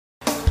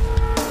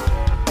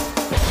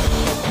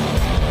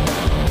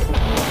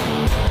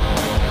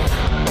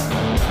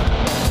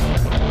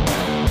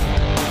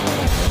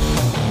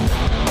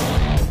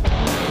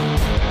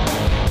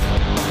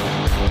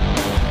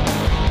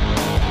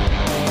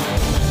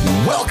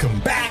Welcome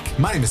back.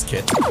 My name is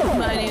Kit.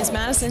 My name is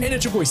Madison. And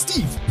it's your boy,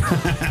 Steve.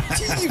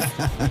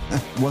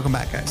 Welcome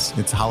back, guys.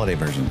 It's a holiday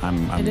version.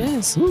 I'm It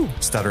is.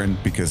 stuttering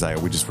because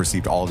we just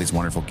received all of these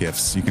wonderful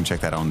gifts. You can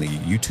check that on the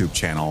YouTube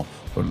channel.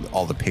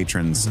 All the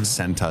patrons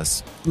sent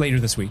us.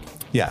 Later this week.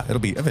 Yeah, it'll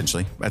be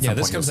eventually. At some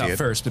This point comes you'll out see it.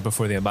 first, but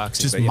before the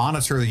unboxing. Just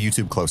monitor the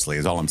YouTube closely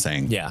is all I'm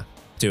saying. Yeah,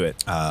 do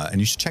it. And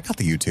you should check out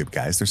the YouTube,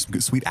 guys. There's some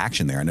good, sweet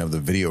action there. I know the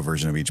video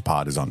version of each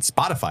pod is on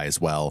Spotify as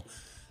well.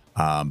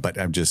 But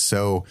I'm just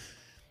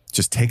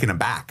taken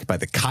aback by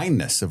the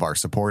kindness of our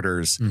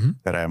supporters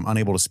that I'm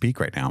unable to speak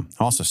right now. I'm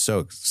also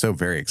so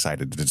very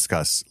excited to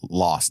discuss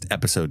Lost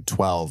episode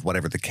 12,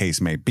 whatever the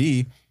case may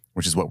be,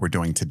 which is what we're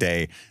doing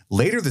today.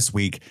 Later this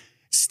week,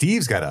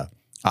 Steve's got a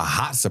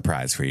hot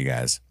surprise for you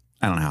guys.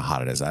 I don't know how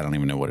hot it is. I don't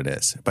even know what it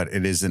is, but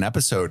it is an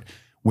episode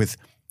with,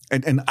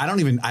 and I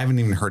haven't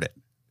even heard it.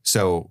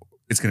 So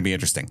it's going to be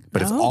interesting,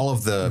 but it's all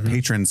of the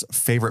patrons'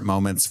 favorite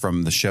moments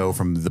from the show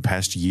from the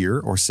past year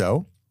or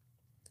so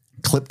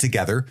clipped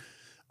together.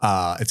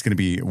 It's going to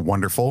be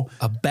wonderful.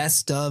 A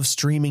best of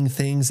streaming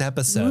things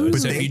episode.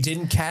 So if you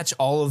didn't catch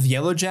all of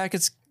Yellow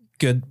Jackets,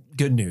 good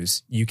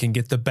news. You can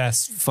get the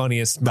best,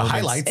 funniest moments.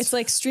 Highlights. It's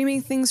like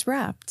streaming things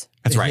wrapped.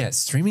 That's right. Yeah,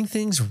 streaming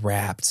things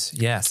wrapped.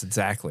 Yes,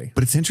 exactly.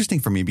 But it's interesting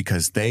for me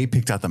because they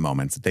picked out the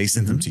moments, they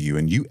sent them to you,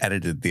 and you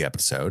edited the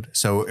episode.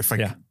 So if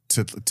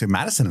to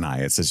Madison and I,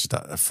 it's just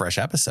a fresh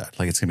episode.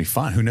 Like, it's going to be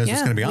fun. Who knows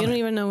what's going to be on You don't there?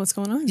 even know what's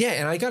going on. Yeah,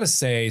 and I gotta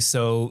say,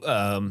 so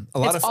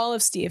It's all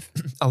of Steve.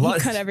 lot He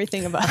of- cut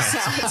everything about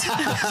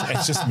out.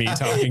 it's just me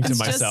talking to It's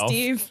myself. just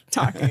Steve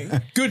talking.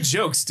 Good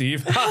joke,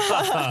 Steve.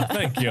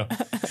 Thank you.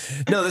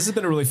 No, this has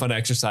been a really fun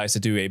exercise to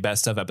do a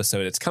best of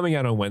episode. It's coming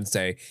out on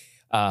Wednesday.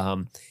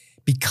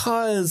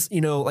 Because,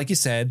 like you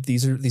said,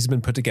 these have been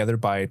put together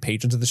by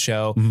patrons of the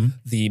show.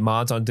 The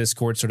mods on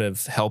Discord sort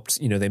of helped,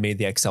 they made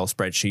the Excel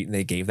spreadsheet and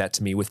they gave that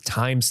to me with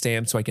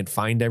timestamps so I could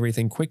find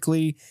everything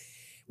quickly,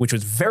 which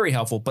was very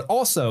helpful, but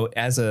also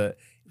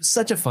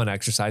such a fun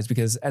exercise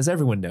because, as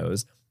everyone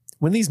knows,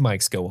 when these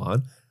mics go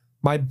on,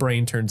 my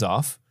brain turns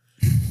off.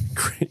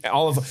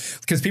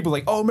 Because people are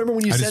like, remember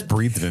when you just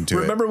breathed into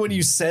it. Remember when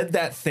you said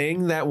that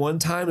thing that one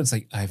time? It's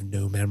like, I have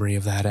no memory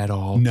of that at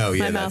all. No,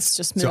 yeah. My mouth's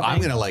just So moving. I'm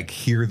going to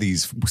hear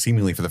these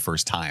seemingly for the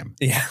first time.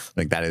 Yeah.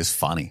 Like, that is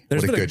funny.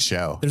 There's what a been good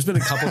show. There's been a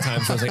couple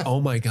times where I was like, oh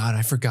my God,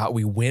 I forgot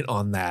we went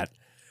on that.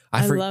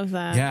 I love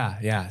that.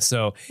 Yeah.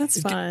 So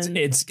That's fun.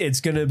 It's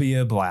going to be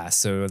a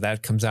blast. So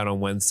that comes out on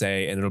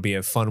Wednesday and it'll be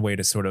a fun way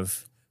to sort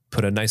of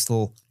put a nice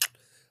little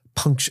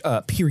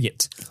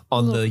period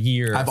on the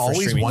year. I've for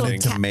always streaming wanted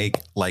things. to make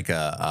like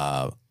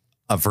a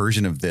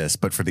version of this,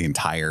 but for the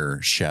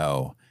entire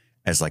show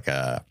as like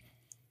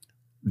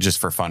just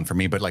for fun for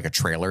me, but like a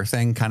trailer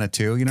thing kind of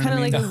too, you know what I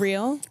Kind mean? of like a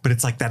reel. But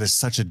it's like, that is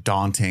such a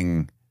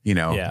daunting,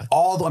 Yeah.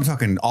 I'm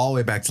talking all the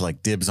way back to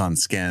like dibs on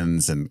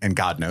skins and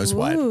God knows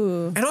what.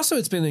 Ooh. And also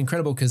it's been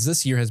incredible because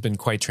this year has been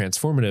quite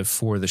transformative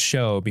for the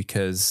show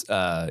because,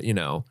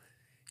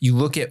 you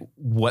look at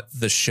what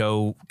the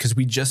show, because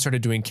we just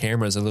started doing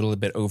cameras a little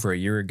bit over a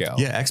year ago.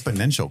 Yeah,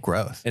 exponential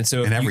growth. And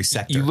so in if every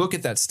sector. you look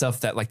at that stuff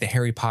that like the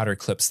Harry Potter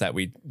clips that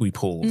we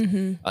pulled,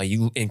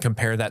 and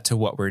compare that to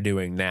what we're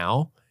doing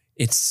now,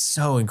 it's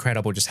so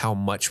incredible just how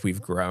much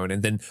we've grown.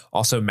 And then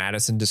also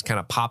Madison just kind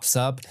of pops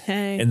up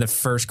in the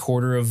first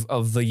quarter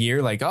of the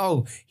year, like,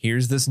 oh,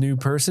 here's this new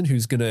person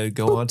who's going to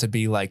go on to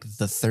be like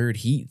the third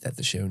heat that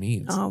the show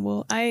needs. Oh,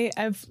 well,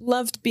 I've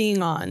loved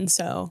being on,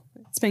 so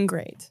it's been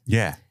great.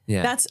 Yeah.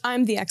 Yeah.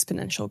 I'm the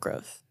exponential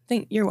growth.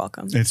 You're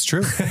welcome. It's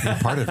true. You're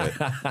part of it.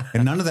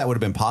 And none of that would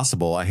have been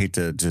possible. I hate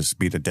to just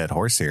beat a dead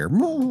horse here.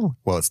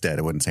 Well, it's dead.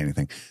 I wouldn't say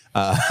anything.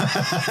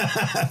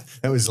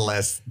 That was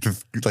less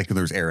like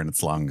there's air in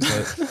its lungs.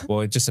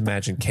 Well, just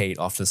imagine Kate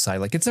off to the side,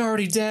 like, it's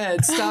already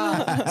dead.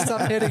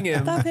 Stop hitting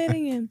him. Stop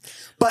hitting him.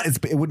 But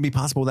it wouldn't be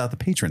possible without the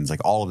patrons.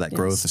 Like, all of that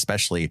growth,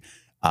 especially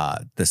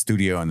the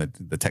studio and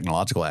the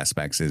technological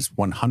aspects, is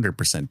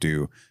 100%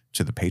 due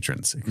to the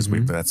patrons, because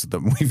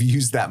we've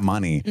used that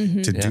money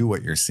to do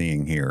what you're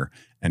seeing here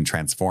and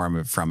transform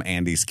it from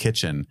Andy's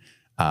kitchen,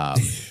 all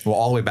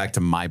the way back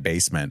to my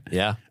basement.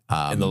 Yeah.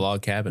 In the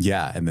log cabin.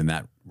 Yeah. And then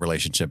that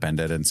relationship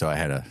ended. And so I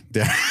had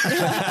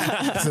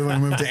so we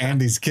moved to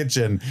Andy's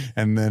kitchen,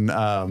 and then,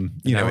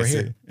 we're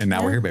here. And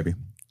now we're here, baby.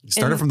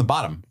 Started from the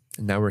bottom.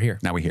 And now we're here.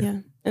 Now we're here. Yeah.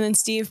 And then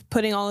Steve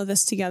putting all of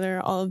this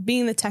together, all of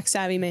being the tech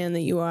savvy man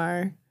that you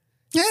are.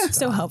 Yeah.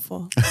 So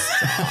helpful.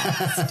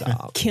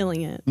 Stop.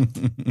 Killing it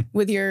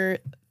with your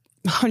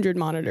 100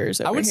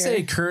 monitors over I would here.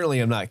 say currently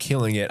I'm not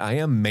killing it. I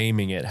am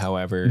maiming it,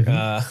 however.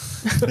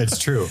 It's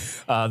true.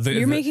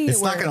 You're making It's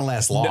it not work. going to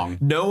last long.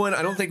 No one,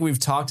 I don't think we've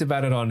talked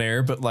about it on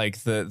air, but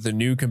like the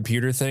new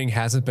computer thing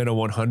hasn't been a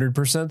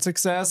 100%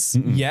 success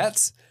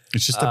yet.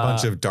 It's just a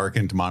bunch of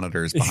darkened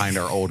monitors behind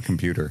our old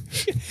computer.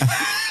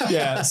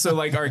 Yeah. So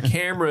like our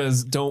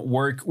cameras don't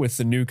work with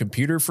the new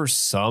computer for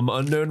some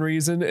unknown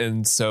reason.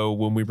 And so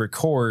when we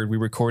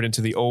record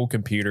into the old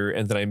computer,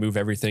 and then I move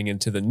everything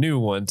into the new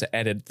one to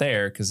edit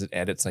there because it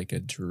edits like a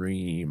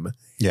dream.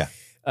 Yeah.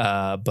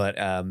 But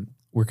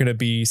we're going to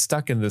be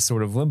stuck in this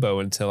sort of limbo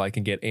until I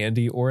can get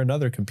Andy or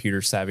another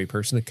computer savvy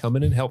person to come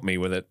in and help me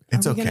with it.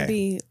 It's Are we okay. gonna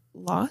be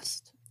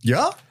lost?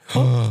 Yeah.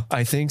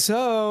 I think so.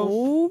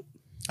 Oh,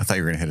 I thought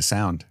you were going to hit a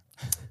sound.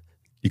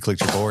 You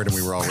clicked your board and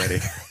we were all ready.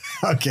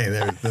 Okay,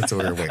 that's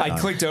what we were waiting on. I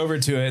clicked over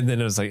to it and then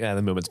it was like,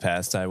 the moment's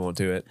passed. I won't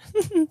do it.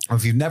 Or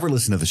if you've never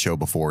listened to the show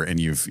before and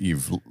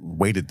you've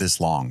waited this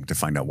long to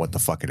find out what the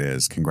fuck it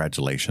is,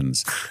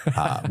 congratulations.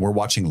 We're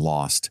watching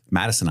Lost.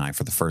 Madison and I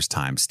for the first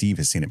time. Steve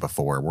has seen it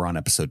before. We're on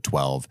episode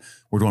 12.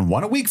 We're doing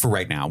one a week for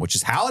right now, which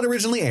is how it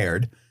originally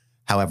aired.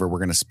 However, we're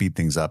going to speed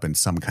things up in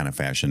some kind of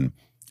fashion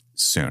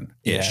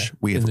soon-ish. Yeah,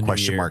 We in have the new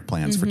question year. mark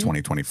plans for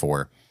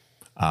 2024.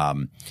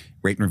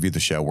 Rate and review the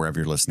show wherever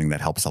you're listening.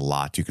 That helps a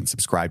lot. You can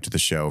subscribe to the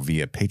show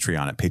via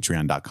Patreon at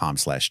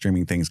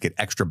patreon.com/streaming things. Get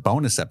extra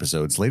bonus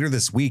episodes. Later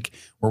this week,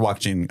 we're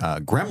watching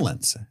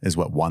Gremlins is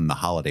what won the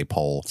holiday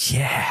poll.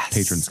 Yes.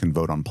 Patrons can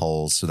vote on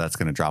polls. So that's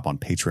going to drop on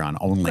Patreon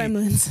only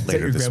Gremlins.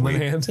 later Your this gremlin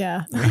week. hand?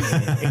 yeah.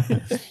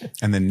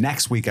 And then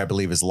next week, I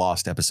believe, is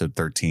Lost episode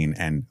 13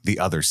 and The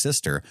Other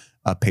Sister,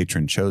 a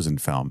patron chosen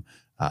film,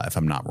 if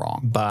I'm not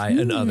wrong. By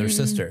another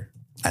sister.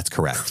 That's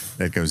correct.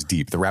 That goes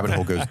deep. The rabbit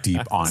hole goes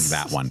deep on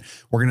that one.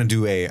 We're going to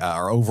do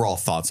our overall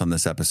thoughts on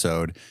this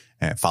episode,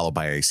 followed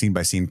by a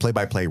scene-by-scene,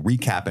 play-by-play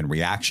recap and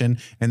reaction,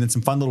 and then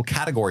some fun little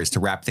categories to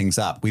wrap things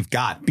up. We've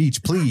got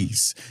Beach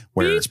Please,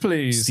 where Beach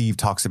Please. Steve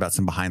talks about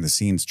some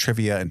behind-the-scenes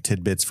trivia and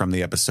tidbits from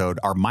the episode,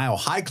 our Mile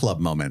High Club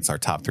moments, our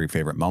top 3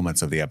 favorite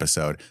moments of the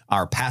episode,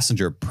 our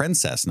Passenger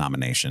Princess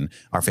nomination,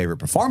 our favorite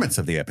performance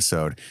of the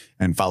episode,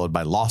 and followed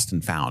by Lost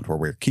and Found, where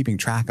we're keeping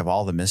track of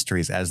all the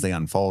mysteries as they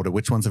unfold, and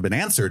which ones have been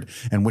answered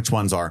and which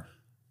ones are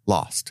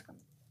lost.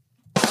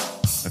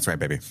 That's right,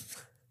 baby.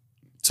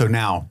 So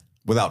now,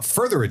 without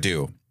further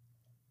ado,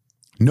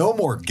 no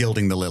more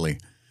gilding the lily.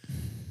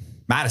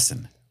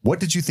 Madison, what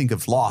did you think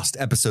of Lost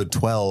episode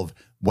 12,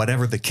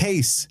 whatever the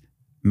case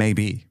may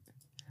be?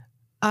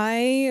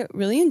 I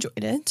really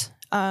enjoyed it.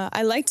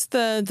 I liked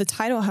the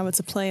title, how it's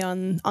a play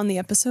on the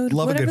episode.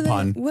 Love a good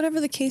pun. Whatever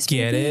the case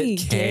Get may it? be.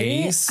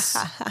 Case?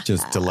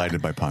 Just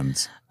delighted by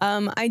puns.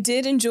 I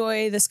did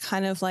enjoy this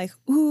kind of like,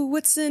 ooh,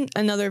 what's in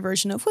another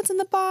version of what's in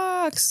the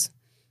box?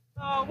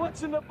 Oh,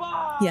 what's in the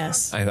box?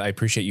 Yes, I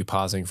appreciate you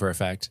pausing for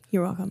effect.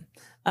 you're welcome.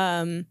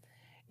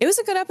 It was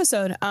a good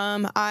episode.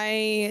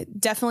 I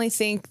definitely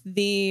think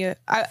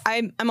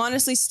I'm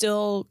honestly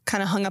still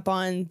kind of hung up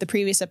on the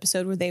previous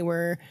episode where they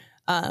were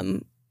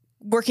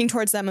working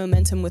towards that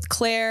momentum with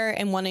Claire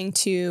and wanting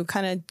to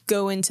kind of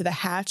go into the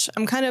hatch.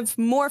 I'm kind of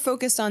more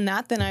focused on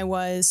that than I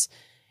was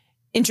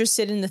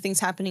interested in the things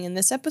happening in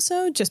this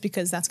episode, just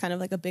because that's kind of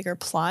like a bigger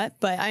plot.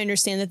 But I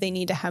understand that they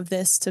need to have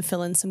this to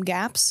fill in some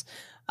gaps.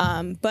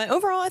 But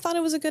overall, I thought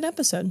it was a good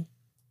episode.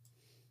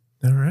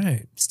 All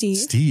right.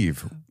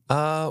 Steve.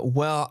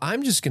 Well,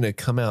 I'm just going to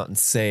come out and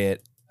say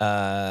it.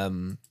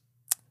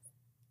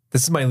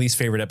 This is my least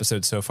favorite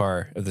episode so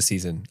far of the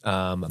season.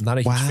 I'm not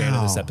a huge fan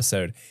of this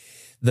episode.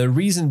 The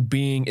reason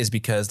being is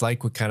because,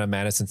 like what kind of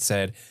Madison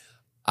said,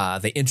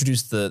 they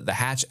introduced the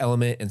hatch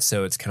element. And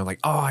so it's kind of like,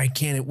 oh, I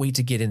can't wait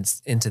to get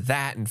into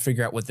that and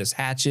figure out what this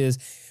hatch is.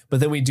 But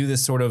then we do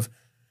this sort of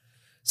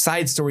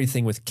side story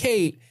thing with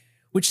Kate,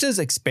 which does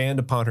expand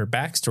upon her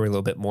backstory a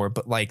little bit more.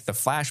 But like the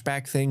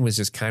flashback thing was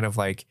just kind of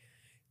like,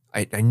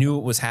 I knew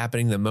it was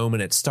happening the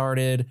moment it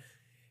started.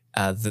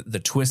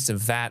 The twist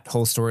of that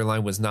whole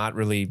storyline was not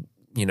really,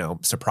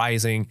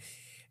 surprising.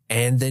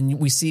 And then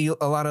we see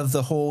a lot of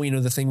the whole,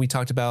 the thing we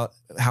talked about,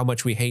 how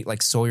much we hate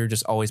like Sawyer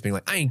just always being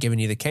like, I ain't giving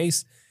you the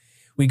case.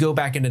 We go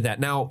back into that.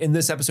 Now, in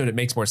this episode, it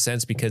makes more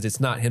sense because it's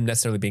not him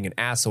necessarily being an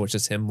asshole. It's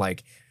just him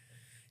like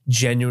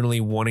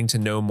genuinely wanting to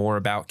know more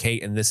about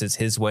Kate. And this is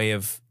his way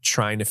of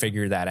trying to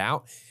figure that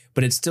out.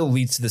 But it still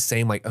leads to the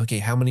same, like, okay,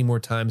 how many more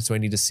times do I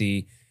need to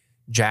see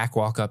Jack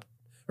walk up,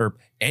 or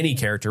any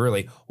character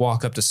really,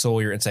 walk up to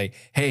Sawyer and say,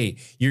 hey,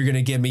 you're going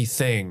to give me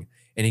thing.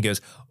 And he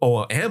goes,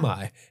 oh, am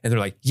I? And they're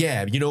like,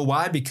 yeah, you know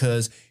why?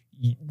 Because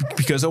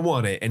I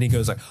want it. And he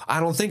goes like,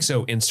 I don't think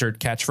so. Insert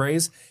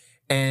catchphrase.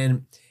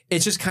 And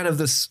it's just kind of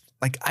this,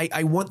 like,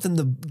 I want them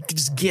to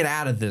just get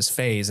out of this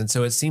phase. And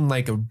so it seemed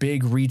like a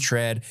big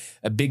retread,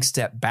 a big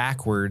step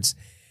backwards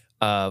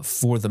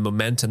for the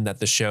momentum that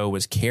the show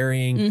was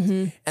carrying.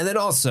 Mm-hmm. And then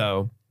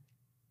also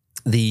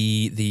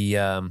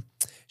the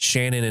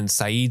Shannon and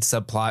Saeed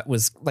subplot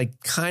was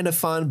like kind of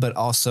fun, but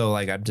also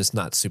like I'm just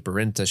not super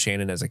into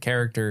Shannon as a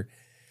character.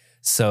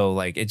 So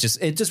like it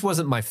just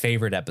wasn't my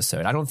favorite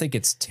episode. I don't think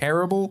it's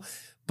terrible,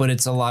 but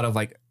it's a lot of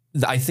like,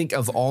 I think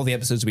of all the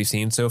episodes we've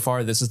seen so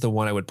far, this is the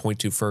one I would point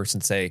to first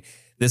and say,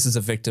 this is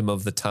a victim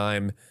of the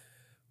time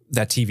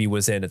that TV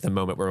was in at the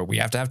moment where we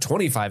have to have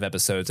 25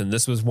 episodes. And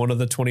this was one of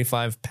the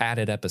 25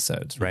 padded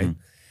episodes, right?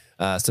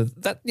 Mm-hmm. So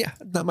that, yeah,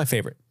 not my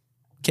favorite.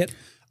 Kit?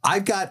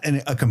 I've got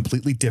a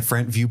completely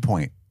different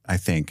viewpoint. I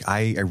think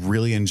I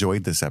really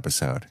enjoyed this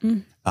episode.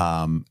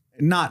 Not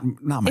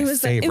my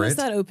favorite. It was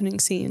that opening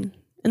scene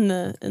in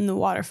the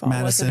waterfall.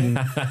 Madison,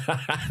 wasn't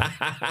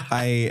it?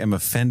 I am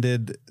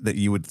offended that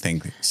you would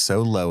think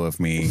so low of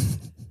me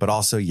but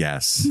also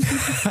yes.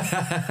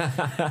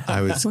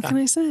 What can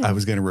I say? I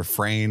was going to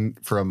refrain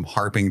from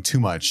harping too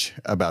much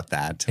about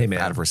that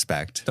out of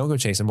respect. Don't go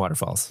chasing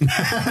waterfalls.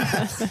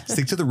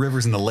 Stick to the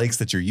rivers and the lakes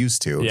that you're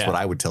used to is what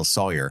I would tell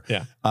Sawyer.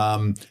 Yeah.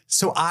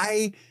 So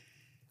I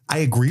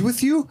agree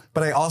with you,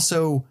 but I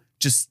also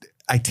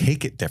I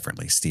take it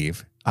differently,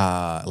 Steve.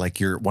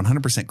 Like you're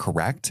 100%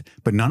 correct,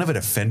 but none of it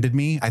offended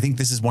me. I think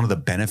this is one of the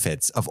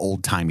benefits of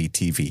old timey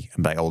TV.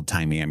 And by old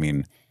timey, I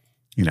mean,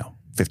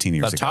 15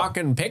 years ago.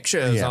 Talking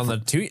pictures on the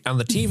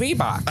TV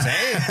box,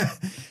 eh?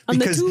 On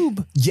the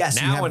tube. Yes.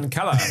 Now in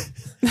color.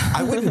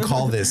 I wouldn't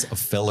call this a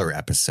filler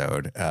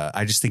episode.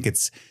 I just think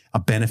it's a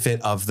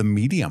benefit of the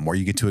medium where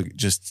you get to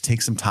just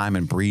take some time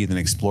and breathe and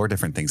explore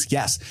different things.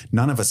 Yes,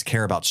 none of us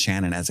care about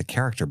Shannon as a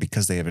character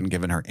because they haven't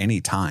given her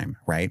any time,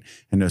 right?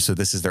 And so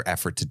this is their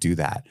effort to do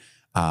that.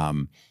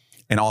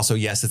 And also,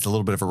 yes, it's a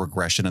little bit of a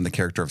regression in the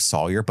character of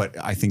Sawyer, but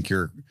I think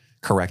you're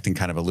correct in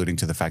kind of alluding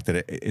to the fact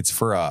that it's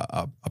for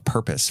a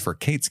purpose for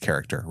Kate's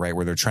character, right?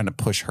 Where they're trying to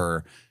push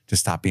her to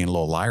stop being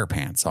little liar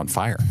pants on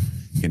fire,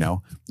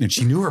 and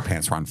she knew her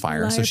pants were on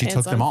fire. So she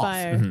took them off.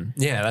 Mm-hmm.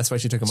 Yeah, that's why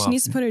she took them off. She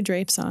needs to put her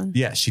drapes on.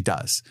 Yeah, she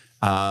does.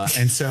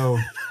 And so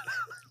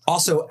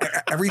also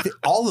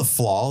all the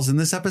flaws in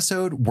this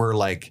episode were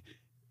like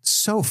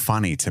so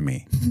funny to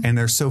me, and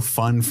they're so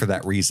fun for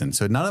that reason.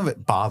 So none of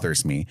it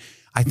bothers me.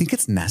 I think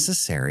it's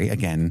necessary.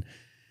 Again,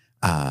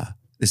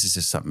 this is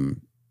just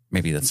something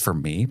maybe that's for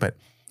me, but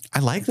I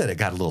like that it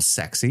got a little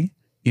sexy.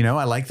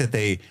 I like that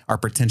they are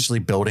potentially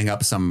building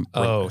up some.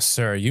 Oh,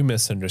 sir, you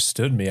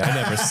misunderstood me. I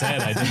never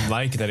said I didn't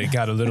like that it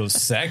got a little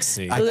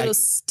sexy. A little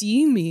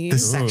steamy. The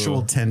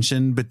sexual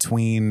tension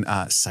between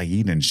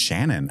Saeed and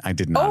Shannon, I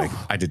did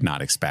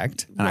not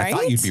expect. And I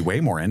thought you'd be way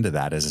more into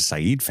that as a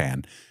Saeed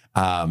fan.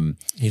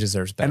 He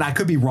deserves better. And I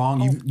could be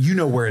wrong. You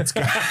know where it's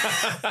going.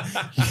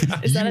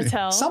 Is that a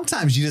tell?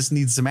 Sometimes you just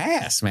need some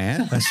ass,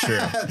 man. That's true.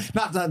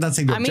 not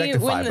saying to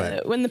objectify,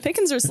 but when the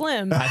pickings are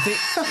slim, I think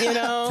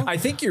I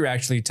think you're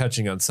actually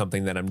touching on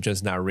something that I'm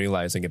just now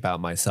realizing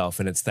about myself,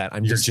 and it's that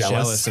I'm just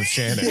jealous of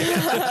Shannon.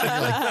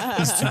 Like,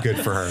 he's too good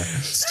for her.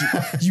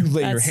 You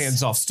lay your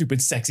hands off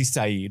stupid sexy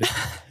Saeed.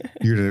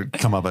 You're to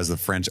come up as the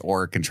French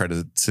orc and try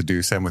to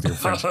seduce him with your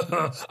French.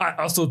 I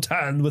also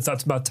tan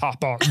without my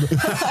top on.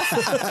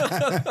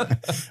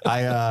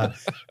 I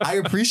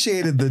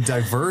appreciated the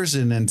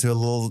diversion into a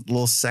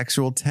little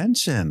sexual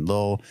tension,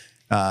 little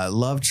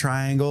love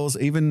triangles,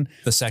 even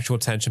the sexual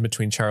tension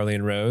between Charlie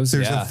and Rose.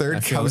 There's a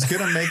third. I was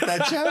going to make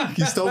that joke.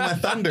 You stole my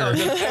thunder. I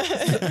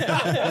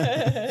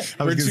was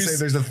going to say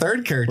there's a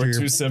third character. We're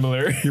too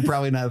similar. You're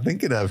probably not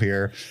thinking of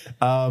here.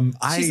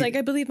 She's like,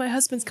 I believe my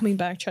husband's coming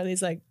back.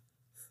 Charlie's like,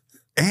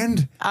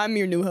 and I'm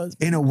your new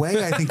husband. In a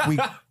way, I think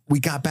we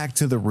got back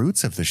to the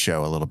roots of the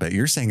show a little bit.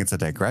 You're saying it's a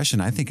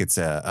digression. I think it's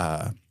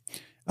back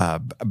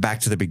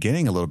to the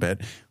beginning a little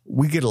bit.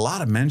 We get a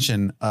lot of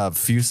mention of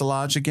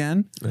fuselage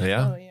again.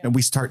 Yeah. And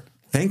we start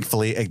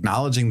thankfully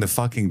acknowledging the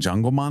fucking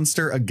jungle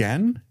monster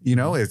again.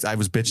 I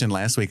was bitching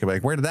last week about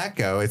like, where did that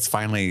go? It's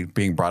finally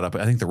being brought up.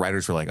 I think the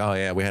writers were like, oh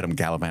yeah, we had him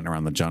gallivanting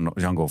around the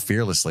jungle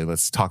fearlessly.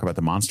 Let's talk about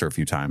the monster a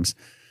few times.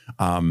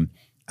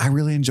 I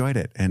really enjoyed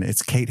it. And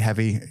it's Kate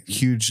heavy,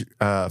 huge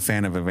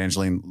fan of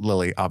Evangeline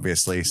Lilly,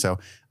 obviously. So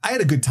I had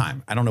a good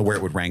time. I don't know where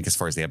it would rank as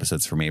far as the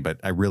episodes for me, but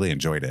I really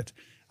enjoyed it.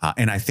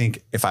 And I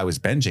think if I was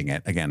binging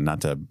it, again, not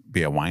to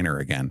be a whiner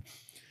again,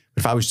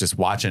 but if I was just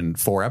watching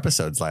 4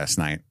 episodes last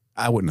night,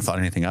 I wouldn't have thought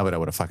anything of it. I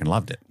would have fucking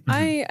loved it.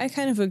 I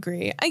kind of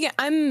agree.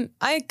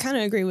 I kind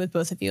of agree with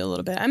both of you a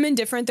little bit. I'm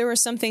indifferent. There were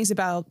some things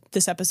about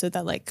this episode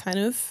that like kind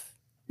of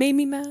made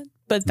me mad,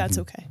 but that's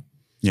okay.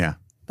 Yeah.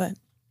 But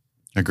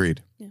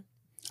agreed. Yeah.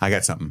 I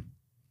got something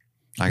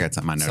I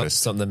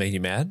noticed. Something that made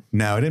you mad?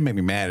 No, it didn't make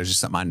me mad. It was just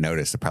something I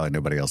noticed that probably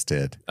nobody else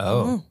did.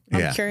 Oh.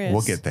 I'm curious.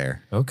 We'll get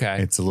there. Okay.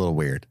 It's a little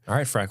weird. All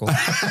right, Freckles.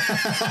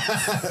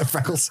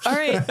 Freckles. All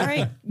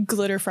right.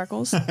 Glitter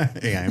Freckles.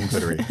 Yeah, I'm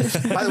glittery.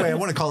 By the way, I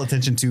want to call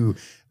attention to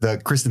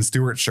the Kristen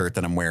Stewart shirt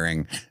that I'm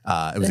wearing.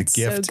 It was That's a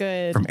gift so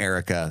good. from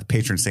Erica,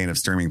 patron saint of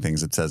streaming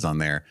things, it says on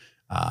there.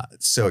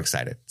 So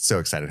excited.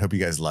 Hope you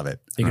guys love it.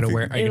 Are you gonna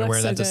wear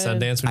that to so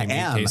Sundance when you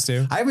meet Case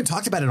too? I haven't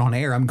talked about it on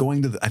air. I'm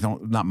going to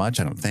not much,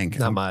 I don't think.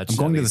 Not much. I'm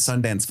going to the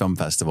Sundance Film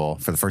Festival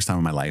for the first time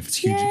in my life. It's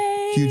huge,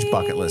 huge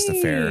bucket list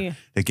affair.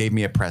 They gave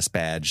me a press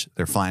badge.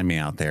 They're flying me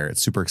out there.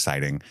 It's super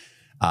exciting.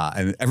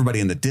 And everybody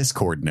in the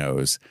Discord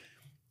knows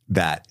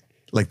that,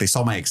 like, they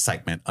saw my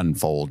excitement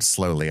unfold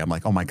slowly. I'm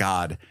like, oh my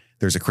God,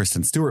 there's a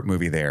Kristen Stewart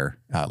movie there.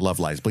 Love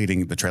Lies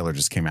Bleeding. The trailer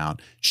just came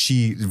out.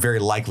 She very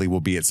likely will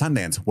be at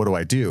Sundance. What do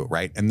I do?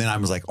 Right. And then I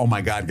was like, oh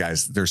my God,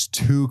 guys, there's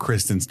 2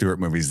 Kristen Stewart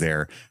movies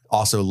there.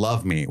 Also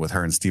Love Me with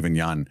her and Stephen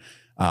Yeun.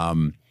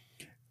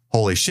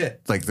 Holy shit.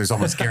 Like, there's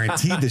almost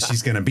guaranteed that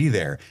she's going to be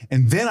there.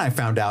 And then I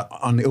found out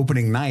on the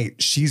opening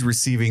night, she's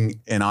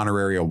receiving an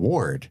honorary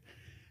award.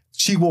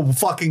 She will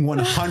fucking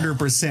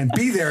 100%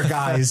 be there,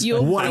 guys.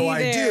 What do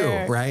I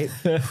do? Right.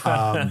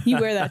 You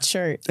wear that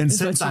shirt. And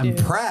since I'm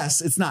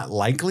press, it's not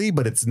likely,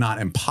 but it's not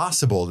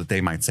impossible that they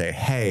might say,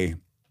 hey,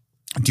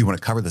 do you want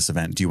to cover this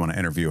event? Do you want to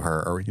interview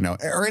her? Or,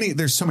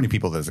 there's so many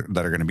people that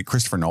are going to be.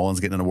 Christopher Nolan's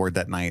getting an award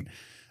that night.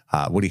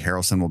 Woody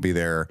Harrelson will be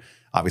there.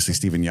 Obviously,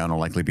 Stephen Yeun will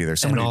likely be there.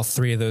 All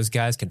three of those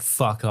guys can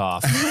fuck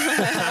off.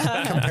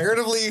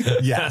 Comparatively,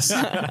 yes.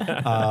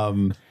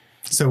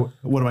 So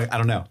what do I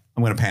don't know.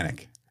 I'm going to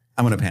panic.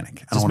 I don't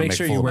Just make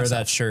sure you wear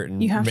that shirt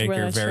and You have to make wear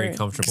her that very shirt.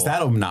 comfortable.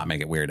 That'll not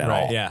make it weird at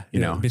all. Yeah.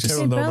 Just,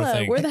 total Hey, normal Bella,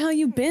 thing. where the hell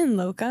you been,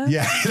 Loca?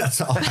 yeah,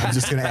 that's all. I'm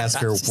just going to ask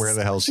her where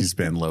the hell she's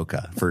been,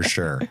 Loca, for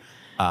sure.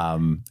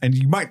 And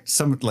you might,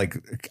 some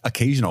like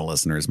occasional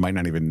listeners might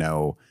not even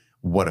know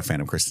what a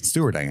fan of Kristen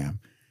Stewart I am,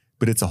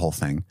 but it's a whole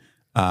thing.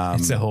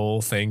 It's a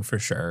whole thing for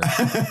sure.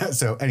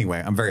 So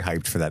anyway, I'm very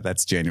hyped for that.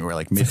 That's January,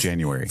 like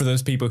mid-January. For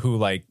those people who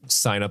like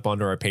sign up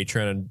onto our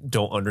Patreon and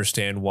don't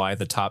understand why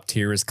the top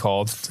tier is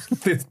called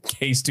the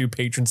K-Stu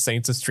Patron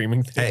Saints of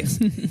Streaming Things,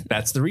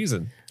 that's the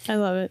reason. I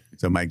love it.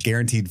 So my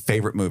guaranteed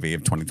favorite movie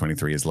of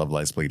 2023 is Love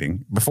Lies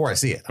Bleeding. Before I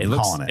see it, I'm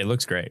calling it. It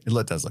looks great.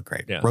 It does look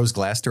great. Yeah. Rose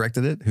Glass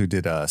directed it, who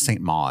did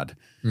Saint Maud,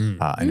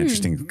 an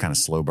interesting kind of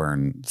slow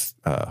burn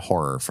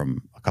horror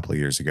from a couple of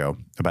years ago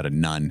about a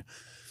nun.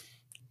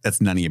 That's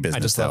none of your business.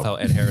 I just love how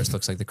Ed Harris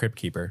looks like the Crypt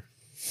Keeper.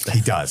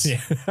 He does.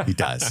 He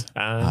does.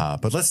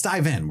 But let's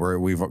dive in.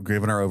 We've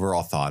given our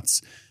overall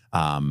thoughts.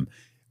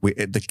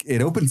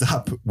 It opens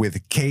up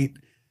with Kate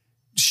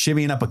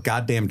shimmying up a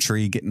goddamn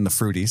tree, getting the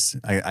fruities.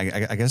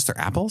 I guess they're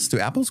apples. Do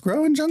apples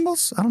grow in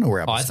jungles? I don't know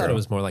where apples I thought grow. it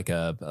was more like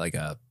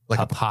a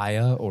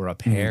papaya or a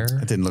pear.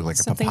 It didn't look like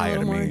Something a papaya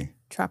a to little me.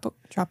 more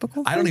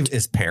tropical. I don't even.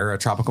 Is pear a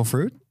tropical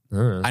fruit?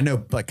 I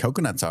know like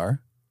coconuts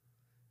are.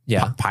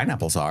 Yeah.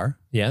 Pineapples are.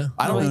 Yeah.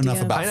 I don't know idea.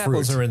 enough about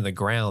Pineapples fruit. are in the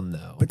ground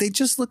though. But they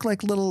just look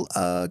like little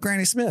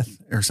Granny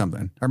Smith or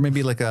something. Or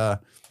maybe like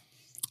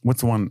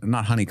what's the one?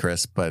 Not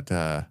Honeycrisp, but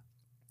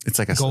it's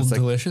like a Golden it's like,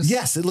 Delicious?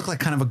 Yes, it looked like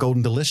kind of a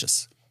Golden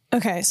Delicious.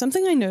 Okay,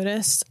 something I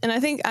noticed, and I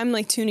think I'm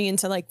like tuning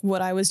into like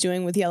what I was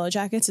doing with Yellow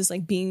Jackets is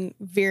like being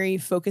very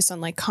focused on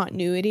like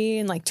continuity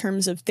and like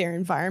terms of their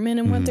environment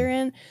and what they're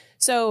in.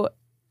 So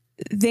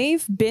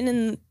they've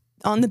been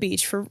on the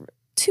beach for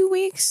 2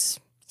 weeks,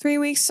 3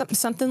 weeks,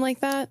 something like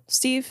that.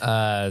 Steve,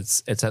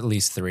 It's at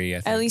least 3. I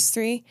think. at least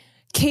 3.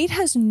 Kate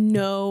has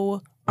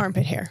no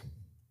armpit hair,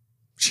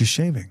 She's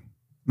shaving.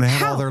 They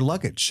had all How? their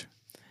luggage.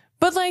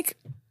 but like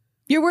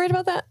you're worried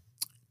about that.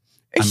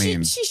 I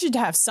mean- she should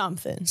have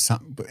something.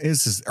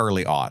 This is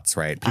early aughts,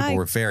 right? People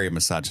were very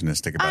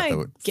misogynistic about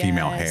the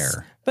female guess.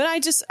 hair. But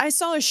I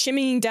saw her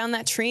shimmying down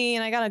that tree,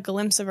 and I got a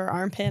glimpse of her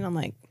armpit. And I'm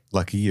like,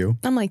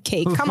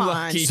 Kate, come on.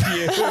 Lucky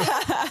you.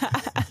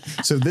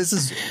 So this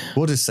is,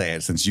 we'll just say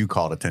it since you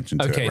called attention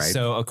to Okay, it, right?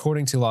 so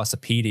according to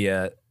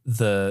Lossopedia,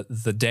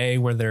 the day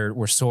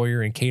where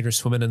Sawyer and Kate are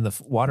swimming in the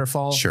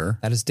waterfall, Sure.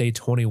 that is day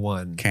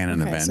 21.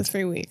 Canon Okay, event. so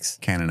 3 weeks.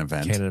 Canon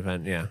event. Canon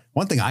event, yeah.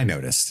 One thing I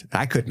noticed,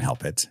 I couldn't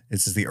help it.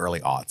 This is the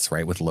early aughts,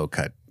 right? With low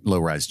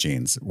rise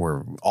jeans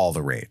were all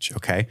the rage.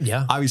 Okay.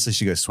 Yeah. Obviously,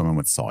 she goes swimming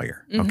with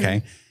Sawyer.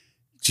 Okay.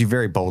 She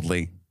very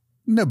boldly,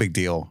 no big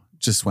deal,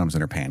 just swims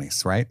in her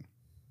panties, right?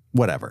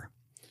 Whatever.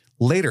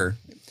 Later,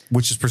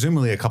 which is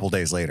presumably a couple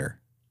days later,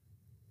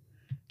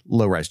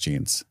 low rise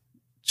jeans.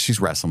 She's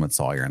wrestling with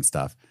Sawyer and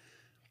stuff.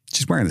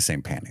 She's wearing the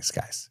same panties,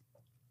 guys.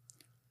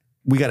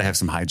 We got to have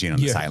some hygiene on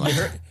this island.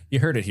 You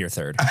heard it here,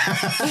 third.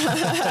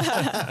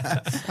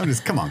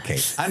 Come on,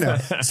 Kate. I know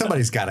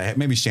somebody's got to.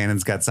 Maybe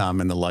Shannon's got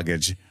some in the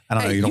luggage. I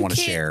don't know. You don't want to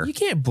share. You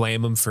can't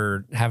blame them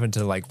for having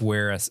to like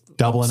wear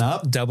Doubling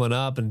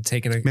up and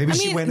taking a. Maybe I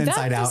she mean, went that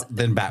inside does- out,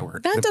 then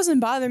backward. That doesn't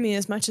bother me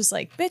as much as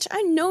like, bitch,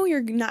 I know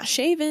you're not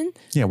shaving.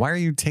 Yeah, why are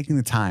you taking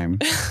the time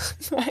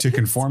to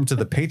conform to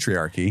the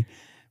patriarchy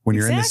when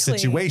you're in this Exactly.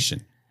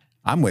 situation?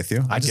 I'm with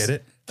you. I get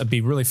it. It'd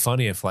be really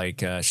funny if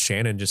like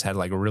Shannon just had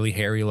like really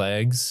hairy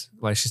legs,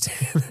 like she's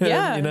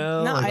Yeah. you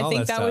know. No, like I all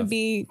think that stuff. would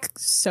be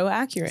so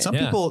accurate. Some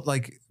people,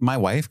 like my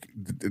wife,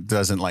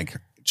 doesn't like.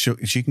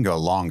 She can go a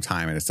long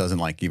time and it doesn't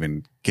like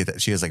even get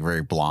that. She has like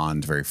very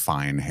blonde, very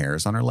fine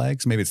hairs on her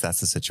legs. Maybe that's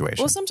the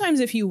situation. Well, sometimes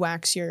if you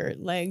wax your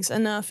legs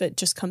enough, it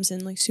just comes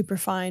in like super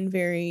fine,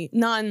 very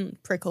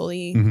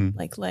non-prickly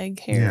like leg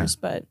hairs.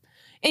 But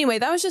anyway,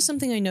 that was just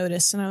something I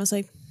noticed, and I was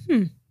like,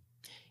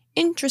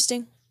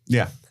 interesting.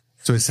 Yeah.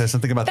 So it says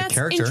something about That's the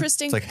character.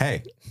 interesting. It's like,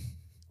 hey,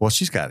 well,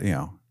 she's got,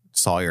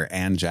 Sawyer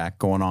and Jack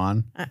going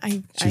on.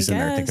 She's in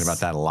there thinking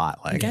about that a lot.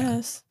 Like, I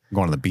guess. I'm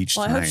going to the beach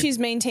Well, tonight. I hope she's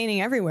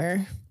maintaining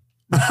everywhere.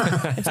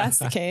 If that's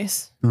the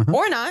case.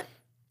 Or not. I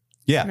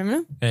Yeah. don't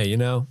know. Hey,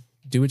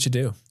 do what you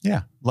do.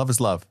 Yeah. Love is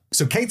love.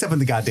 So Kate's up in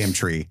the goddamn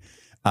tree.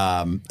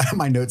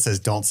 My note says,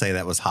 don't say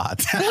that was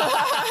hot.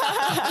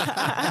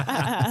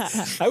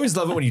 I always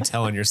love it when you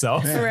tell on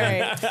yourself.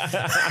 Right.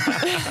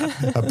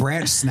 A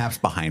branch snaps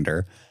behind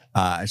her.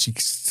 She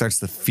starts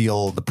to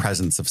feel the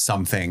presence of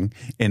something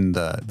in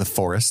the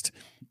forest.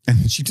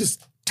 And she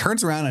just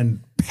turns around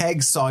and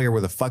pegs Sawyer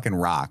with a fucking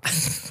rock.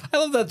 I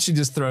love that she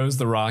just throws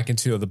the rock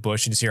into the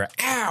bush and just hear,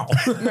 ow,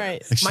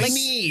 Right. my Like-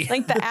 knee.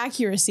 Like the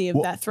accuracy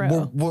of that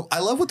throw. Well, I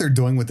love what they're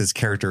doing with this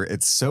character.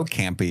 It's so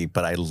campy,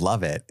 but I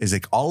love it. Is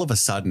like all of a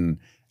sudden,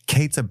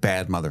 Kate's a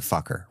bad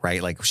motherfucker,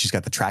 right? Like she's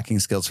got the tracking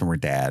skills from her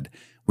dad.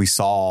 We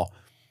saw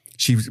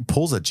she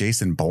pulls a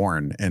Jason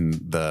Bourne in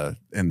the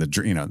not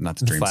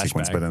the dream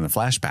sequence, but in the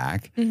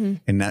flashback.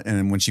 And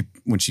then when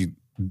she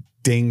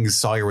dings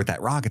Sawyer with that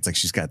rock, it's like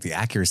she's got the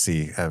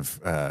accuracy of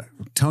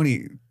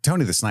Tony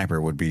the sniper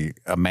would be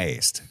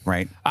amazed,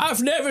 right?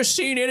 I've never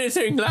seen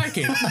anything like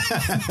it.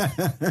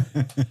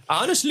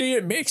 Honestly,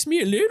 it makes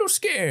me a little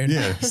scared.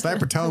 Yeah,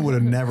 Sniper Tone would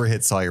have never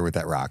hit Sawyer with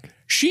that rock.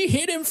 She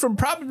hit him from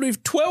probably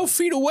 12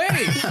 feet away.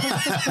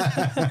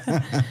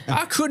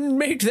 I couldn't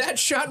make that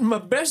shot in my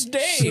best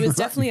day. She was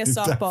definitely a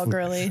softball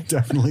girly.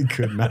 Definitely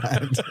could not.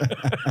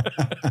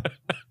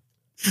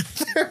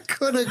 They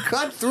could have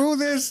cut through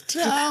this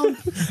town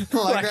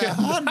like a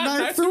hot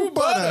knife through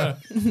butter.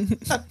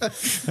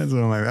 That's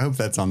one of my. I hope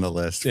that's on the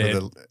list.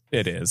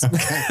 It is. I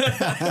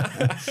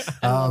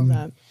love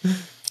that.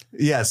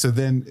 Yeah. So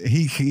then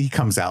he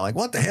comes out like,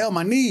 "What the hell,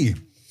 my knee?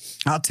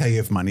 I'll tell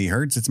you if my knee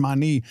hurts. It's my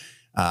knee."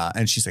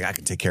 And she's like, "I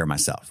can take care of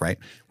myself," right?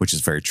 Which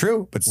is very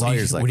true. But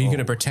Sawyer's like, "What are you going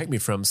to protect me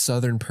from,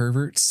 Southern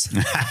perverts?"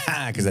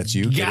 Because that's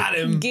you. Got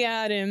him.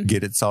 Get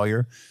it,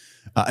 Sawyer.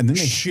 And then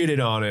they shitted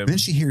on him. Then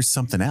she hears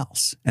something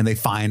else, and they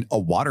find a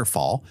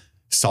waterfall.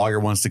 Sawyer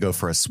wants to go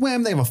for a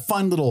swim. They have a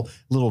fun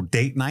little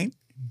date night.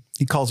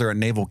 He calls her a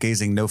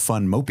navel-gazing, no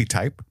fun, mopey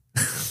type,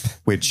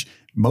 which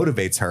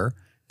motivates her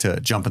to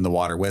jump in the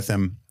water with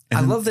him. And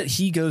I love that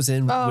he goes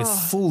in with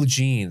full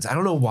jeans. I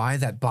don't know why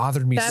that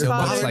bothered me so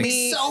much. That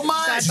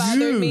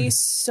bothered me Dude.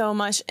 so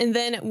much. And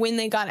then when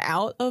they got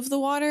out of the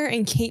water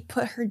and Kate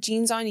put her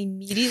jeans on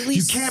immediately,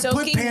 you can't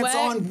put pants wet.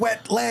 on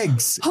wet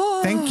legs.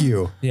 Thank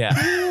you. Yeah.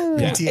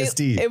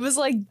 PTSD. It was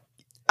like,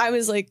 I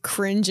was like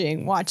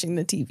cringing watching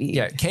the TV.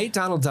 Yeah. Kate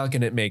Donald Duck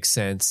and it makes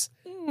sense.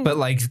 But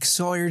like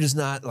Sawyer does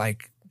not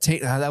like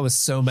take that was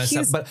so messed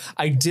up. But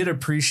I did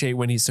appreciate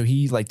when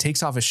he like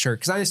takes off his shirt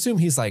because I assume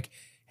he's like,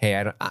 hey,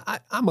 I know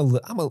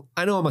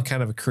I'm a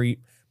kind of a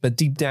creep, but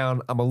deep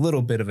down I'm a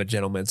little bit of a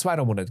gentleman, so I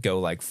don't want to go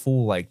like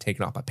full like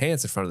taking off my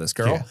pants in front of this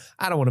girl. Yeah.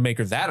 I don't want to make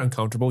her that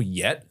uncomfortable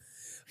yet.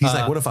 He's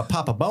like, what if I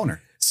pop a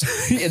boner? So,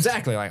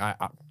 exactly. Like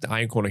I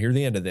ain't going to hear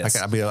the end of this.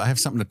 I have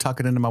something to tuck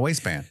it into my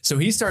waistband. So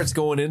he starts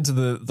going into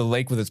the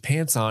lake with his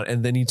pants on,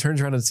 and then he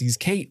turns around and sees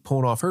Kate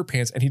pulling off her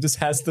pants, and he just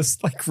has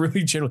this like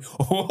really general,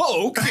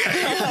 okay.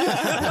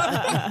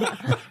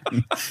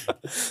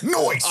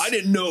 Noise. I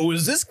didn't know it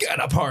was this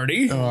kind of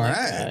party. All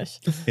right.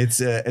 It's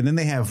and then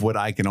they have what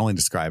I can only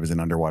describe as an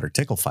underwater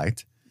tickle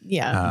fight.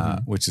 Yeah.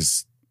 Which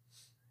is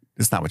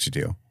it's not what you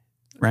do,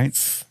 right?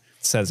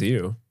 Says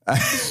you.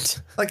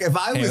 Like if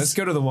I was, let's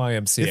go to the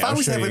YMCA. If I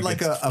was having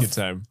like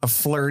a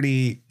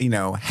flirty,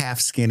 half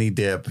skinny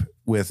dip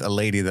with a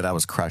lady that I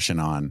was crushing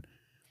on,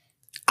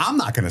 I'm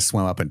not going to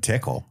swim up and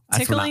tickle.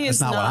 That's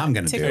not what I'm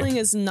going to do. Tickling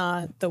is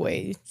not the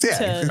way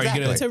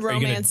to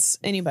romance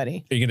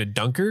anybody. Are you going to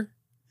dunk her?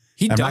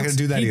 I'm not going to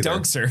do that either. He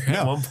dunks her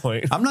at one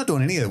point. I'm not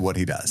doing any of what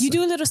he does. You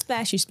do a little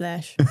splashy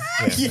splash.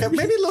 Yeah,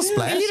 maybe a little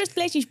splash. A little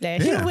splashy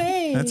splash. Yeah, Get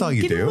away. that's all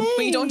you do. Away.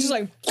 But you don't just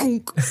like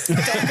dunk them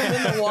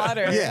in the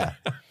water. Yeah.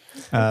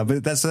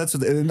 But that's what,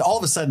 and all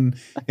of a sudden,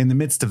 in the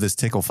midst of this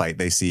tickle fight,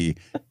 they see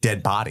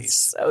dead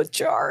bodies. So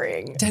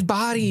jarring. Dead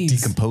bodies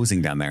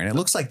Decomposing down there. And it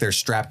looks like they're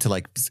strapped to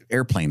like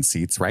airplane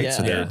seats, right? Yeah.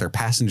 So they're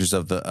passengers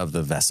of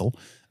the vessel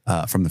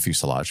from the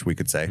fuselage, we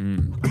could say.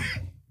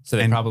 So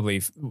they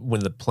probably,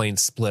 when the plane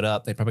split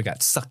up, they probably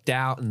got sucked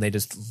out and they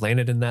just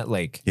landed in that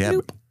lake. Yeah.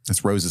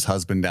 That's Rose's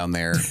husband down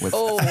there with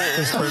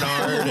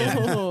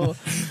Bernard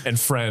and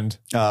friend.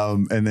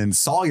 And then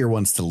Sawyer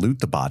wants to loot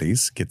the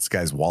bodies, gets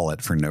guy's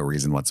wallet for no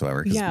reason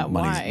whatsoever. Yeah,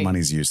 why?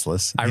 Money's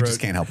useless. He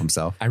just can't help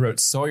himself. I wrote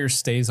Sawyer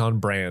stays on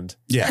brand.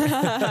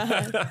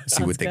 Yeah.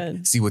 see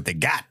what they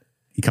got.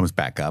 He comes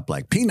back up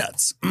like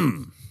peanuts.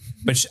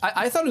 But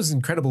I thought it was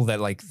incredible that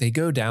like they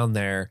go down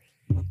there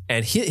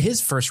and his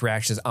first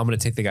reaction is, I'm going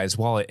to take the guy's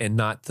wallet and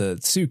not the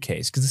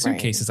suitcase. Because the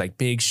suitcase is like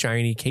big,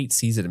 shiny. Kate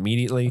sees it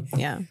immediately.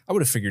 Yeah. I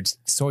would have figured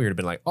Sawyer would have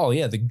been like, oh,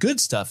 yeah, the good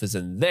stuff is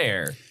in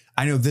there.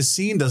 I know this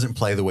scene doesn't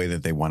play the way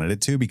that they wanted it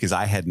to because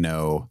I had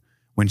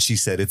when she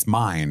said it's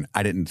mine,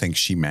 I didn't think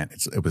she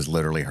meant it was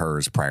literally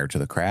hers prior to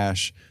the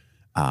crash.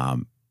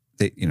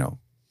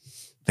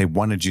 They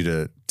wanted you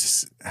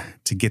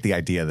to get the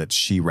idea that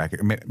she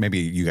maybe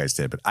you guys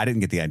did, but I didn't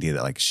get the idea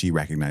that like she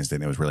recognized it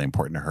and it was really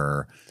important to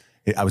her.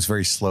 I was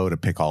very slow to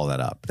pick all of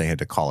that up. They had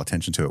to call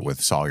attention to it with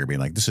Sawyer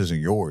being like, this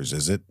isn't yours,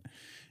 is it?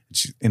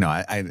 She,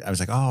 I was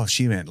like, oh,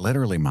 she meant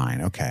literally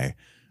mine. Okay.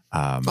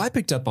 I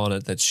picked up on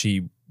it that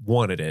she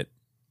wanted it.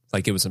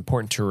 Like it was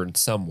important to her in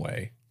some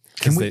way.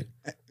 Go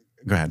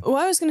ahead. Well,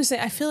 I was going to say,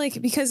 I feel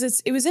like because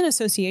it was in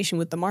association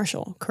with the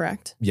marshal,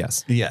 correct?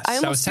 Yes. Yes.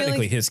 That was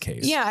technically his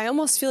case. Yeah. I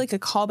almost feel like a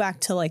callback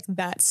to like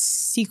that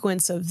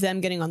sequence of them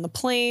getting on the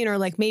plane or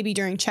like maybe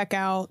during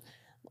checkout.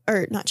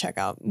 Or not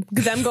checkout,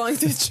 them going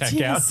through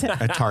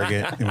Checkout at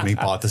Target when he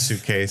bought the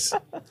suitcase.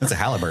 That's a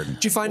Halliburton.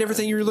 Did you find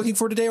everything you were looking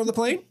for today on the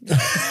plane?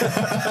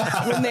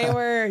 When they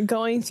were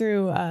going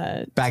through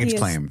Baggage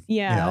claim.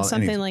 Yeah, You know,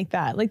 something like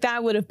that. Like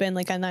that would have been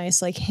like a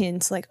nice like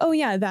hint, like, oh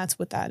yeah, that's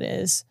what that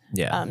is.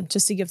 Yeah.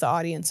 Just to give the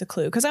audience a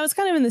clue. Because I was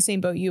kind of in the same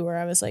boat you were.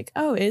 I was like,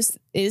 oh, is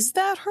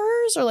that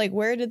hers? Or like,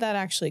 where did that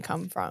actually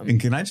come from? And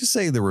can I just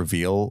say the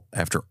reveal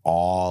after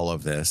all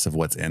of this of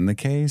what's in the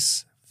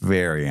case,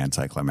 very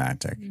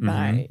anticlimactic.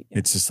 Right.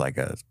 It's just like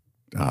an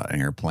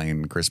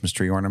airplane Christmas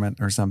tree ornament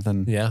or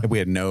something. Yeah. We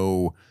had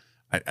no,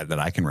 that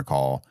I can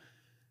recall,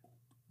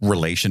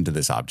 relation to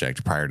this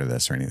object prior to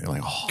this or anything.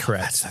 Like, oh,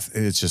 Correct.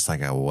 It's just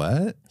like a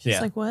what? Yeah.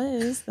 It's like, what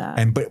is that?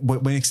 And but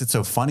what makes it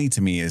so funny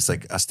to me is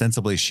like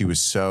ostensibly she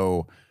was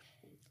so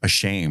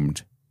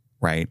ashamed,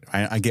 right?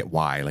 I get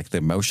why, like the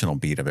emotional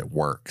beat of it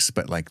works,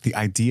 but like the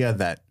idea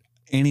that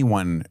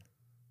anyone,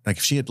 like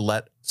if she had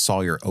let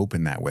Sawyer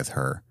open that with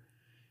her,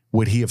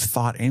 would he have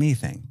thought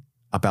anything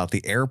about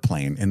the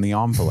airplane in the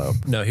envelope?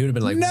 No, he would have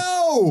been like,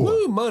 No,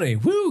 woo, money,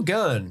 woo,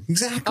 gun.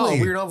 exactly. Oh,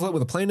 weird envelope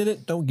with a plane in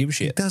it? Don't give a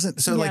shit. It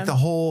doesn't. So Yeah. like the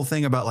whole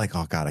thing about like,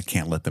 oh God, I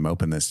can't let them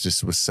open this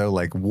just was so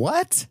like,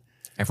 what?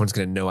 Everyone's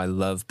going to know I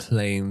love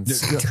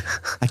planes.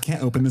 I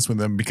can't open this with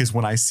them because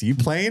when I see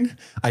plane,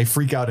 I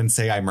freak out and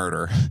say I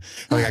murder.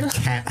 Like I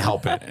can't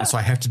help it. And so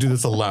I have to do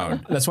this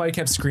alone. That's why I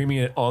kept screaming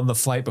it on the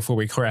flight before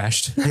we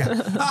crashed.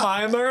 Yeah.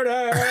 I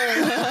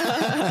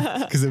murder.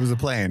 Because it was a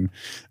plane.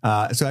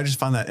 So I just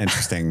found that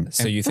interesting.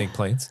 So you think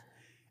planes?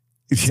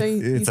 So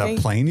you It's think-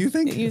 a plane, you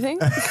think? You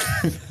think?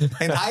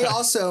 And I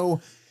also,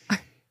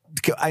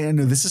 I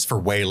know this is for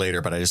way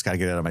later, but I just got to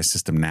get it out of my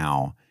system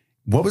now.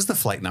 What was the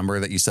flight number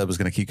that you said was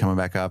going to keep coming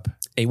back up?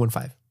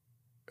 815.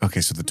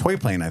 Okay, so the toy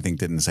plane, I think,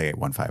 didn't say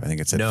 815. I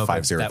think it said No, but that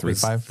was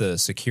 5035. the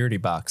security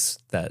box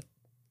that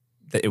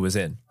it was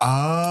in.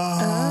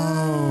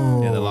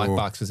 Oh. Yeah, the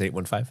lockbox was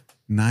 815.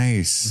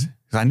 Nice.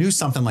 'Cause I knew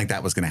something like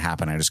that was going to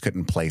happen. I just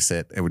couldn't place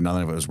it.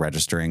 None of it was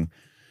registering.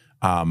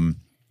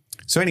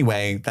 So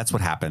anyway, that's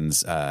what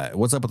happens.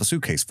 What's up with the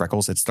suitcase,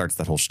 Freckles? It starts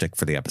that whole shtick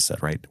for the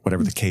episode, right?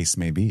 Whatever the case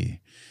may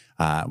be.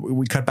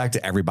 We cut back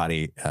to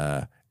everybody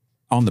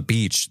on the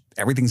beach.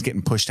 Everything's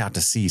getting pushed out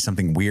to sea.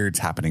 Something weird's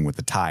happening with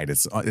the tide.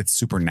 It's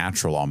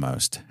supernatural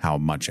almost how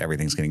much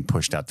everything's getting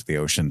pushed out to the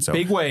ocean. So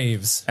Big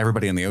waves.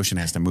 everybody in the ocean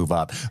has to move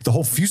up. The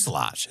whole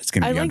fuselage is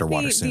going to I be like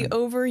underwater soon. the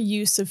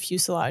overuse of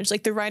fuselage.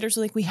 Like the writers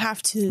are like, we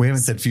have to. We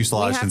haven't said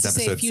fuselage we have since to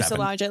say episode 7.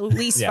 fuselage at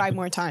least Yeah. 5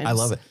 more times. I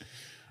love it.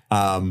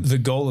 The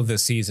goal of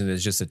this season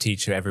is just to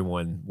teach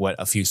everyone what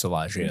a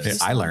fuselage is.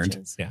 I learned.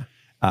 Yeah.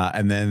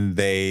 And then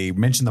they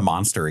mention the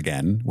monster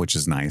again, which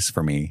is nice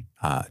for me.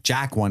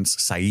 Jack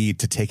wants Saeed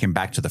to take him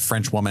back to the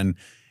French woman.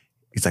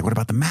 He's like, what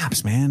about the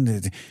maps,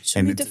 man?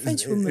 Show me the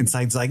French woman. And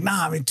Saeed's like,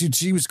 nah, I mean, dude,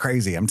 she was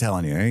crazy. I'm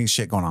telling you, there ain't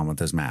shit going on with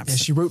those maps. Yeah,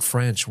 she wrote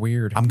French.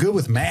 Weird. I'm good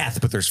with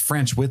math, but there's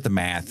French with the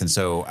math. And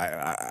so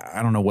I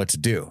don't know what to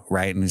do,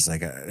 right? And he's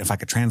like, if I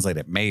could translate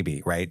it,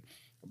 maybe, right?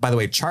 By the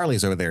way,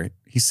 Charlie's over there.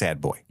 He's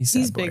sad boy.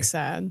 He's big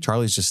sad.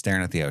 Charlie's just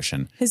staring at the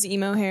ocean. His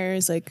emo hair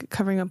is like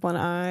covering up one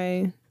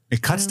eye.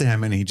 It cuts to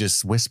him and he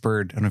just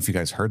whispered, I don't know if you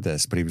guys heard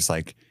this, but he was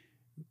like,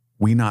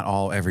 we not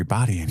all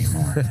everybody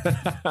anymore.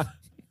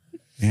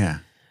 Yeah.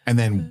 And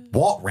then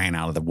Walt ran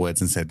out of the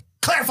woods and said,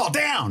 Claire, fall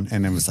down.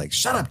 And it was like,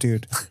 shut up,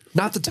 dude.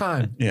 Not the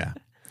time. Yeah.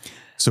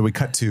 So we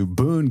cut to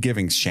Boone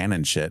giving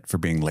Shannon shit for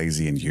being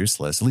lazy and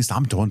useless. At least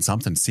I'm doing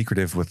something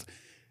secretive with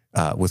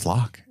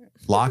Locke.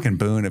 Locke and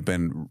Boone have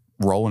been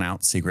rolling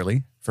out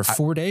secretly. For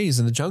 4 days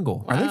in the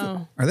jungle.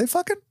 Wow. Are they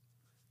fucking?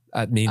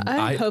 I mean,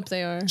 I hope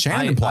they are. Shannon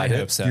I implied it.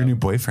 hope so. Your new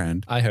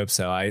boyfriend. I hope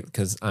so.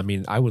 Because I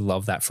mean, I would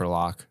love that for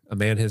Locke. A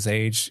man his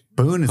age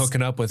Boone is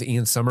hooking up with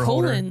Ian Somerhalder.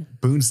 Colon.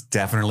 Boone's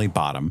definitely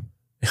bottom.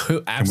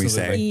 Absolutely. Can we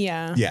say?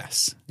 Yeah.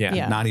 Yes. Yeah.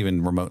 Yeah. Not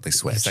even remotely He's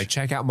switched. like,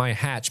 check out my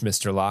hatch,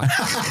 Mr. Locke.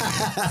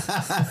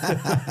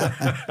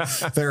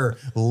 They're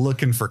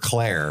looking for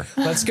Claire.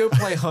 Let's go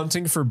play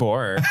hunting for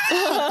boar.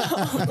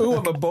 Ooh,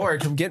 I'm a boar.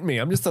 Come get me.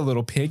 I'm just a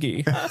little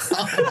piggy.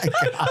 Oh my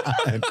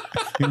God.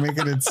 You're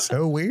making it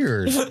so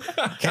weird.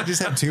 Can't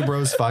just have two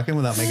bros fucking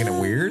without making it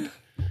weird.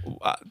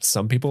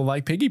 Some people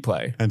like piggy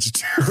play. That's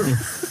true.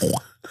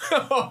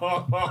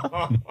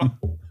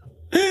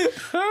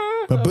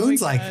 But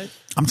Boone's like, God.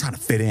 I'm trying to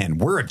fit in.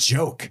 We're a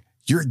joke.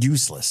 You're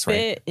useless, right?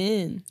 Fit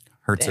in.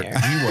 Hurts there.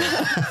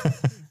 it.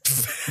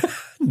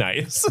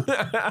 Nice.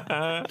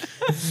 And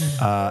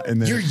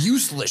then You're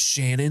useless,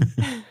 Shannon.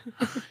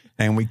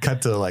 and we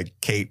cut to like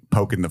Kate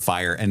poking the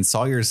fire, and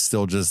Sawyer's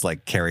still just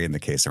like carrying the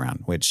case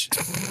around, which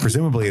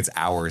presumably it's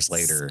hours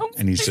later,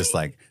 and he's just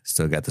like,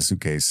 still got the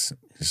suitcase.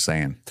 Just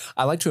saying.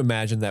 I like to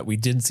imagine that we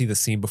didn't see the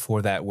scene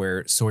before that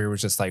where Sawyer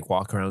was just like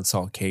walking around and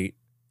saw Kate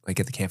like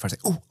at the campfire.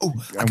 He's like, oh,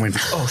 I went.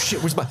 oh shit,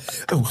 where's my?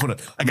 Oh, hold on,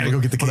 I gotta go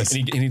get the Hold on. case.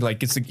 And he like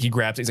gets he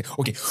grabs it. He's like,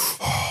 okay.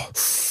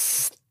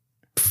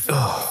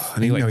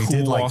 And he like You know, he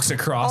did, like- walks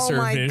across Oh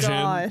her my vision.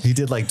 gosh. He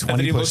did like And then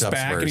 20 he looks push-ups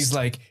back first. and he's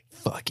like,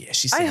 fuck yeah,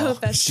 she saw. I hope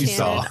that's She canon.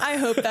 saw. I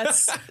hope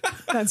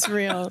that's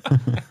real.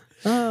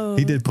 Oh.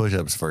 He did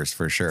push-ups first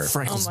for sure.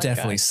 Freckles Oh my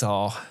definitely God.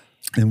 saw.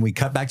 And we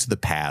cut back to the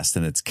past,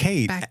 and it's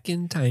Kate Back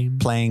in time.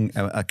 playing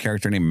a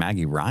character named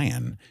Maggie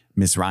Ryan,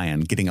 Miss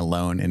Ryan, getting a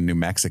loan in New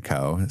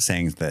Mexico,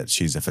 saying that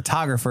she's a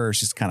photographer.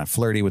 She's kind of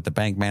flirty with the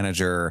bank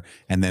manager.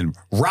 And then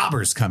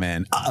robbers come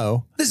in.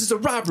 Uh-oh. This is a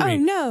robbery. Oh,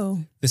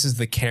 no. This is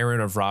the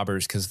Karen of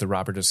robbers because the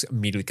robber just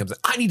immediately comes in.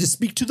 I need to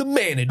speak to the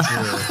manager.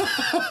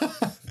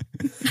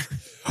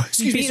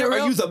 Excuse me, Being sir. a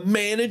real- Are you the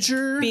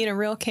manager? Being a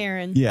real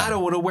Karen. Yeah. I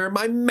don't want to wear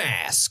my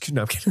mask.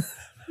 No, I'm kidding.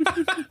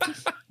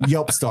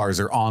 Yelp stars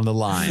are on the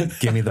line.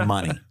 Give me the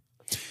money.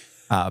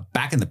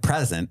 Back in the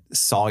present,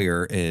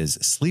 Sawyer is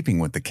sleeping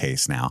with the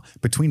case now,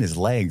 between his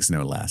legs,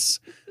 no less.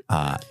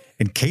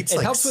 And Kate's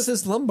It helps with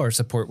his lumbar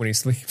support when he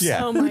sleeps.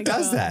 Yeah, Oh who my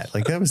does gosh. that?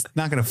 Like, that was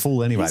not going to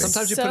fool anybody.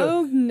 Sometimes you put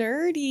So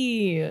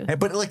nerdy. Hey,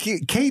 but like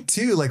Kate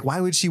too, like, why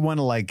would she want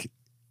to like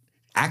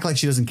act like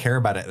she doesn't care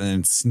about it and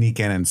then sneak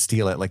in and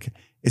steal it? Like,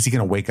 is he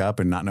going to wake up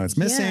and not know it's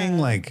missing? Yeah.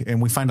 Like,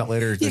 and we find out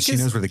later that she 'cause-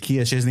 knows where the key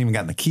is. She hasn't even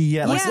gotten the key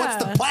yet. Like, Yeah.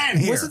 what's the plan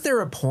here? Wasn't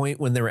there a point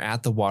when they were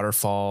at the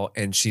waterfall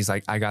and she's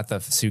like, I got the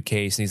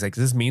suitcase, and he's like,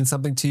 does this mean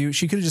something to you?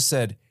 She could have just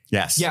said,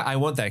 Yes. yeah, I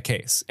want that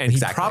case. And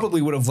Exactly. he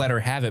probably would have let her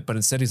have it, but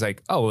instead he's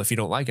like, oh, if you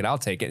don't like it, I'll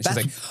take it. And she's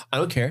like, I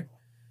don't care.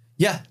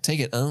 Yeah,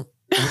 take it. I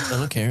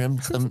don't care.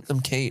 I'm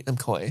Kate. I'm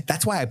coy.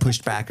 That's why I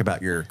pushed back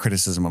about your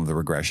criticism of the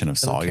regression of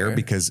Sawyer, care.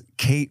 because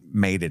Kate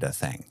made it a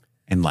thing.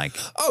 And like,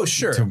 Oh,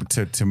 sure.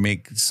 to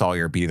make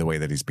Sawyer be the way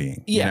that he's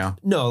being. Yeah. You know?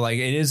 No, like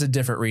it is a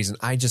different reason.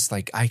 I just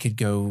like, I could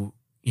go,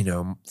 you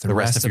know, the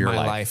rest of your my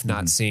life. life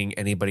not seeing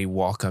anybody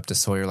walk up to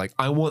Sawyer like,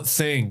 I want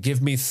thing,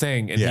 give me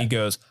thing. And Yeah. he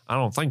goes, I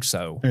don't think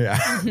so. Yeah.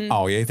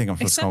 Oh, yeah. You think I'm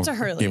supposed Except to to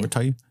Hurley. give it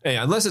to you?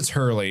 Yeah, unless it's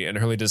Hurley and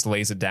Hurley just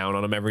lays it down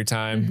on him every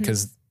time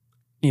because,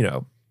 you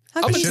know,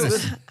 How They can you should've-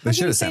 say- they how can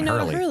should've you say sent no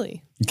to Hurley.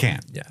 Hurley? You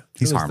can't. yeah,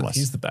 He's Hurley's harmless.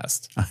 He's the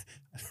best.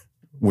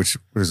 Which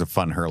there's a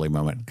fun Hurley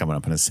moment coming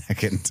up in a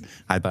second.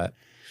 I bet.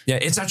 Yeah,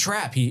 it's a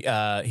trap. He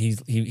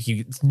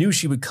knew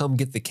she would come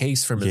get the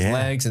case from his Yeah.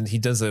 legs, and he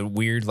does a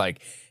weird like,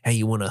 "Hey,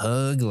 you want a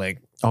hug?"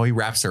 Like, Oh, he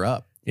wraps her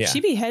up. yeah.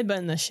 She'd be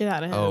headbutting the shit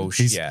out of him. Oh,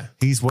 yeah.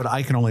 He's what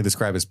I can only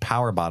describe as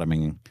power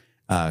bottoming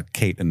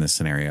Kate in this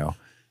scenario.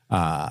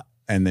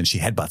 And then she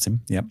headbutts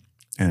him. Yep.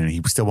 And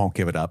he still won't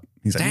give it up.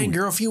 He's like, Dang, "Ooh,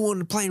 girl, if you wanted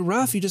to play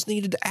rough, you just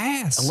needed to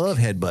ask. I love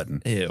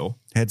headbutting. Ew.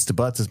 Heads to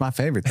butts is my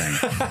favorite thing.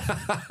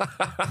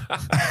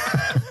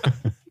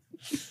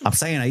 I'm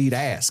saying I eat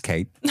ass,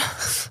 Kate.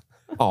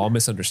 Oh, I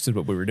misunderstood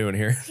what we were doing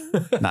here.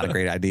 Not a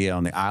great idea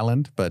on the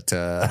island, but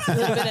A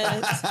little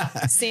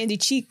bit of sandy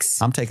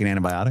cheeks. I'm taking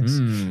antibiotics.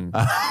 You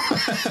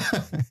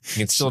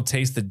can still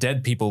taste the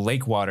dead people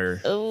lake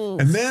water. Oh,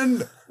 And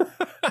then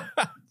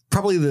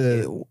probably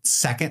the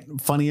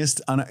second funniest,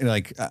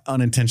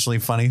 unintentionally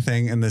funny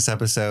thing in this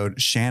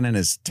episode, Shannon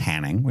is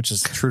tanning, which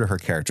is true to her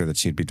character that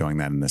she'd be doing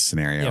that in this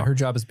scenario. Yeah, her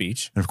job is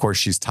beach. And of course,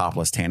 she's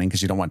topless tanning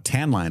because you don't want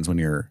tan lines when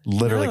you're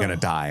literally No. going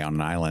to die on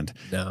an island.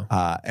 No.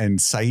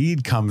 And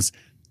Saeed comes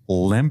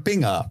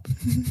limping up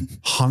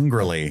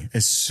hungrily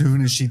as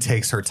soon as she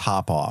takes her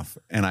top off.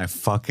 And I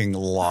fucking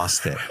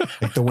lost it.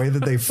 Like the way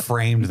that they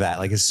framed that,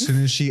 like as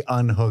soon as she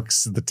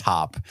unhooks the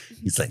top,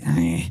 he's like,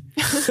 eh.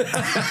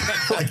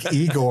 Like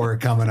Igor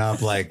coming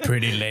up like,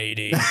 Pretty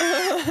lady.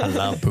 I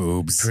love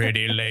boobs.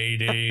 Pretty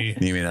lady.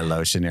 You mean a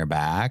lotion your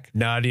back?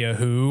 Nadia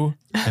who?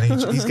 And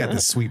he's got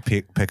this sweet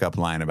pickup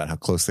line about how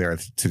close they are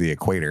to the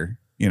equator.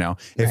 You know,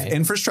 if Right.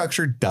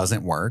 infrastructure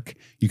doesn't work,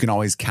 you can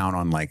always count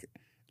on like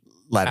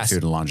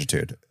latitude and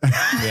longitude.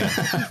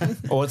 Yeah.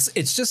 Well,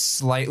 it's just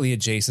slightly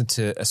adjacent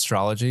to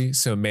astrology.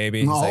 So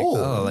maybe he's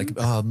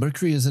like,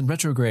 Mercury is in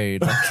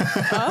retrograde.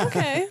 Like, Oh,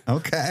 okay.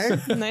 Okay.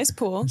 Nice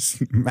pool.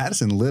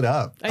 Madison lit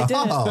up. I did.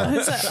 Oh. I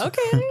was like,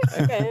 okay.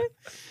 Okay.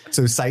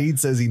 So Saeed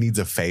says he needs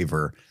a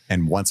favor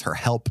and wants her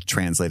help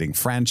translating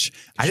French.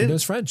 she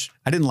knows French.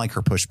 I didn't like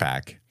her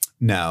pushback.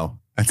 No.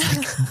 It's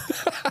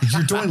like,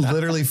 you're doing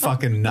literally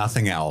fucking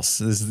nothing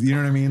else. You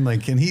know what I mean?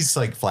 Like, and he's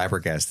like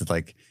flabbergasted.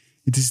 Like,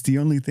 it is the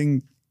only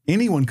thing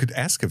anyone could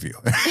ask of you.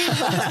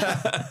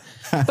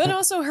 But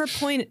also her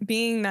point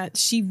being that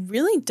she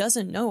really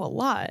doesn't know a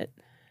lot.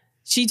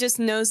 She just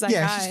knows that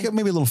Yeah, guy. she's got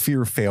maybe a little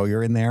fear of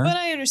failure in there. But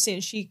I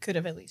understand she could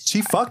have at least.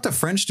 She tried. fucked a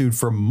French dude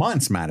for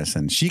months,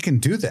 Madison. She can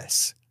do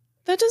this.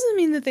 That doesn't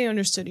mean that they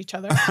understood each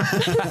other.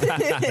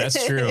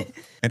 That's true.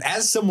 And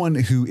as someone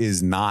who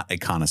is not a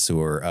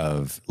connoisseur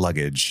of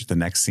luggage, the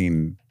next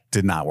scene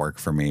did not work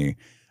for me.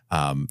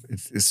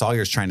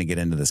 Sawyer's trying to get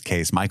into this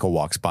case. Michael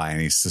walks by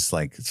and he's just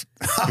like,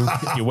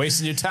 You're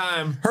wasting your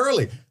time.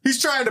 Hurley, he's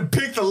trying to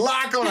pick the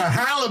lock on a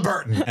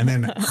Halliburton. And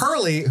then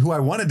Hurley, who I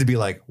wanted to be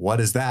like, what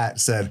is that?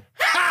 Said,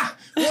 ha,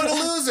 what a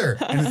loser.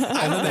 And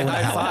I don't know what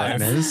a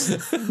Halliburton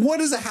is. What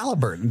is a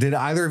Halliburton? Did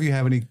either of you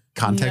have any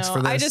context No,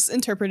 for this? I just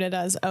interpret it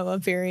as a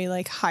very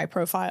like high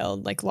profile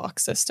like lock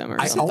system or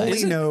I something.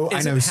 only know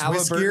isn't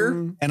Swiss gear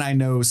Halliburton- and I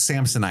know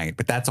Samsonite,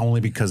 but that's only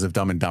because of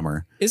Dumb and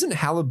Dumber. Isn't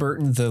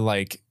Halliburton the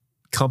like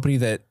company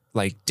that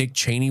like Dick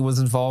Cheney was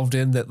involved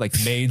in that like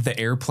made the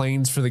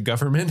airplanes for the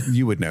government?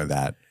 You would know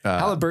that.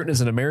 Halliburton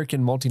is an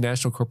American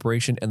multinational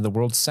corporation and the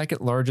world's second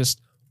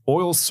largest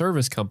oil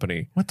service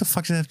company, What the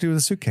fuck does that have to do with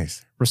a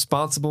suitcase?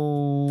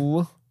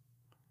 responsible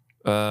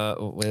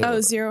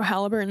Zero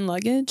Halliburton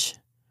luggage.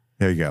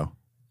 There you go.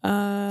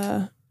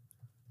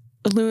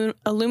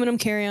 Aluminum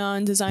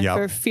carry-on designed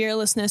for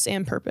fearlessness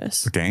and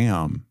purpose.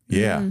 Damn.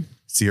 Yeah.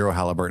 Zero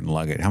Halliburton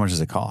luggage. How much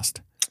does it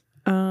cost?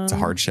 It's a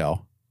hard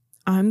shell.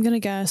 I'm going to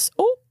guess.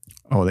 Oh,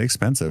 they're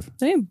expensive.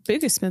 They're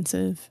big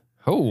expensive.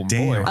 Oh,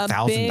 damn. boy.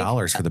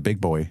 $1,000 for the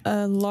big boy.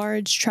 A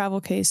large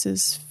travel case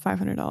is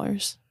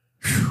 $500.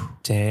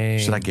 Dang.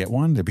 Should I get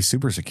one? They'd be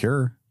super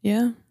secure.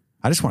 Yeah.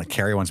 I just want to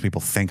carry one so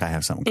people think I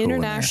have something cool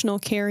International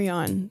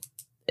carry-on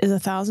is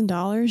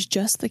 $1,000.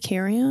 Just the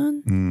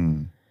carry-on?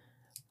 in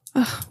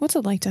there. What's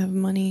it like to have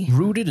money?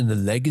 Rooted in the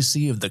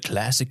legacy of the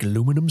classic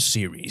aluminum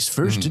series,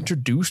 first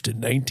introduced in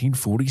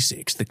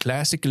 1946, the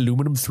classic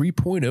aluminum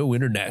 3.0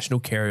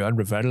 International carry-on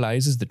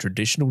revitalizes the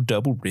traditional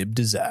double rib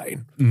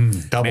design.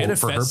 Double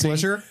for her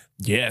pleasure?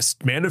 Yes,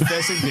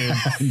 manifesting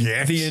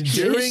Yes. the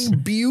enduring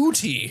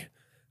beauty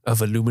of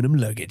aluminum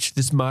luggage.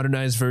 This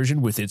modernized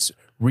version, with its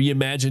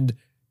reimagined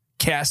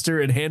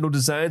caster and handle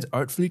designs,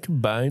 artfully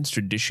combines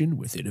tradition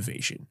with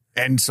innovation.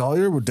 And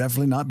Sawyer would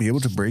definitely not be able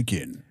to break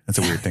in. That's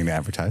a weird thing to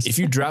advertise. If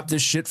you drop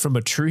this shit from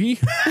a tree,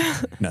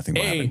 Nothing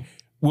will happen. A,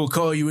 we'll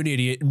call you an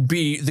idiot, and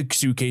B, the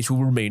suitcase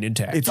will remain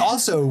intact. It's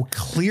also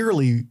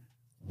clearly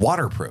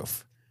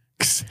waterproof.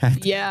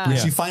 Yeah.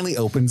 She finally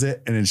opens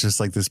it and it's just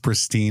like this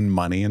pristine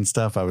money and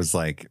stuff. I was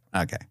like,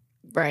 okay.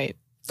 Right.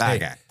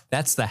 Okay.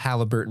 That's the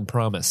Halliburton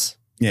promise.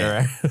 Yeah. All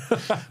right?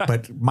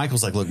 But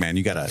Michael's like, look, man,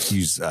 you got to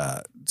use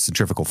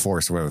centrifugal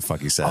force or whatever the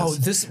fuck he says. Oh,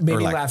 this made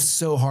me laugh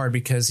so hard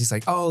because he's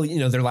like, oh,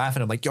 they're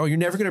laughing. I'm like, oh, you're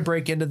never going to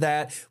break into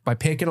that by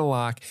picking a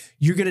lock.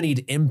 You're going to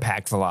need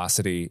impact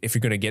velocity if you're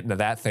going to get into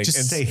that thing.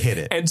 Just say hit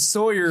it. And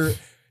Sawyer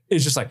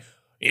is just like,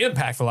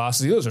 impact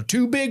velocity, those are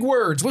two big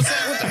words. What's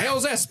that? What the hell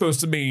is that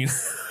supposed to mean?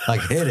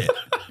 Like, hit it.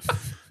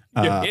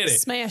 Hit it.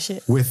 Smash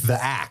it. With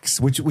the axe,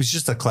 which was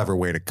just a clever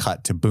way to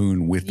cut to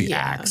Boone with the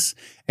axe.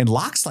 And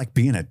Locke's like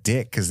being a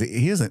dick because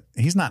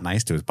he's not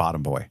nice to his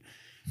bottom boy.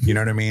 You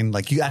know what I mean?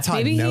 Like, that's how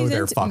I know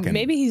they're fucking.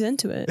 Maybe he's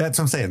into it. That's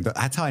what I'm saying.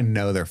 That's how I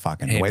know they're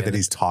fucking. The way that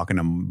he's talking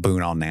to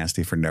Boone all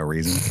nasty for no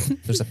reason.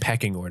 There's a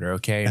pecking order,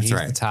 okay? And That's he's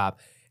right. the top.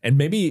 And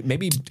maybe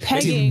Do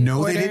you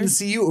know they didn't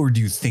see you, or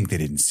do you think they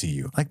didn't see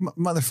you? Like,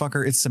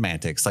 motherfucker, it's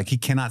semantics. Like, he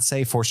cannot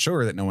say for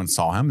sure that no one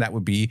saw him. That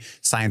would be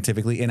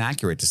scientifically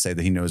inaccurate to say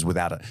that he knows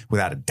without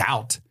a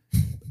doubt.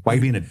 Why are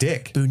you being a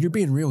dick? Boone, you're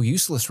being real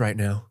useless right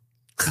now.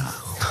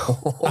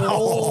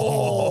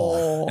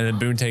 Oh. And then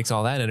Boone takes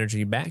all that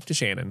energy back to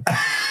Shannon.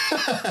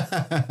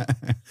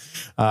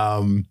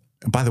 By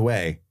the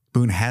way,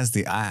 Boone has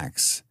the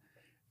axe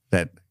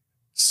that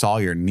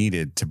Sawyer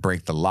needed to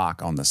break the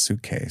lock on the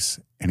suitcase,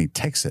 and he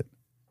takes it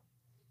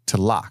to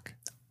Locke.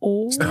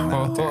 Oh.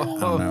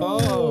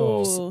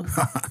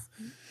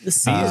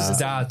 These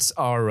dots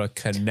are a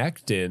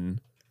connecting.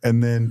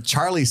 And then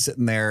Charlie's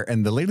sitting there,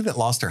 and the lady that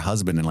lost her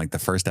husband in like the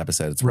first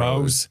episode, it's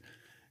Rose.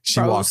 She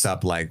walks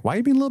up like, why are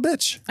you being a little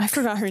bitch? I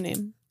forgot her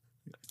name.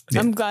 Yeah.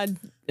 I'm glad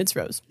it's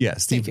Rose. Yeah,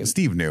 Steve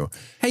knew.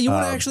 Hey, you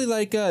want to actually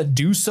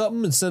do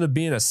something instead of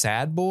being a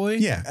sad boy?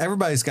 Yeah,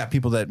 everybody's got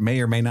people that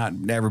may or may not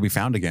ever be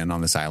found again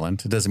on this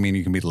island. It doesn't mean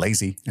you can be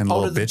lazy and a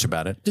little bitch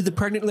about it. Did the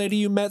pregnant lady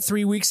you met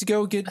 3 weeks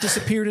ago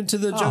disappeared into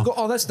the jungle?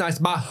 Oh, that's nice.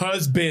 My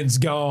husband's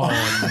gone.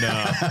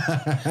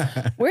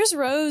 Where's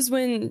Rose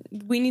when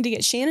we need to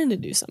get Shannon to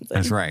do something?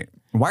 That's right.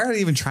 Why are they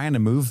even trying to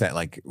move that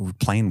like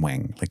plane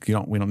wing? Like we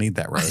don't need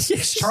that, Rose.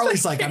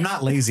 Charlie's like, I'm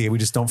not lazy. We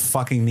just don't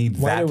fucking need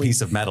that piece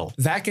of metal.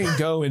 That can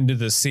go into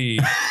the sea.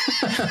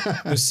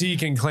 The sea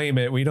can claim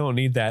it. We don't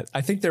need that.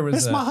 I think there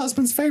was my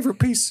husband's favorite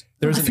piece.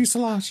 There was a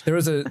fuselage. There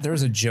was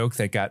a joke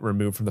that got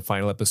removed from the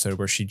final episode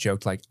where she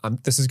joked like,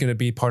 this is going to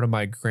be part of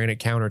my granite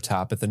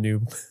countertop at the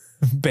new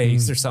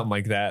base or something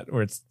like that.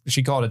 Or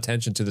she called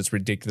attention to this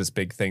ridiculous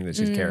big thing that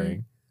she's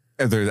carrying.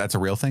 That's a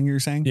real thing you're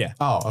saying? Yeah.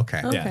 Oh,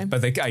 okay. Yeah,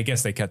 but I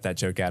guess they cut that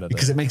joke out of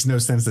because it makes no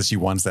sense that she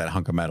wants that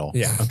hunk of metal.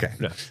 Yeah. Okay.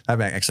 No. That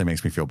actually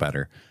makes me feel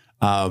better.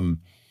 And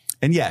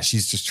yeah,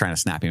 she's just trying to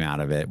snap him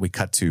out of it. We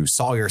cut to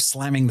Sawyer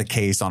slamming the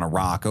case on a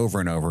rock over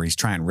and over. He's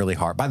trying really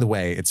hard. By the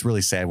way, it's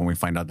really sad when we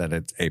find out that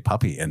it's a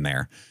puppy in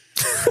there.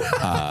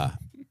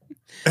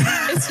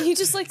 He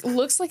just like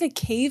looks like a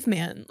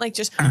caveman. Like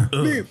just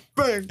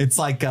it's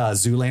like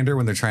Zoolander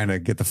when they're trying to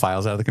get the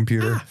files out of the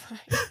computer.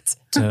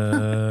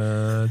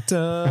 Dun,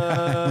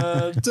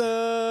 dun,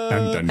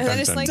 dun. And then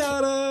it's like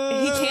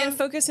he can't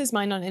focus his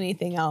mind on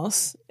anything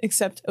else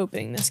except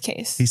opening this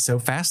case. He's so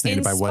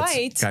fascinated by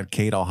what's got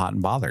Kate all hot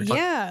and bothered.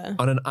 Yeah.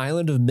 On an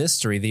island of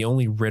mystery, the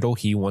only riddle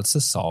he wants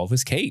to solve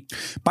is Kate.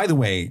 By the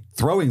way,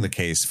 throwing the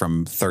case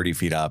from 30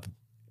 feet up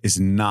is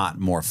not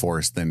more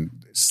force than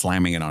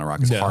slamming it on a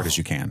rock as hard as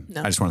you can.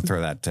 No. I just want to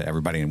throw that to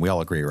everybody, and we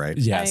all agree, right?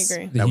 Yes. I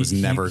agree. That was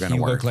never going to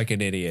work. He looked like an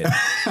idiot.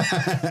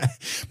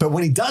 But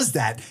when he does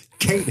that,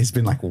 Kate has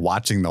been like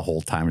watching the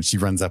whole time, and she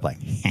runs up like,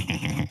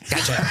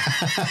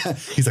 Gotcha.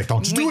 He's like,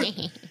 don't you do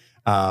it.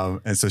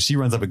 And so she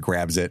runs up and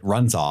grabs it,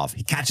 runs off.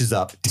 He catches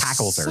up,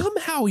 tackles her.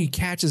 Somehow he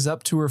catches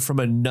up to her from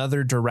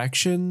another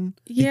direction.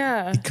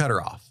 Yeah. He cut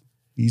her off.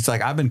 He's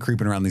like, I've been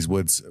creeping around these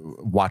woods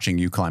watching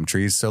you climb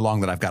trees so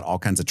long that I've got all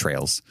kinds of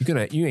trails.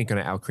 You ain't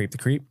gonna out creep the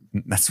creep.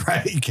 That's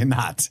right. You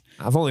cannot.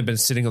 I've only been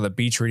sitting on the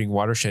beach reading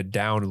Watershed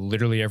Down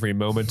literally every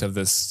moment of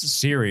this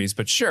series,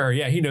 but sure,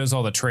 yeah, he knows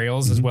all the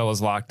trails as well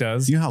as Locke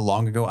does. You know how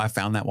long ago I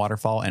found that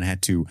waterfall and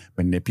had to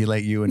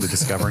manipulate you into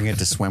discovering it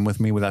to swim with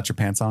me without your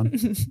pants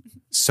on?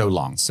 So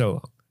long. So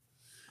long.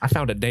 I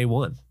found it day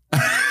one.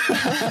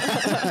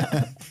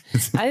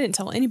 I didn't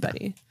tell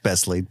anybody.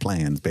 Best laid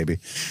plans, baby.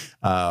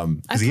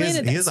 Because he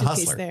is a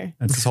hustler. There.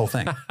 That's his whole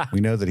thing. We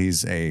know that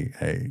he's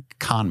a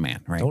con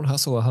man, right? Don't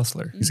hustle a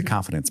hustler. He's a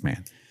confidence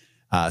man.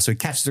 So he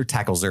catches her,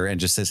 tackles her, and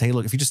just says, hey,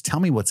 look, if you just tell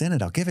me what's in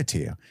it, I'll give it to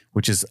you.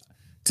 Which is,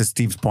 to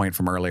Steve's point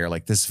from earlier,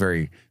 like this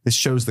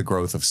shows the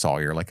growth of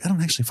Sawyer. Like, I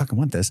don't actually fucking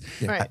want this.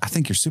 Yeah. Right. I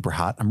think you're super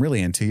hot. I'm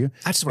really into you.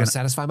 I just want to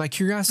satisfy my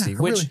curiosity,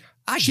 which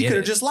really, she could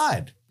have just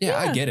lied. Yeah,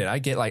 I get it. I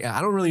get like,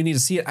 I don't really need to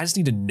see it. I just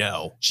need to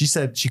know. She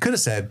could have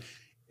said,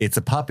 it's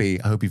a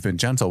puppy. I hope you've been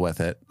gentle with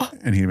it.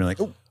 And he'd be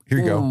like, oh, here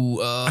you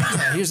go.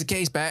 Here's the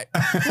case back.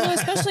 Well,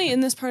 especially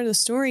in this part of the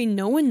story,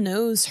 no one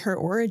knows her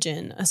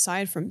origin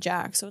aside from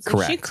Jack. So it's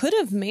like she could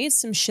have made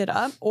some shit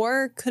up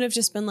or could have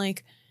just been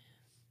like,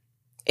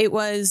 it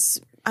was,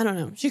 I don't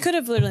know. She could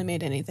have literally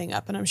made anything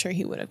up and I'm sure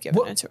he would have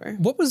given it to her.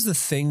 What was the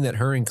thing that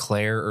her and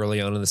Claire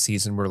early on in the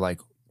season were like,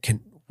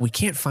 we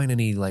can't find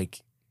any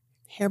like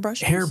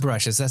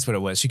hairbrushes. That's what it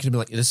was. She could have been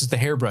like, this is the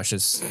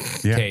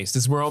hairbrushes case.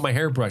 This is where all my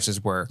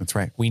hairbrushes were. That's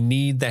right. We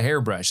need the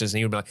hairbrushes. And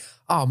he would be like,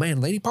 oh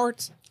man, lady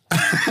parts.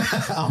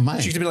 Oh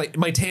my! She could be like,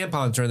 my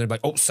tampons are in there.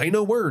 Like, oh, say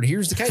no word.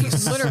 Here's the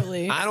case.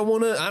 Literally. I don't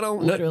want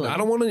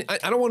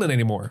it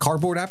anymore.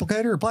 Cardboard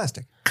applicator or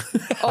plastic?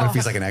 What if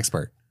he's like an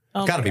expert?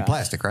 Got to be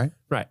plastic, right?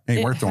 Right.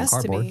 Ain't worth throwing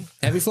cardboard.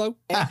 Heavy flow.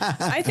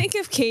 I think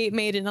if Kate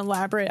made an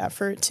elaborate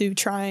effort to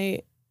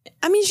try,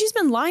 I mean, she's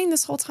been lying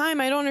this whole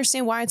time. I don't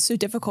understand why it's so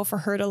difficult for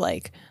her to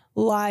like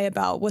lie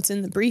about what's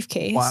in the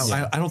briefcase.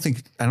 Well, I don't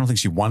think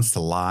she wants to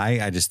lie.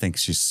 I just think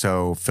she's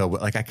so filled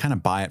with, like, I kind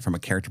of buy it from a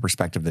character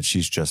perspective that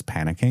she's just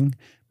panicking,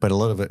 but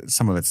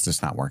some of it's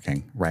just not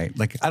working, right?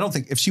 Like, I don't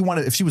think if she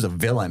was a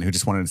villain who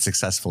just wanted to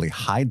successfully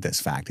hide this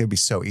fact, it'd be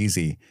so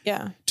easy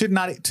to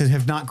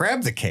have not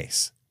grabbed the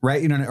case, right?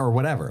 You know, or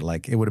whatever.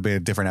 Like, it would have been a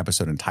different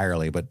episode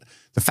entirely. But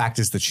the fact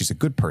is that she's a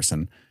good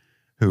person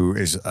who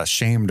is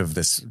ashamed of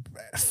this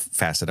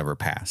facet of her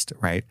past,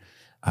 right?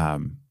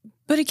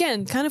 But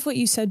again, kind of what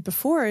you said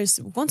before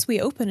is once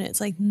we open it, it's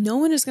like no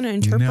one is going to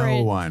interpret.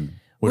 No one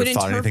would have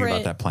thought anything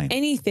about that plane.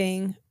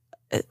 Anything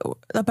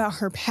about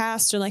her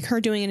past or like her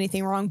doing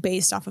anything wrong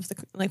based off of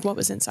what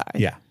was inside.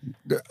 Yeah.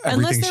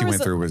 Everything she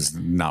went through was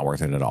not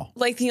worth it at all.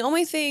 Like the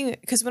only thing,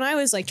 because when I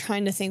was like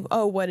trying to think,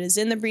 oh, what is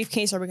in the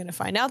briefcase? Are we going to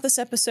find out this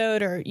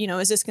episode? Or, you know,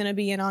 is this going to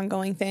be an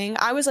ongoing thing?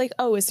 I was like,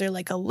 oh, is there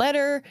like a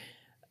letter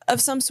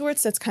of some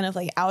sorts that's kind of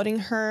like outing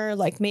her?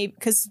 Like maybe,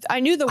 because I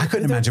knew I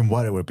couldn't imagine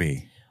what it would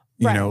be.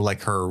 You know,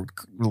 like her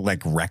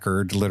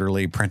record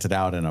literally printed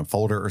out in a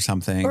folder or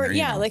something. Or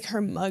yeah, like her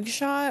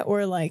mugshot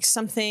or like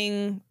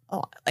something.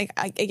 Like,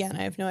 I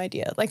have no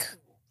idea. Like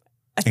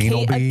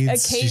anal beads.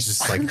 A case. She's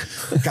just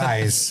like,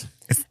 guys,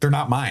 they're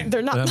not mine.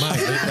 They're not mine.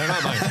 They're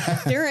not mine.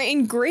 They're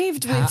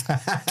engraved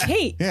with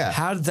Kate. Yeah.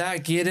 How did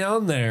that get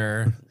on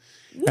there?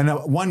 And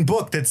one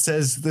book that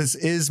says, "This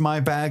is my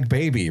bag,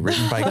 baby,"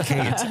 written by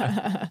Kate.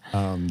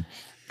 And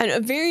a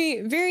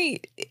very,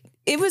 very...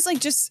 It was like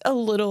just a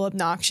little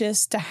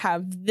obnoxious to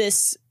have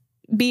this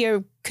be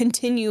a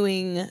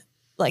continuing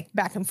like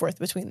back and forth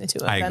between the two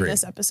of them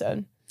this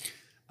episode.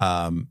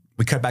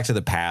 We cut back to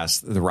the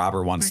past. The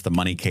robber wants the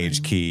money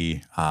cage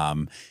key.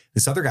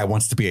 This other guy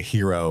wants to be a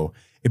hero.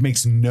 It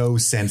makes no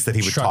sense that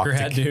he would talk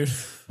to dude.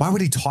 Why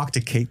would he talk to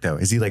Kate though?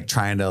 Is he like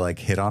trying to like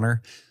hit on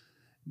her?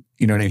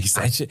 You know what I mean? He's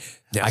like,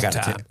 I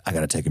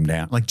gotta take him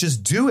down. Like,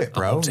 just do it,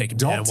 bro.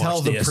 Don't tell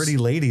the pretty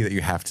lady that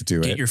you have to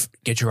do it.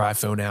 Get your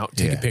iPhone out.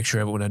 Take a picture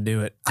of it when I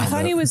do it. I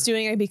thought he was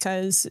doing it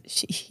because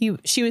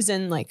she was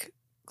in like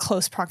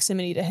close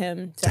proximity to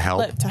him to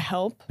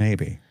help.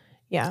 Maybe.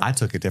 Yeah. I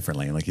took it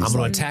differently. Like, I'm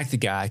going to attack the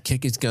guy,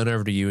 kick his gun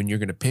over to you, and you're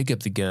going to pick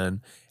up the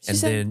gun and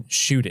then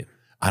shoot him.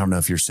 I don't know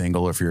if you're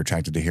single or if you're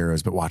attracted to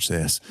heroes, but watch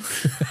this.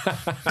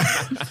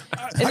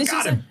 I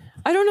got him.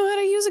 I don't know how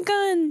to use a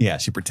gun. Yeah,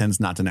 she pretends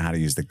not to know how to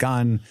use the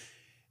gun.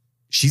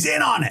 She's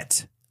in on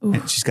it.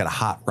 And she's got a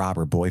hot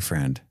robber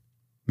boyfriend.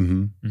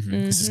 Mm-hmm. Mm-hmm.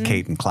 This is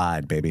Kate and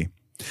Clyde, baby.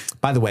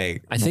 By the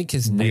way, I think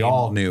we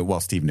all knew, well,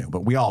 Steve knew,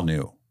 but we all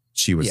knew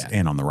she was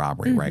in on the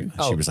robbery, right?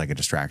 She was like a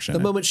distraction. The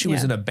moment she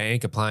was in a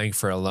bank applying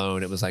for a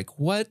loan, it was like,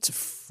 what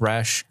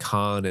fresh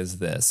con is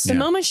this? The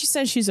moment she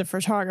said she's a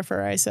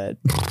photographer, I said,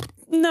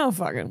 no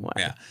fucking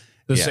way.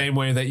 The same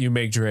way that you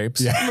make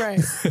drapes. Yeah.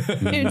 Right.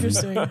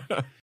 Interesting.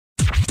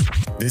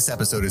 This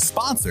episode is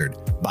sponsored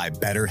by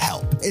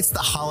BetterHelp. It's the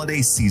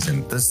holiday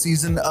season, the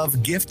season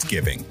of gift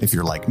giving. If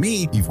you're like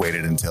me, you've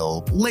waited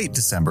until late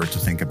December to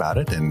think about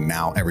it, and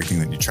now everything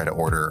that you try to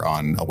order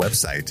on a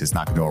website is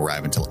not going to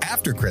arrive until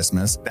after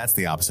Christmas. That's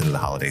the opposite of the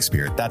holiday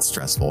spirit. That's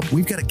stressful.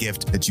 We've got a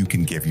gift that you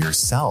can give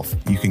yourself.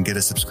 You can get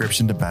a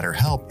subscription to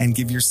BetterHelp and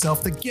give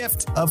yourself the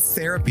gift of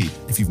therapy.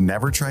 If you've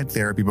never tried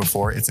therapy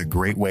before, it's a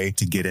great way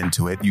to get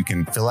into it. You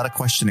can fill out a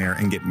questionnaire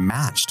and get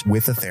matched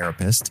with a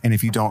therapist. And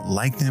if you don't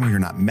like them or you're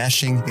not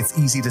meshing, it's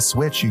easy to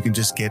switch. You can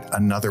just get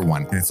another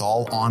one. And it's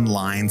all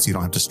online, so you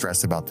don't have to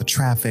stress about the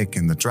traffic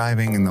and the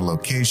driving and the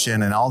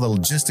location and all the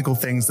logistical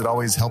things that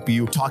always help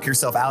you talk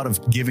yourself out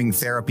of giving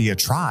therapy a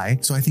try.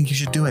 So I think you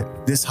should do it.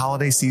 This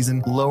holiday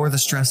season, lower the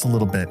stress a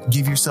little bit.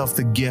 Give yourself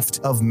the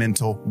gift of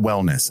mental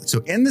wellness.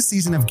 So in the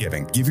season of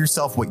giving, give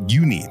yourself what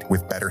you need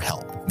with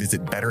BetterHelp.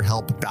 Visit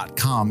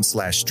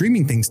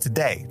BetterHelp.com/streamingthings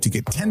today to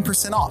get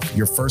 10% off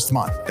your first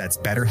month. That's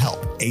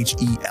BetterHelp,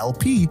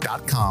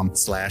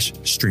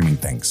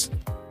 HELP.com/streamingthings.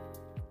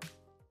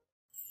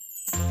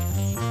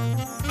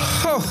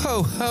 Ho,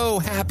 ho, ho.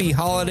 Happy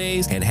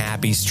holidays and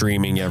happy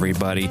streaming,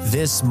 everybody.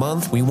 This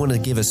month, we want to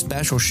give a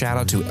special shout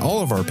out to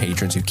all of our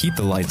patrons who keep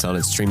the lights on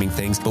at Streaming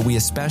Things, but we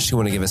especially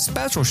want to give a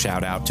special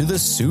shout out to the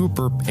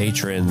super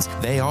patrons.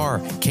 They are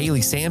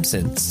Kaylee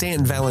Sampson,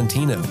 Stanton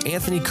Valentino,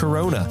 Anthony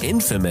Corona,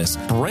 Infamous,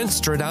 Brent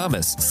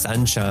Stradamus,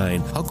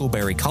 Sunshine,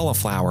 Huckleberry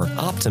Cauliflower,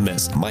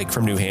 Optimus, Mike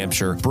from New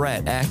Hampshire,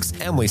 Brett X,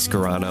 Emily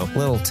Scarano,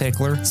 Little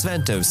Tickler,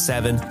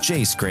 Svento7,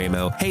 Jace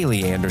Gramo,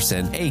 Haley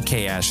Anderson,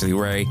 AK Ashley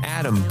Ray,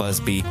 Adam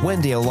Busby,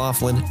 Wendy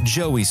O'Laughlin,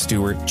 Joey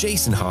Stewart,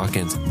 Jason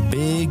Hawkins,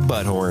 Big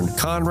Butthorn,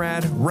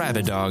 Conrad,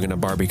 Rabbit Dog in a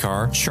Barbie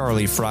Car,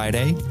 Charlie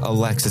Friday,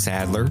 Alexis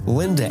Adler,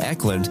 Linda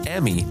Eklund,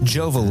 Emmy,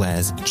 Joe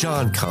Velez,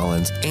 John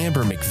Collins,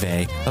 Amber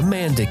McVeigh,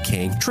 Amanda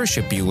King,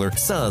 Trisha Bueller,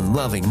 Sun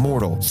Loving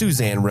Mortal,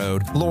 Suzanne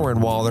Rode, Lauren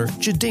Waller,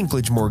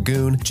 Jadinklage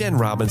Morgoon, Jen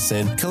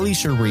Robinson,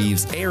 Kalisha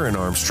Reeves, Aaron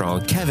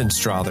Armstrong, Kevin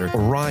Strother,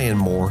 Ryan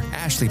Moore,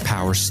 Ashley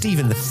Powers,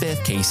 Stephen V,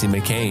 Casey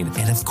McCain,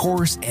 and of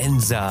course,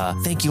 Enza.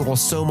 Thank you all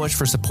so much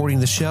for supporting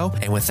the show.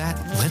 And with that,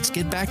 let's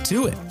get back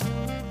to it.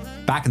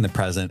 Back in the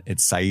present,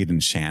 it's Saeed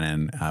and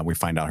Shannon. We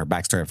find out her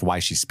backstory of why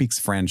she speaks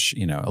French,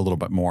 a little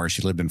bit more.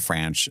 She lived in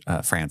France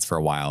for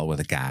a while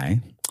with a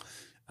guy.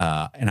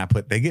 And I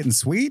put, they getting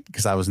sweet?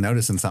 Because I was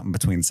noticing something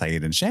between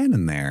Saeed and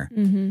Shannon there.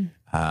 Mm-hmm.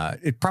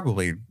 It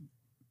probably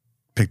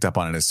picked up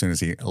on it as soon as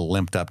he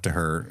limped up to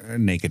her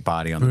naked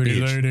body on the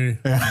beach. Lady.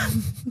 Yeah.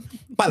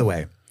 By the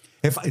way,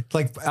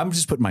 I'm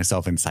just putting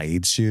myself in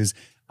Saeed's shoes.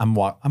 I'm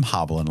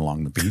hobbling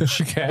along the beach.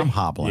 Okay. I'm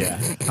hobbling.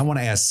 Yeah. I want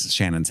to ask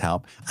Shannon's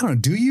help. I don't know.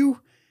 Do you?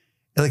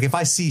 Like, if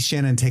I see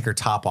Shannon take her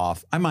top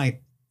off, I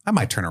might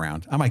turn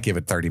around. I might give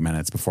it 30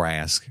 minutes before I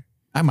ask.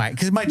 I might,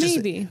 because it might just,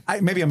 maybe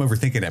I'm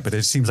overthinking it, but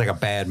it seems like a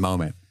bad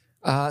moment.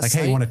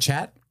 Hey, you want to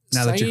chat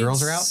now that your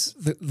girls are out?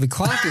 The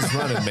clock is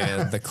running,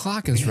 man. The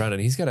clock is running.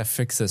 He's got to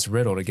fix this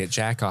riddle to get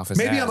Jack off his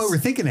ass. Maybe I'm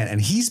overthinking it,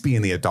 and he's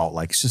being the adult.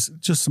 Like, it's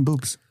just some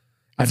boobs.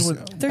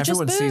 Everyone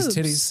sees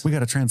titties. We got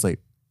to translate.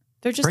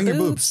 They're just bring boobs.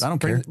 your boobs. I don't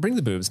care. Bring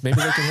the boobs.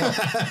 Maybe they can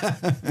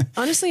help.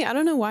 Honestly, I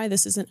don't know why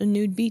this isn't a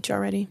nude beach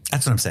already.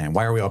 That's what I'm saying.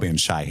 Why are we all being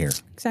shy here?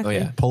 Exactly. Oh,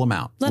 yeah. Pull them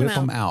out. Let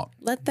them out.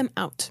 Let them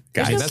out.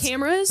 Guys, There's no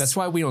cameras. That's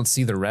why we don't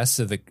see the rest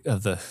of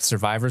the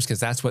survivors, because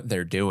that's what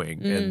they're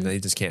doing, and they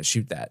just can't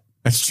shoot that.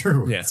 That's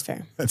true. Yeah, that's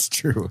fair. That's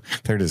true.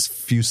 They're just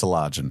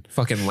fuselaging.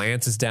 Fucking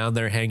Lance is down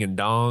there hanging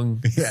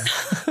dong. Yeah.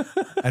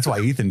 That's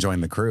why Ethan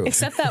joined the crew.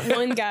 Except that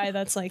one guy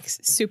that's like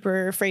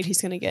super afraid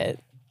he's going to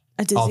get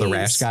a disease. Oh, the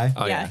rash guy?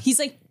 Oh, yeah. He's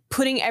like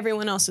putting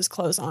everyone else's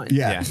clothes on.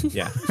 Yeah.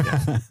 Yeah.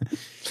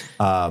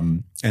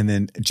 And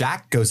then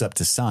Jack goes up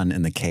to Sun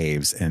in the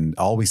caves, and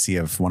all we see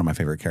of one of my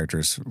favorite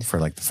characters for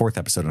like the 4th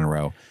episode in a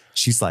row,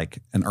 she's like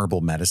an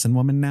herbal medicine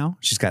woman now.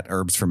 She's got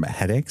herbs from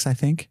headaches, I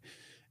think.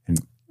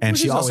 And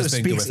she also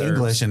speaks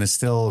English and is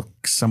still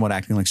somewhat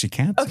acting like she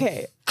can't.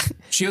 Okay.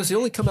 She has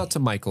only come out to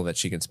Michael that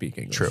she can speak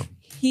English. True.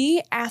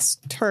 He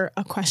asked her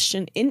a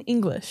question in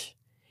English.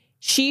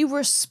 She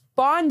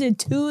responded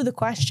to the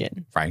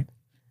question. Right.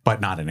 But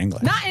not in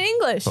English. Not in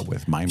English. But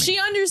with miming. She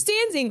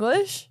understands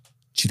English.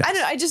 She does.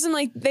 I just am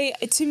like, they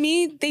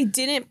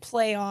didn't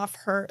play off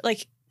her,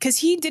 like, because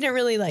he didn't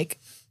really like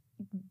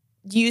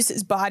use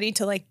his body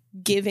to like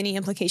give any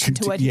implication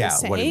to what he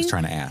was saying. What he was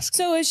trying to ask.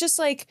 So it's just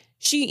like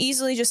she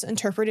easily just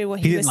interpreted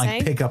what he was saying. He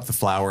didn't like pick up the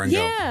flower and go,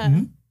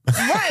 right.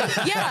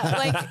 Yeah.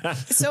 Like,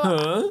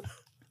 so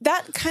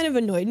that kind of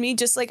annoyed me.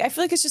 Just like, I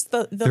feel like it's just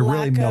the they're lack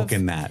really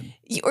milking that.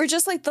 Or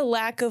just like the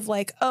lack of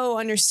like,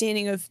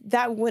 understanding of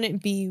that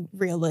wouldn't be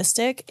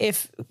realistic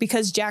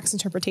because Jack's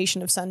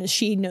interpretation of Sun is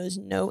she knows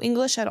no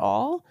English at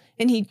all.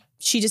 And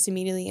she just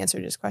immediately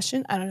answered his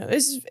question. I don't know. I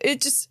was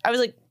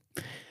like,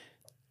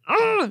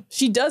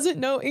 she doesn't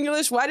know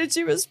English. Why did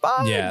she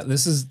respond? Yeah,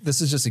 this is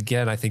just,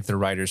 again, I think the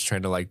writer's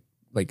trying to like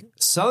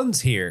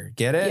Sun's here.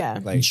 Get it? Yeah.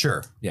 Like,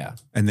 sure. Yeah.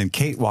 And then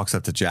Kate walks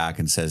up to Jack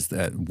and says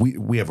that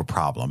we have a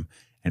problem.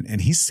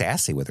 And he's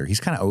sassy with her. He's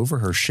kind of over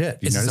her shit.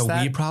 Is this a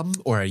we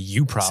problem or a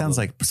you problem? Sounds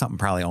like something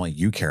probably only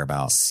you care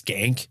about.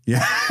 Skank.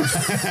 Yeah.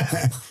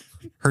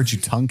 Heard you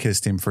tongue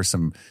kissed him for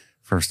some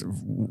First,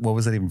 what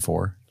was it even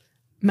for?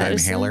 Medicine?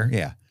 The inhaler?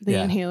 Yeah. The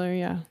Yeah. inhaler,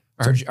 yeah.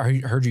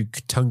 I heard you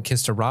tongue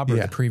kissed a robber in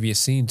Yeah. the previous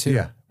scene too.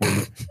 Yeah.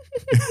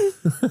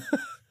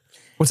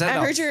 What's that I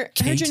about? heard your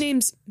Kate?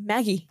 name's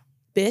Maggie,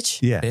 bitch.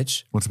 Yeah.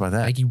 Bitch. What's about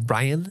that? Maggie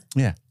Ryan?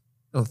 Yeah.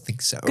 I don't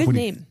think so. Good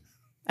name.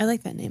 I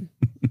like that name.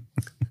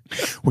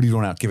 What are you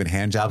doing out? Giving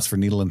hand jobs for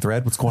needle and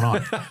thread? What's going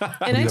on? What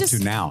And are I you just up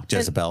to now,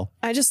 Jezebel?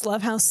 I just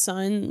love how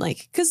Sun,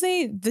 like, because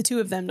the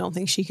two of them don't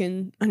think she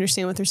can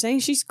understand what they're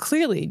saying. She's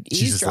clearly She's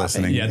just eavesdropping.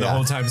 listening. Yeah, the Yeah.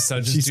 whole time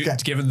Sun She's just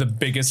got- giving the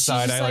biggest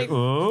side just eye like,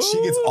 oh.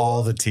 She gets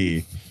all the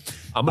tea.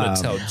 I'm going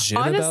to tell Jen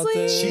about honestly,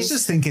 this. She's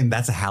just thinking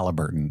that's a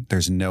Halliburton.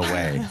 There's no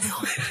way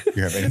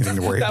you have anything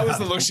to worry That was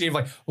about. the look she gave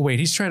like, oh, wait,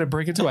 he's trying to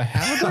break into a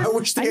Halliburton? I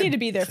wish they I had- need to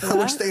be there for I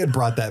wish that. they had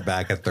brought that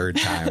back a third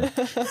time.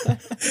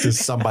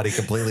 Just somebody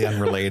completely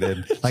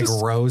unrelated, like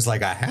Rose,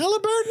 like a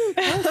Halliburton.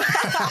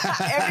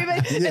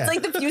 Everybody, Yeah. it's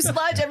like the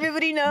fuselage.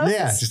 Everybody knows.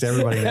 Yeah, just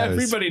everybody knows.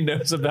 Everybody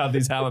knows about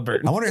these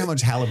Halliburton. I wonder how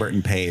much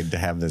Halliburton paid to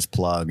have this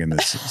plug in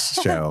this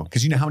show.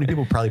 Because you know how many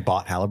people probably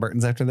bought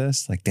Halliburtons after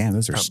this? Like, damn,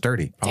 those are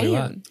sturdy. Probably a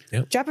lot. Damn.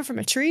 Yep. Drop it from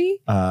a tree.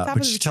 top But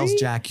of she a tells tree.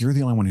 Jack, "You're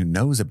the only one who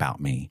knows about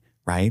me,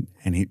 right?"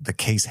 And the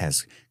case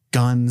has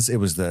guns. It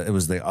was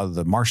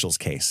the marshal's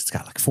case. It's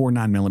got like 4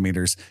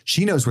 9mm.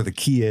 She knows where the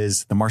key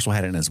is. The marshal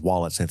had it in his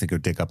wallet, so they have to go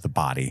dig up the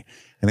body.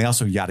 And they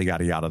also yada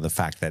yada yada the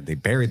fact that they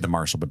buried the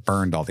marshal but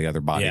burned all the other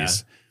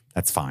bodies. Yeah.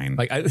 That's fine.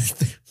 Like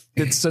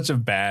it's such a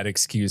bad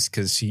excuse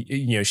because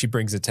she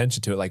brings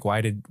attention to it. Like, why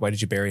did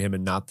you bury him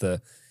and not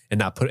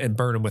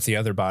burn him with the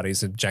other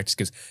bodies? And Jack just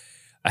goes,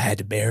 I had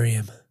to bury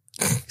him.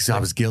 So I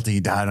was guilty. He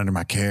died under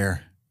my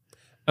care.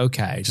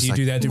 Okay. Do you like-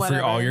 do that for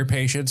Whatever. all your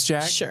patients,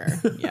 Jack? Sure.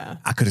 Yeah.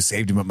 I could have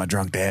saved him, but my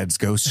drunk dad's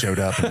ghost showed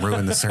up and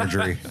ruined the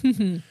surgery.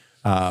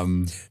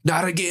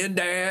 Not again,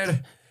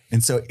 Dad.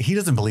 And so he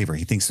doesn't believe her.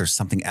 He thinks there's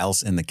something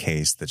else in the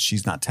case that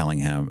she's not telling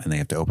him, and they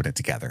have to open it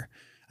together.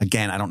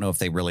 Again, I don't know if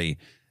they really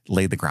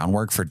laid the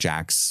groundwork for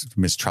Jack's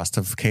mistrust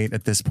of Kate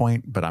at this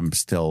point, but I'm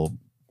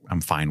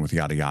fine with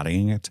yada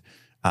yadaing it.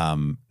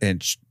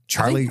 And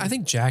Charlie, I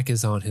think Jack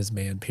is on his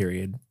man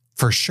period.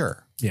 for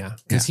sure. Yeah.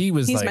 Because He's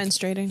like,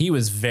 menstruating. He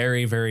was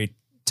very, very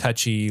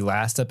touchy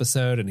last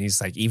episode, and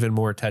he's like even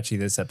more touchy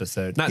this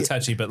episode. Not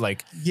touchy, but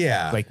like,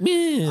 Yeah. like,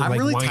 meh, I'm like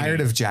really whiny. tired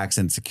of Jack's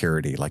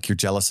insecurity. Like, you're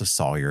jealous of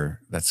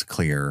Sawyer. That's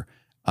clear.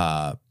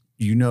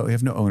 You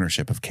have no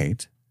ownership of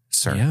Kate,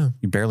 sir. Yeah.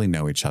 You barely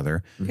know each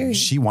other. Period.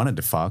 She wanted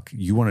to fuck.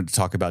 You wanted to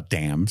talk about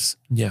dams.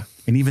 Yeah.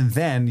 And even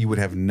then, you would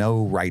have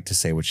no right to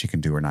say what she can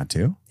do or not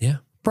do. Yeah.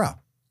 Bro,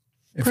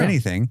 if Bro.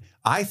 anything,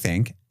 I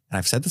think, and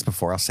I've said this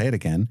before, I'll say it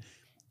again,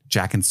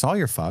 Jack and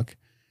Sawyer fuck,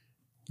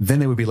 then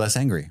they would be less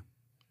angry.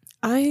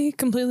 I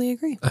completely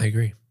agree. I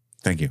agree.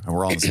 Thank you. And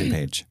we're all on the same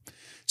page.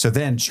 So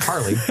then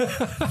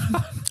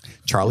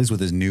Charlie's with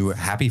his new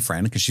happy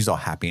friend because she's all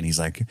happy. And he's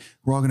like,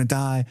 we're all going to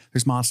die.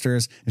 There's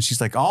monsters. And she's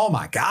like, oh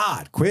my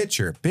God, quit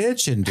your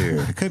bitching,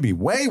 dude. It could be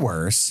way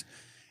worse.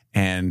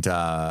 And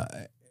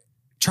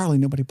Charlie,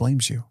 nobody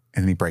blames you.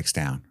 And then he breaks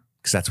down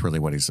because that's really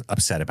what he's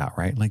upset about,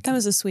 right? Like, That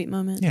was a sweet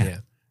moment. yeah. Yeah.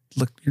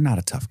 Look, you're not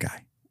a tough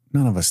guy.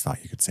 None of us thought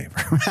you could save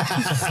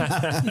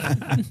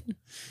her.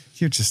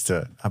 You're just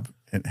a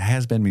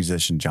has-been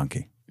musician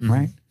junkie,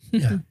 right?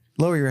 Yeah.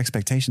 Lower your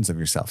expectations of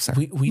yourself, sir.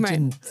 We Right.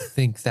 didn't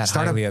think that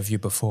Start highly of you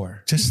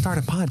before. Just start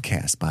a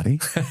podcast, buddy.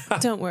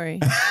 Don't worry.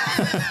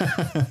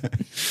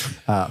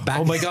 Back-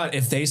 Oh my God.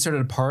 If they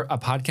started a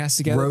podcast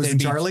together, Rose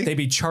and Charlie? they'd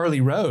be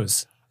Charlie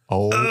Rose.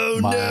 Oh,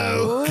 my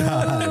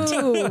God.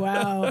 Oh,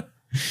 wow.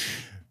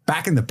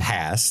 Back in the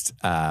past,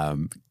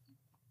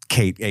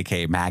 Kate,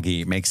 aka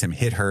Maggie, makes him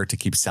hit her to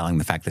keep selling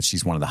the fact that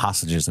she's one of the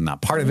hostages and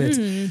not part of it.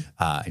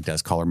 He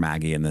does call her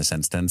Maggie in this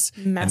instance.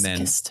 And then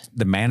Masochist.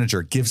 the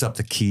manager gives up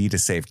the key to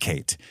save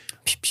Kate.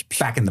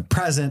 Back in the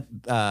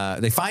present,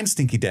 they find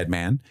Stinky Dead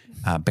Man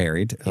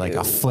buried, like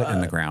a foot in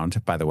the ground,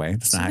 by the way.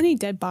 That's So not, many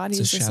dead bodies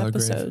It's a this shallow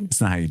grave. episode.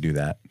 that's not how you do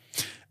that.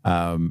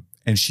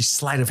 And she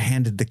sleight of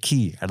handed the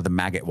key out of the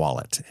maggot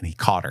wallet, and he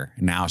caught her.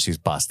 And now she's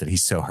busted.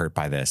 He's so hurt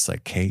by this.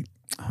 Like, Kate,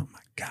 oh my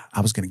God,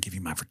 I was going to give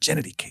you my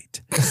virginity, Kate.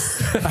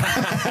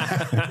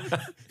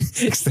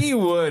 He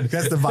would.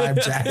 That's the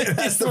vibe, Jack.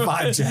 That's the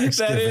vibe, Jack's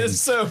That giving. is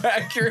so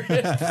accurate.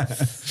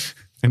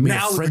 And Now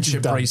now look what friendship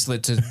you've done.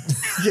 bracelet to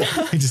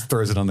Yeah, he just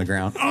throws it on the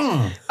ground.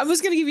 I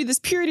was going to give you this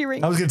purity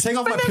ring. I was going to take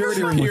off my never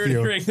purity ring mind. with purity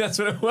you. ring. That's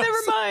what it was. Never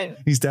mind.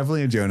 He's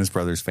definitely a Jonas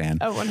Brothers fan.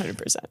 Oh,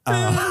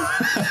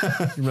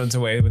 100%. He runs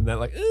away when that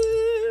like.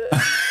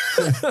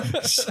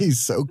 She's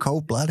so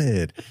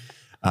cold-blooded.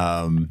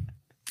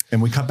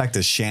 And we cut back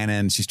to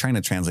Shannon. She's trying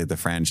to translate the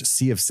French.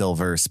 Sea of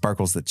silver,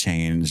 sparkles that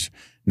change,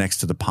 next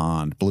to the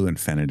pond, blue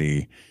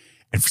infinity.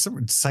 And for some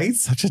reason,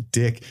 Said's such a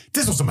dick.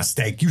 This was a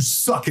mistake. You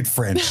suck at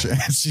French.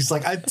 And she's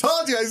like, I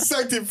told you I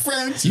sucked at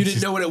French. You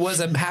didn't know what it was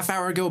a half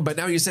hour ago, but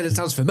now you said it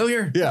sounds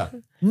familiar. Yeah.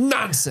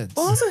 Nonsense.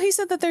 Well, also, he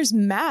said that there's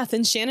math,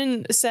 and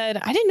Shannon said,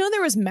 I didn't know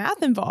there was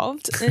math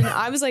involved. And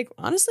I was like,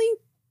 honestly,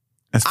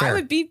 That's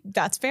fair.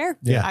 that's fair.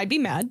 Yeah. I'd be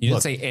mad. You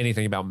didn't say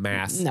anything about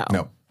math. No.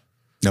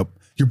 Nope.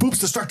 Your boobs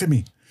distracted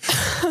me.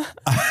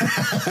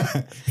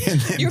 And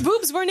then Your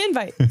boobs were an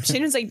invite.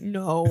 Shannon's like,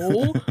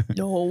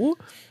 no.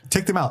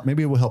 take them out.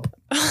 Maybe it will help.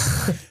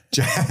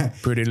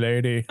 Pretty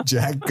lady.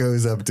 Jack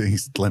goes up to, he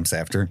limps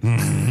after.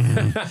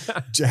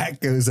 Jack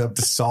goes up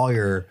to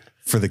Sawyer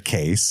for the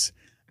case.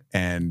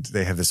 And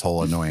they have this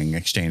whole annoying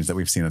exchange that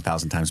we've seen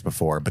 1,000 times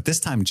before. But this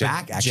time,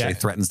 Jack actually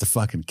threatens to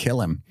fucking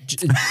kill him.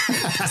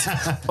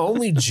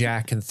 Only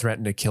Jack can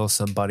threaten to kill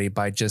somebody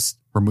by just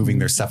Removing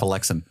their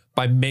cephalexin.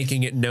 by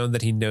making it known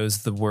that he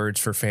knows the words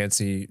for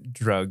fancy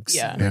drugs.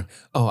 Yeah.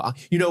 Oh,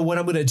 you know what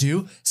I'm going to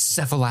do?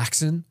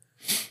 Cephalaxin.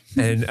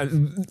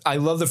 And I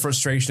love the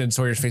frustration in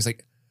Sawyer's face.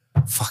 Like,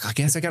 fuck, I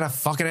guess I got to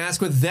fucking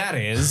ask what that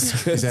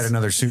is. Is that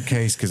another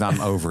suitcase? Because I'm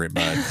over it,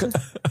 bud.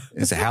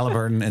 It's a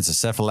Halliburton. It's a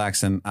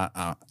cephalexin.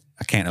 I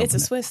can't open It's a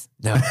Swiss.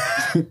 No,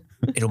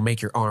 it'll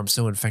make your arm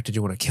so infected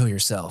you want to kill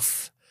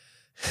yourself.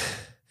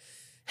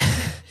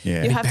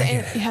 Yeah. You have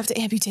to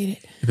amputate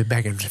it. You've been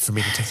begging for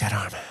me to take that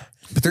arm.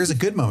 But there's a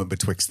good moment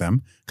betwixt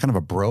them, kind of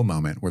a bro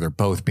moment where they're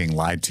both being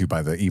lied to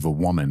by the evil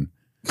woman,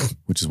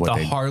 which is what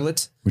The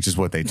harlot,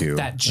 they do.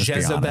 that Let's be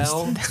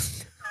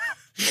honest.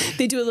 Jezebel.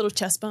 They do a little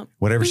chest bump.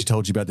 Whatever she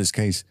told you about this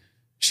case,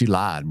 she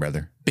lied,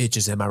 brother.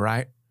 Bitches, am I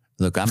right?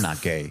 Look, I'm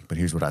not gay, but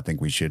here's what I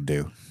think we should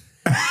do.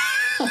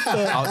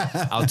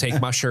 I'll take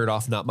my shirt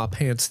off, not my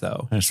pants,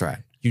 though. That's right.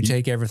 You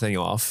take everything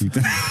off. I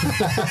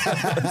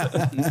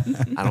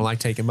don't like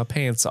taking my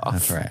pants off.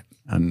 That's right.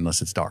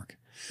 Unless it's dark.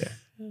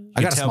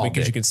 I got to a tell small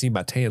because dick. you can see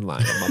my tan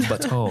line on my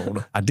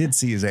baton. I did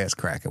see his ass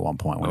crack at one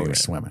point when he was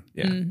yeah. swimming.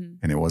 Yeah.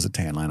 And it was a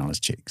tan line on his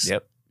cheeks.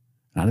 Yep.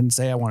 I didn't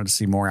say I wanted to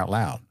see more out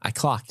loud. I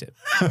clocked it.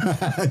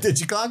 Did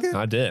you clock it?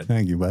 I did.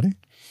 Thank you, buddy.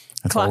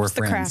 That's why we're Clocked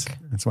the friends. crack.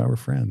 That's why we're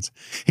friends.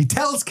 He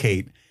tells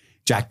Kate,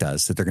 Jack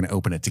does, that they're going to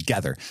open it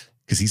together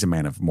because he's a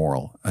man of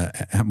morals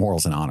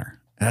and honor.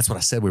 And that's what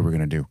I said we were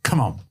going to do. Come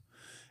on.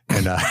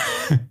 And I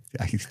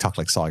talk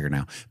like Sawyer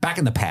now. Back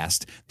in the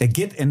past, they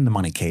get in the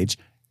money cage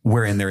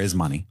wherein there is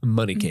money.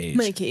 Money cage.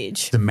 Money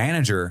cage. The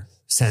manager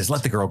says,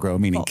 let the girl go,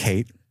 meaning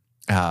Kate.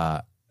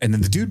 And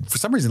then the dude, for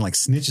some reason, like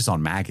snitches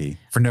on Maggie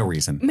for no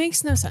reason.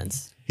 Makes no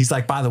sense. He's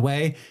like, by the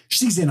way,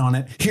 she's in on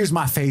it. Here's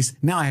my face.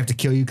 Now I have to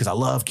kill you because I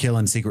love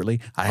killing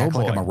secretly. I act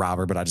like I'm a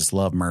robber, but I just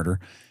love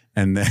murder.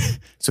 And then,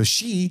 so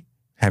she,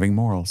 having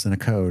morals and a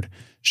code,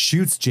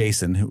 shoots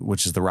Jason,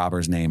 which is the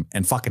robber's name,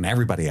 and fucking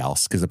everybody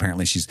else because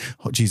apparently she's,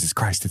 oh, Jesus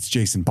Christ, it's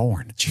Jason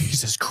Bourne.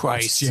 Jesus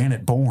Christ. It's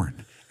Janet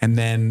Bourne. And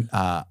then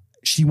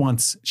she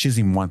doesn't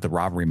even want the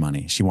robbery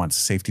money. She wants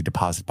safety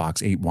deposit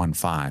box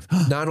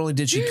 815. Not only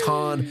did she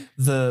con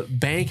the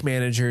bank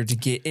manager to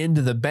get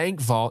into the bank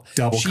vault,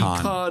 she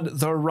conned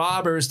the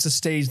robbers to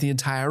stage the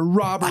entire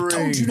robbery. I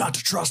told you not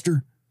to trust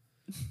her.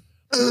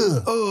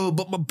 Oh,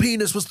 but my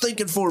penis was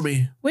thinking for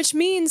me. Which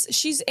means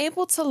she's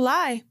able to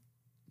lie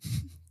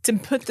to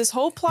put this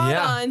whole plot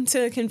on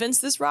to convince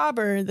this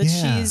robber that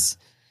she's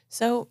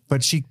so.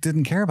 But she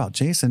didn't care about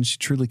Jason. She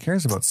truly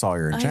cares about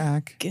Sawyer and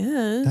Jack.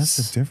 Guess. That's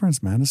the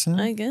difference, Madison.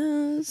 I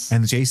guess.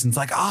 And Jason's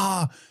like,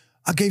 I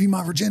gave you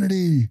my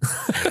virginity.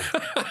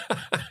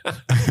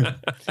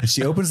 And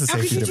she opens the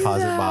safety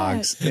deposit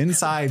box.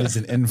 Inside is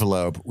an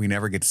envelope. We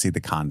never get to see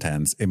the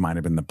contents. It might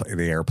have been the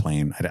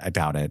airplane. I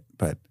doubt it,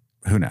 but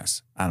who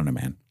knows? I don't know,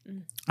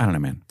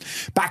 man.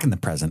 Back in the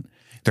present,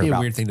 It'd be a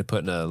weird thing to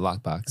put in a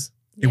lockbox.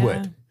 It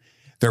would.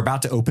 They're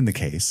about to open the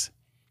case.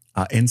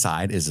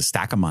 Inside is a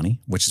stack of money,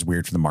 which is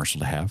weird for the marshal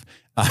to have.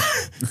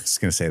 Just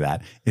going to say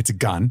that. It's a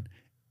gun.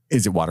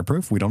 Is it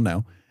waterproof? We don't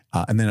know.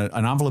 And then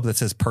an envelope that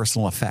says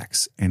personal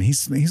effects. And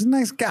he's a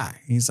nice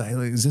guy. He's like,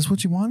 is this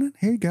what you wanted?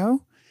 Here you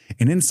go.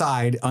 And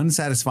inside,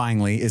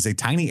 unsatisfyingly, is a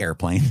tiny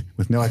airplane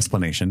with no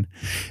explanation.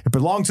 It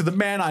belonged to the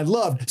man I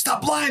loved.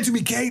 Stop lying to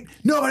me, Kate.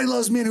 Nobody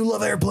loves men who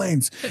love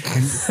airplanes.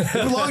 And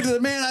it belonged to the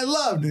man I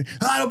loved.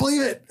 I don't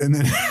believe it. And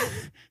then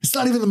it's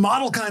not even the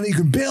model kind that you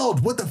can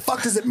build. What the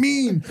fuck does it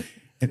mean?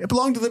 And it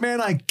belonged to the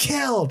man I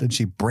killed. And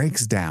she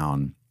breaks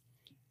down.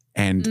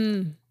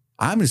 And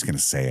I'm just going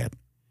to say it.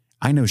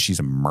 I know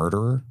she's a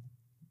murderer.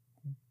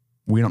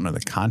 We don't know the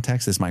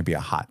context. This might be a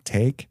hot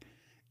take.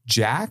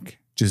 Jack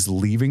just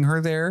leaving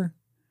her there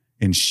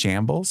in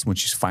shambles when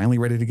she's finally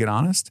ready to get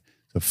honest.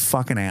 The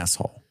fucking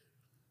asshole.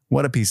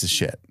 What a piece of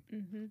shit.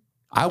 Mm-hmm.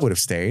 I would have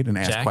stayed and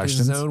asked Jack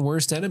questions. Is his own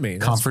worst enemy.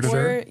 Comforted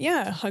her.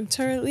 Yeah, hugged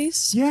her at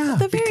least. Yeah. At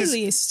the very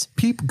least.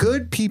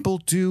 Good people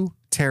do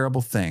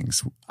terrible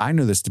things. I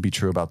know this to be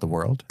true about the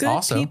world.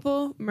 Good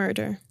people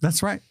murder.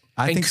 That's right.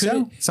 I think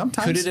so.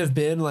 Sometimes. Could it have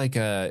been like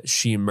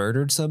she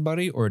murdered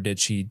somebody, or did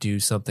she do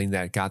something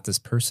that got this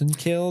person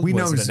killed?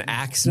 Was it an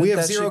accident? We have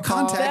that zero she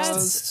caused?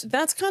 context.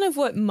 That's kind of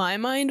what my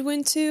mind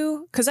went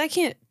to, because I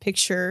can't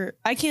picture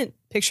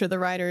the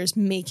writers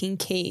making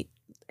Kate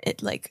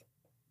like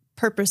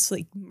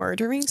purposely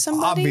murdering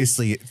somebody.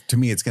 Obviously, to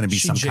me, it's going to be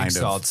some kind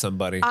of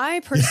somebody.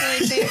 I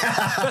personally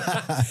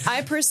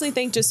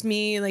think just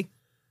me like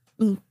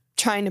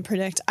trying to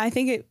predict. I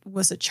think it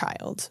was a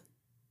child.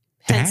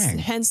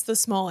 Hence the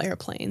small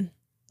airplane.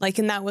 Like,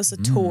 and that was a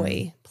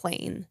toy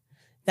plane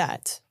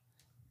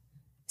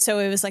so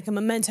it was like a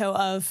memento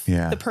of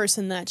the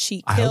person that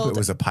she killed. I hope it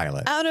was a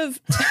pilot. Out of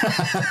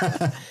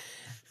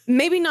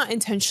maybe not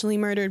intentionally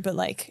murdered, but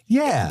like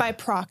by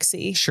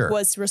proxy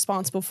was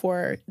responsible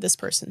for this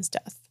person's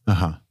death.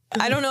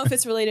 I don't know if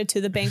it's related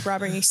to the bank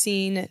robbery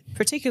scene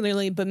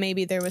particularly, but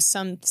maybe there was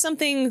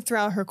something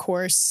throughout her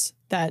course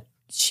that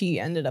she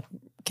ended up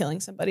killing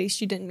somebody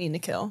she didn't mean to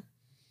kill.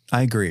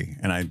 I agree.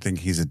 And I think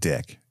he's a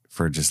dick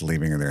for just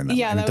leaving her there. And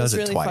that does was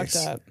really it twice.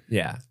 fucked up.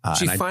 Yeah.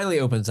 She finally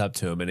opens up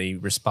to him and he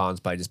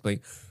responds by just being,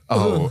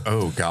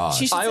 oh God.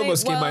 I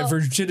almost gave my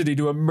virginity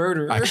to a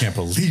murderer. I can't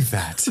believe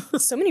that.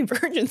 So many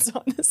virgins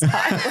on this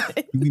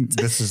island.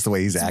 This is the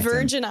way he's acting.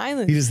 Virgin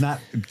Island. He does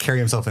not carry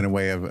himself in a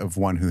way of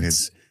one who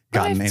has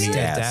gotten any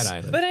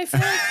ass. But I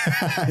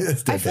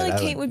feel like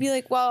Kate would be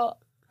like, well,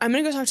 I'm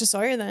going to go talk to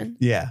Sawyer then.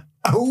 Yeah.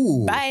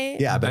 Oh. Bye.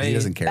 Yeah, but he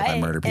doesn't care if I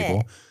murder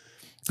people.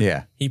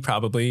 Yeah. He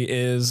probably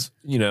is,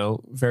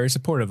 very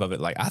supportive of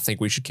it. Like, I think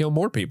we should kill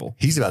more people.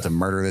 He's about to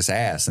murder this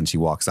ass and she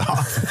walks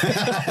off.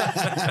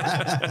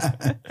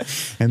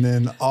 And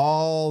then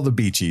all the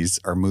beachies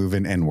are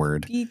moving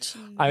inward.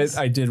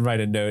 I did write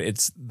a note.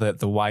 It's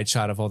the wide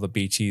shot of all the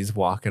beachies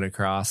walking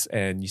across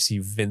and you see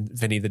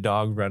Vinny the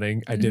dog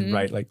running. I did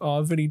write like,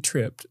 oh, Vinny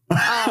tripped.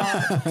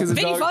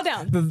 Vinny fall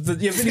down.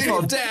 Vinny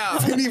fall down.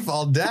 Vinny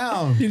fall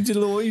down. You did a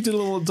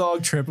little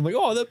dog trip. I'm like,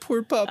 oh, that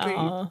poor puppy.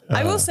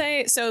 I will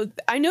say, so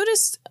I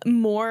noticed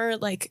more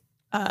like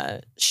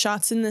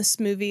shots in this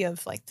movie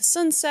of like the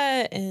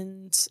sunset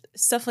and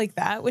stuff like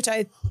that, which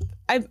I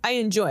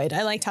enjoyed.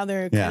 I liked how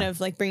they're kind of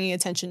like bringing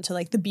attention to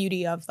like the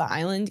beauty of the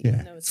island.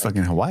 Even though it's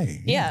fucking Hawaii.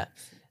 Yeah.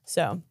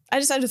 So I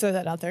decided to throw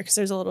that out there because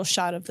there's a little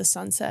shot of the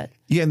sunset.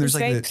 Yeah, and there's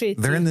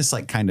they're in this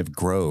like kind of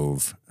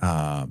grove,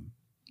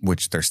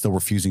 which they're still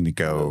refusing to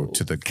go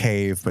to the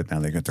cave, but now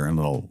they got their own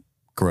little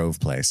grove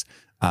place.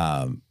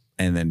 And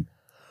then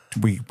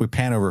we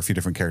pan over a few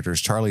different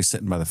characters. Charlie's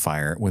sitting by the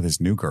fire with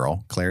his new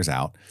girl. Claire's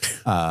out.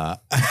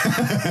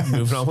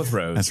 Moving on with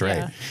Rose. That's right.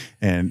 Yeah.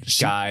 And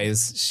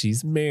guys,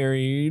 she's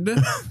married.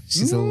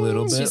 She's a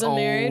little bit she's a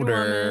married older.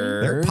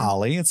 woman. They're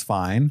poly. It's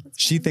fine.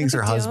 She thinks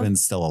her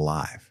husband's still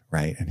alive,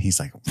 right? And he's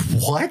like,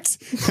 what?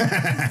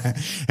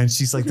 And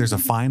she's like, there's a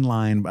fine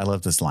line. I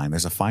love this line.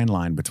 There's a fine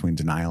line between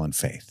denial and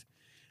faith.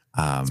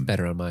 It's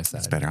better on my side.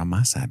 It's better on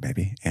my side,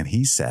 baby. And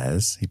he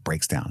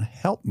breaks down,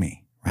 help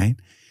me, right?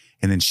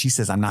 And then she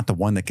says, I'm not the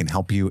one that can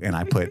help you. And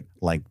I put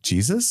like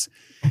Jesus.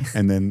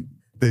 And then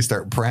they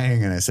start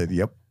praying. And I said,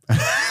 yep.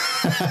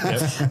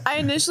 I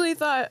initially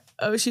thought,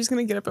 oh, she's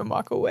going to get up and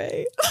walk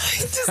away.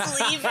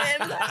 Just leave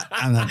him.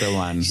 I'm not the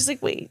one. She's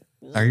like, wait.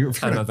 I'm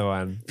not the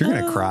one. If you're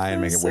going to cry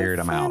and make it weird,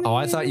 I'm out. Oh,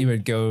 I thought you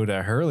would go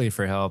to Hurley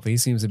for help. He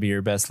seems to be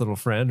your best little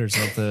friend or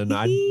something.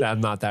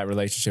 I'm not that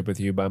relationship with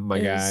you, but my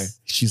guy.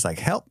 She's like,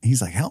 help.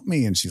 He's like, help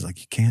me. And she's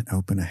like, you can't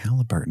open a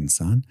Halliburton,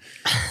 son.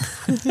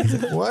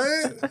 He's like,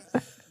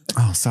 what?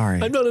 Oh,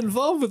 sorry. I'm not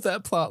involved with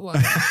that plot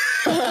line.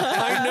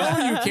 I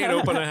know you can't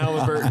open a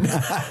Halliburton.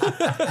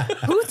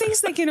 Who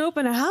thinks they can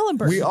open a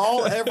Halliburton?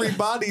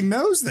 Everybody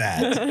knows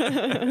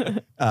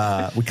that.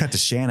 We cut to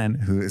Shannon,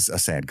 who is a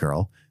sad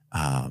girl.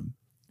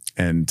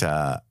 And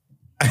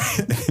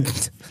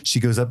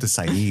she goes up to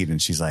Saeed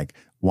and she's like,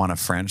 want to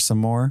French some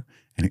more?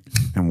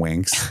 And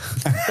winks,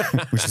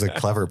 which is a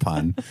clever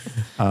pun.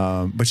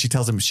 But she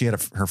tells him she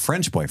had her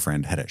French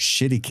boyfriend had a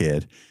shitty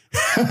kid.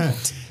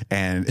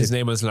 And his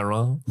name was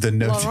Laurent.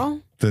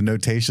 The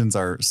notations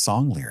are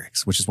song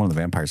lyrics, which is one of the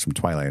vampires from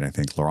Twilight, I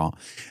think, Laurent.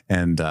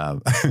 And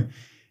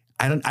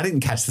I didn't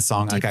catch the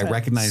song. Like I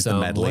recognized the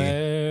medley.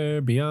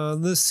 Somewhere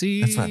beyond the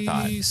sea. That's what I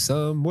thought.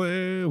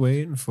 Somewhere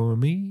waiting for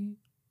me.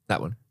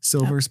 That one.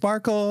 Silver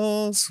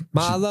sparkles.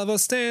 My lover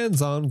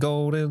stands on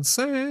golden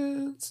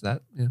sands.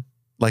 That, yeah.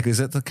 Like, is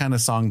it the kind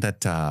of song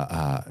that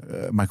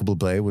Michael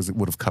Bublé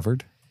would have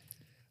covered?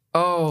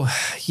 Oh,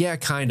 yeah,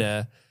 kind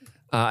of.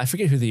 I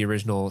forget who the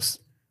original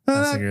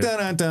singer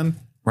is.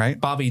 Right?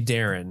 Bobby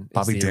Darin.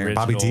 Bobby Darin.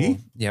 Bobby D?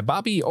 Yeah,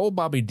 old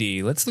Bobby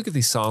D. Let's look at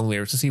these song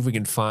lyrics to see if we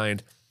can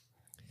find...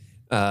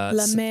 La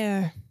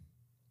Mer.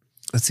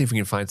 Let's see if we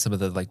can find some of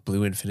the, like,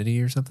 Blue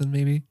Infinity or something,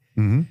 maybe.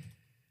 Mm-hmm.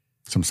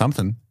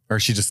 Something. Or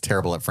is she just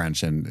terrible at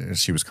French and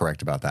she was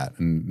correct about that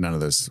and none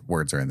of those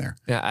words are in there?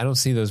 Yeah, I don't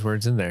see those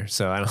words in there,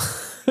 so I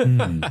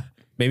don't...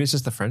 Maybe it's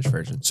just the French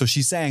version. So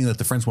she's saying that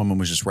the French woman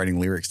was just writing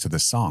lyrics to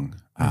this song.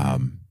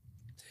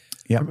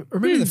 Yeah. Or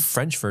maybe the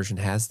French version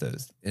has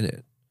those in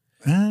it.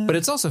 But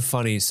it's also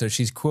funny. So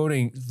she's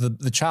quoting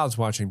the child's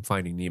watching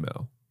Finding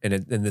Nemo,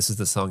 and this is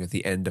the song at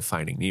the end of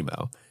Finding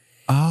Nemo.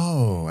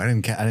 Oh, I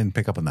didn't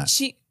pick up on that.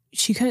 She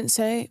couldn't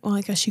say. Well,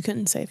 I guess she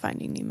couldn't say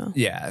Finding Nemo.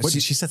 Yeah,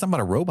 she said something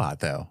about a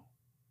robot though.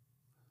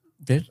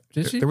 Did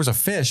she? There was a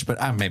fish, but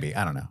maybe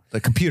I don't know. The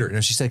computer.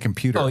 No, she said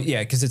computer. Oh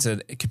yeah, because it's a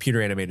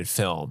computer animated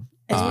film.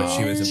 Is what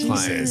she was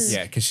implying. Jesus.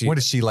 Yeah, because she. What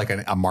is she, like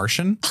a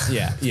Martian?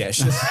 Yeah.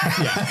 She's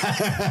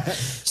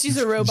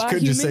a robot. She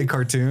couldn't just say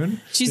cartoon.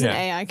 She's an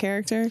AI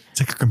character. It's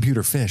like a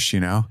computer fish,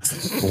 you know?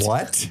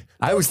 What?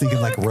 I was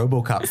thinking like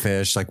RoboCop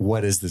fish. Like,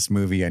 what is this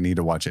movie? I need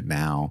to watch it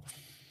now.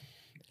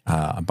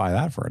 I'll buy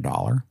that for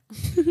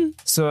 $1.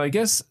 So I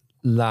guess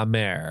La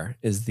Mer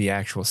is the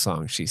actual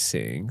song she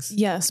sings.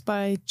 Yes,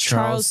 by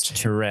Charles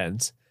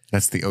Trenet.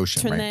 That's the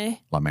ocean, right?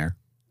 La Mer.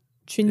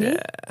 Trenet?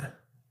 Yeah.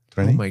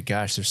 Oh my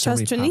gosh, there's so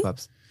many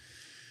pop-ups.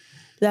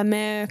 La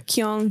mer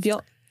qui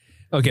enviole.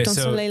 Okay,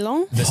 so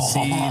the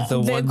sea, the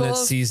one that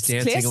sees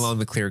dancing along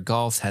the clear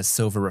gulfs, has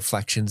silver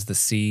reflections. The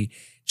sea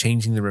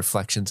changing the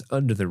reflections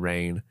under the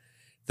rain.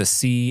 The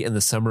sea and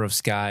the summer of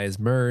skies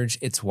merge.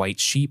 Its white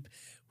sheep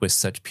with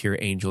such pure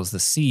angels. The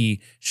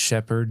sea,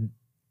 shepherdess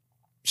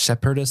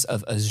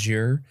of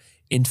azure,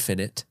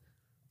 infinite,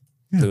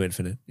 blue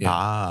infinite.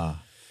 Yeah.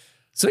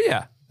 So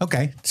yeah,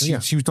 okay, she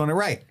was doing it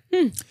right.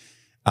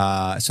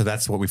 So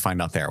that's what we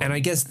find out there. And I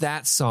guess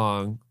that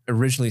song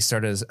originally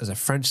started as a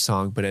French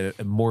song, but it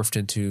morphed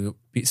into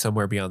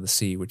Somewhere Beyond the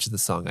Sea, which is the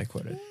song I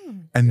quoted.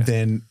 And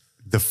then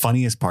the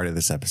funniest part of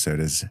this episode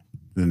is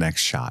the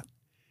next shot,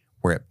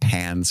 where it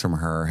pans from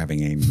her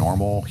having a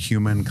normal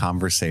human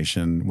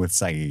conversation with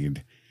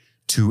Saeed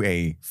to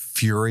a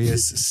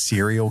furious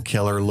serial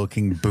killer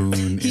looking Boone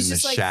in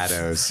the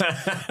shadows.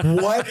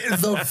 What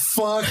the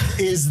fuck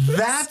is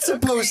that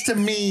supposed to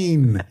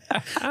mean?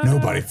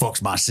 Nobody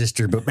fucks my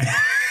sister but me.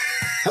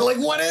 Like,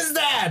 what is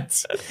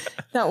that?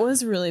 That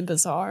was really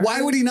bizarre.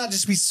 Why would he not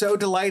just be so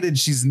delighted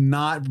she's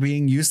not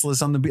being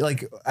useless on the beat?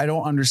 Like, I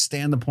don't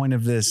understand the point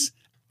of this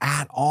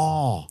at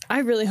all. I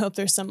really hope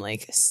there's some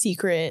like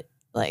secret,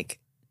 like,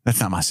 that's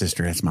not my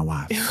sister, that's my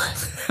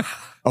wife.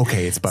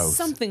 Okay, it's both.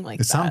 Something like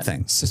it's that.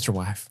 Something. Sister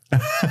wife.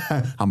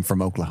 I'm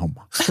from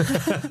Oklahoma.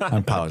 I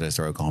apologize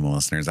to Oklahoma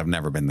listeners. I've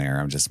never been there.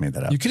 I've just made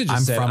that up. You could have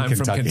just said, I'm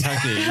from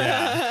Kentucky.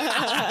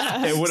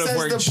 Yeah. It would have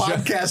worked. The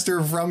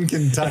podcaster from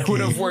Kentucky. It would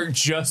have worked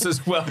just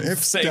as well if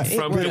saying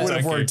from Kentucky. It would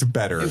have worked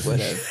better. It would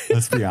have.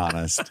 Let's be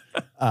honest.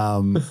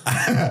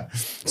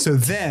 So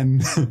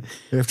then,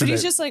 after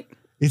he's just like,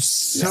 it's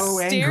so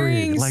staring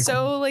angry. Like,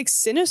 so like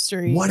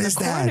sinister. What is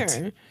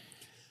that?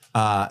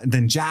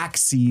 Then Jack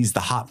sees the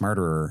hot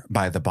murderer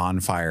by the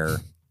bonfire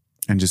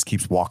and just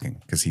keeps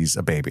walking because he's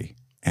a baby.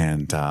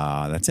 And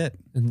that's it.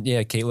 And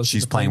yeah, Kate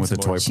she's playing with the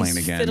toy plane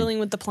again. Fiddling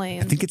with the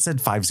plane. I think it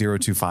said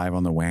 5025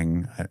 on the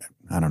wing.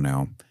 I don't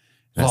know.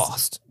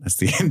 Lost. That's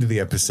the end of the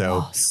episode.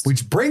 Lost.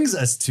 Which brings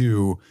us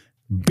to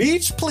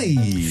Beach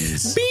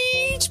Please.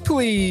 Beach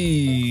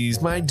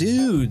Please, my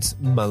dudes,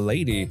 my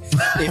lady.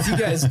 If you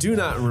guys do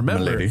not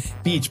remember,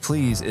 Beach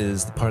Please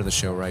is the part of the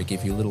show where I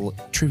give you little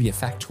trivia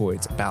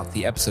factoids about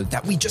the episode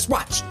that we just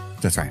watched.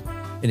 That's right.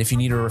 And if you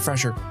need a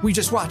refresher, we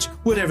just watch,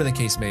 whatever the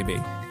case may be.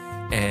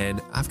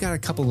 And I've got a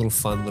couple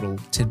fun little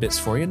tidbits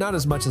for you. Not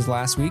as much as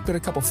last week, but a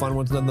couple fun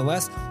ones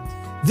nonetheless.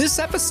 This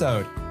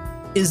episode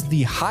is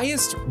the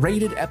highest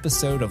rated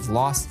episode of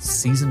Lost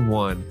Season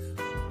 1,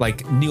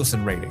 like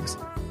Nielsen ratings.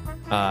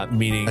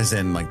 Meaning, as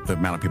in like the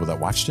amount of people that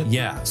watched it?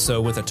 Yeah.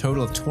 So with a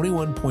total of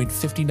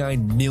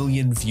 21.59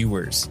 million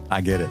viewers.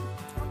 I get it.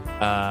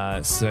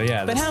 So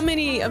yeah. But how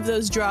many of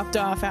those dropped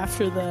off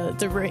after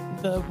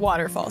the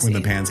waterfall scene?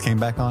 When the pans came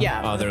back on?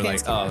 Yeah. Oh, they're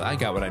like, I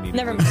got what I needed.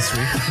 Never mind. This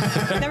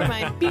week. Never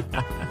mind. Beep.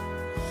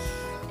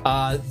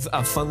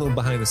 A fun little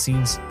behind the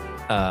scenes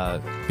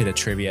bit of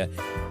trivia.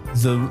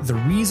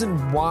 The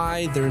reason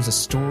why there's a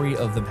story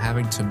of them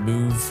having to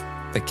move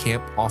the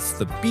camp off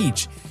the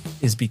beach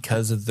is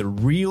because of the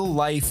real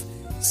life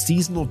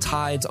seasonal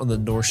tides on the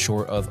north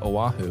shore of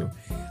Oahu,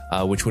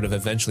 which would have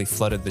eventually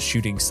flooded the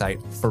shooting site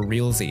for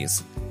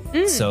realsies.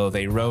 So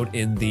they wrote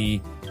in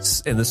the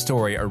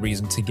story a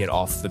reason to get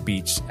off the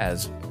beach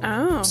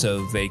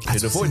so they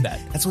could avoid that.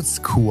 That's what's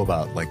cool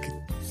about like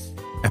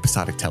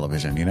episodic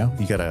television, you know?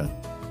 You gotta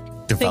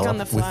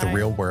develop with the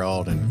real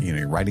world and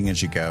you're writing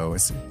as you go.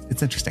 It's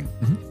interesting.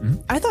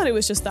 I thought it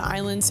was just the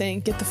island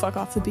saying get the fuck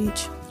off the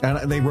beach.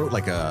 And they wrote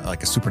like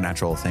a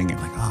supernatural thing and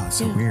like, oh, it's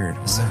so weird.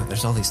 So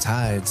there's all these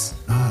tides.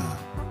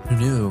 Who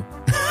knew?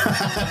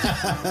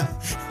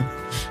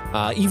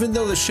 Even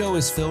though the show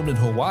is filmed in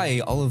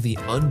Hawaii, all of the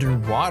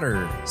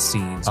underwater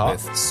scenes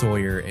with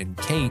Sawyer and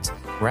Kate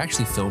were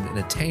actually filmed in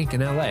a tank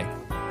in LA.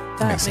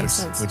 That makes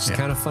sense. Which is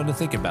kind of fun to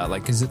think about,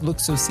 like, because it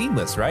looks so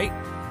seamless, right?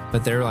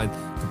 But they're like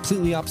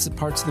completely opposite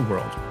parts of the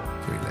world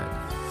doing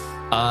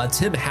that.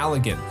 Tim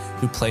Halligan,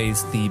 who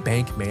plays the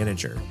bank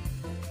manager,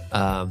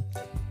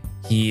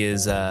 he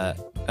is the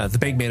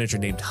bank manager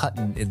named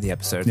Hutton in the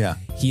episode. Yeah.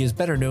 He is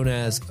better known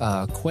as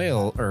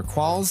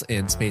Qualls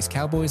in Space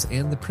Cowboys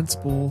and the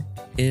principal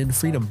in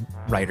Freedom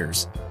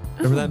Riders.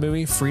 Remember that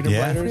movie, Freedom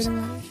Riders?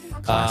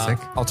 Classic.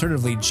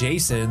 Alternatively,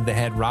 Jason, the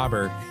head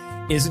robber,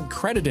 isn't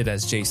credited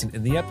as Jason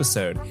in the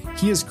episode.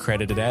 He is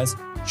credited as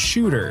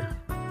Shooter.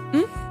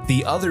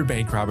 The other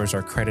bank robbers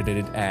are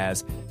credited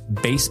as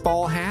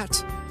Baseball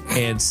Hat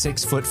and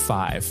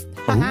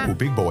 6'5". Ooh,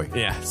 big boy.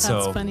 Yeah. That's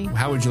so funny.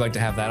 How would you like to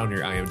have that on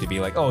your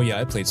IMDb? Like, oh yeah,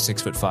 I played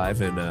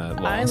 6'5" in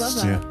Lost. I love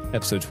that. Yeah.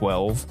 Episode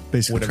 12.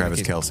 Basically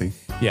Travis Kelce.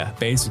 Yeah,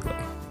 basically.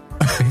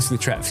 Basically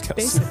Travis Kelce.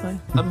 Basically.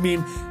 I mean,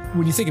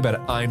 when you think about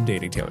it, I'm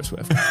dating Taylor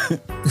Swift.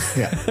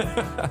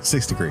 Yeah.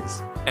 6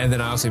 degrees. And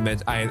then I also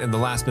mentioned, and the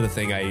last bit of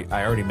thing I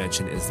already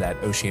mentioned is that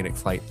Oceanic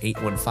Flight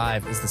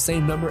 815 is the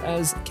same number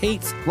as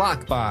Kate's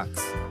lockbox.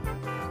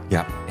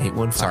 Yeah.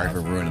 815. Sorry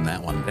for ruining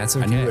that one. That's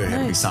okay. I knew it had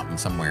to be Nice. something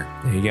somewhere.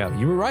 There you go.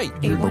 You were right.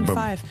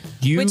 815.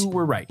 You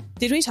were right.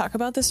 Did we talk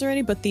about this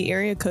already? But the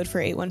area code for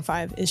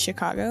 815 is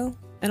Chicago.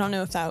 I don't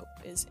know if that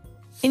is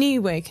any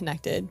way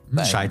connected.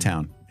 But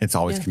Chi-Town. It's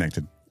always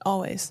connected.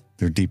 always.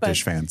 They're deep But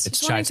dish fans. It's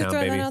Just wanted to Chi-Town,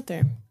 throw baby. that out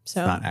there.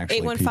 So not actually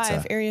 815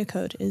 pizza. area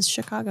code is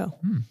Chicago.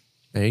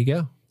 There you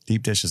go.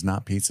 Deep dish is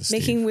not pizza,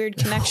 Steve. Making weird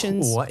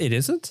connections. What? It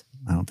isn't?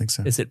 I don't think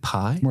so. Is it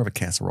pie? More of a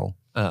casserole.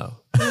 Oh,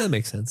 that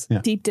makes sense.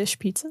 Yeah. Deep dish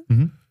pizza.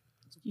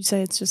 You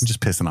say it's just I'm just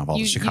pissing off all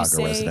the Chicago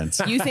say,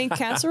 residents. You think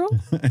casserole?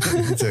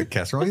 It's a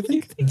casserole, you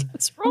think?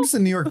 Casserole? I'm just a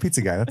New York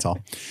pizza guy. That's all.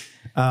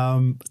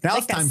 Now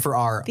it's time for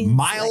our thin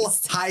Mile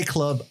sliced. High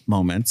Club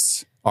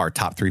moments, our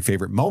top 3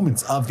 favorite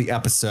moments of the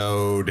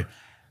episode.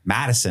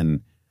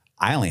 Madison,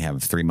 I only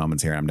have 3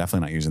 moments here. I'm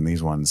definitely not using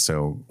these ones.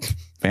 So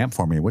vamp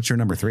for me. What's your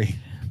number 3?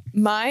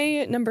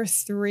 My number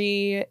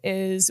 3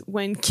 is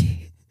when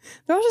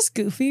they're all just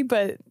goofy,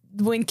 but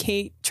when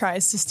Kate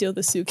tries to steal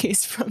the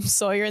suitcase from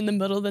Sawyer in the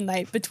middle of the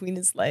night between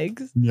his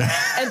legs. Yeah.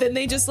 And then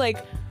they just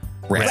like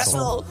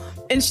wrestle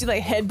and she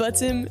like headbutts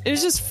him. It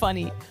was just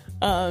funny.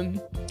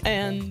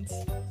 And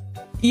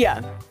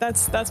yeah,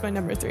 that's my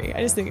number 3.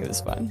 I just think it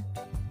was fun.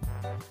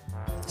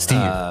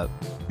 Steve,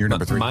 your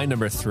number 3. My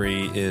number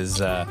 3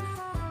 is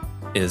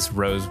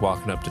Rose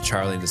walking up to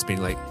Charlie and just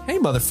being like, "Hey,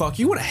 motherfucker,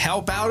 you want to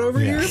help out over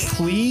here?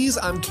 Please,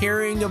 I'm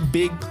carrying a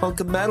big hunk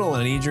of metal.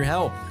 I need your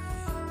help."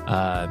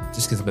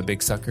 Just because I'm a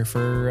big sucker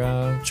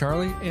for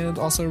Charlie and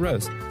also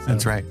Rose. So,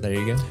 That's right. There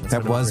you go. That's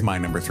That my was number my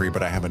number 3,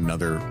 but I have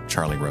another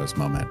Charlie Rose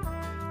moment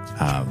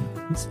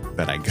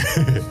that I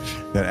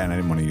that and I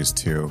didn't want to use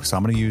 2. So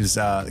I'm going to use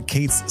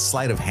Kate's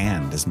sleight of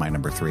hand as my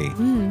number 3.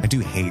 I do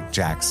hate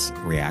Jack's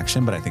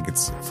reaction, but I think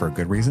it's for a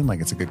good reason. Like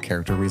it's a good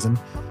character reason.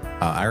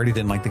 I already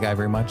didn't like the guy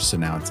very much, so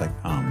now it's like,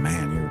 oh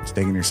man, you're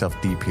digging yourself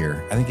deep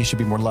here. I think you should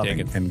be more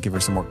loving and give her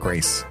some more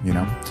grace, you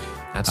know?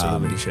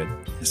 Absolutely, you should.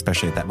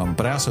 Especially at that moment.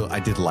 But I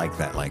did like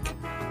that, like,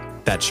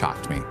 that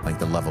shocked me, like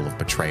the level of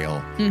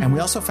betrayal. And we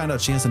also found out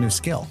she has a new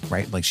skill,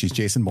 right? Like she's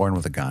Jason Bourne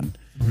with a gun.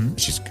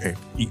 She's a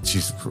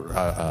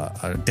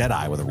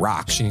Deadeye with a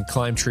rock. She can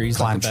climb trees.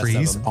 Climb like the best of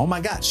trees. them. Oh my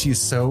God, she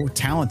is so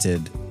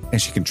talented,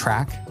 and she can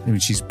track. I mean,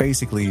 she's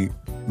basically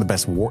the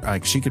best war.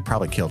 Like she could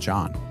probably kill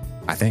John.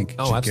 I think.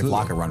 Oh, She'd absolutely. give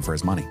Locke a run for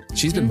his money.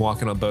 She's been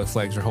walking on both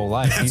legs her whole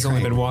life. He's only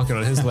right. been walking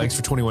on his legs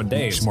for 21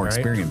 days. She's more right?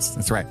 experienced.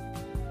 That's right.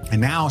 And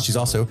now she's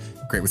also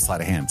great with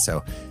sleight of hand.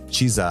 So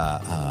she's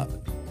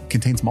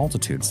contains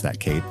multitudes, that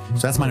Kate.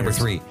 So that's my number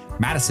 3.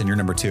 Madison, your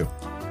number 2.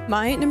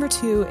 My number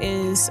 2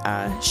 is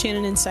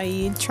Shannon and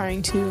Saeed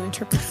trying to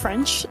interpret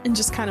French and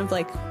just kind of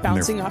like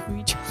bouncing off of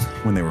each other.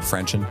 When they were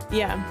Frenching.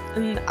 Yeah.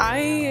 And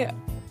I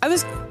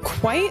was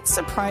quite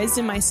surprised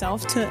in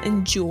myself to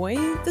enjoy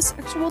the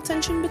sexual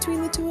tension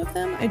between the two of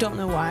them. I don't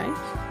know why.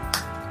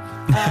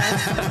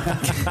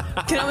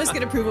 Can always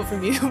get approval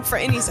from you for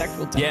any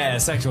sexual tension. Yeah,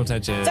 sexual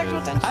tension.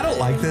 Sexual tension. I don't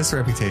like this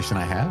reputation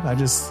I have.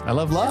 I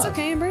love love. It's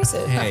okay, embrace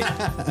it. Hey,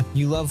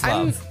 you love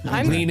love.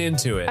 I'm- Lean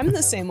into it. I'm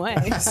the same way.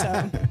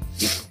 So,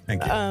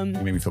 Thank you.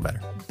 You made me feel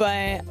better. but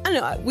I don't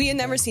know. We had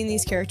never seen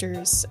these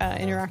characters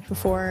interact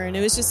before, and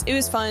it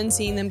was fun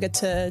seeing them get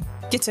to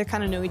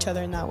kind of know each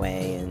other in that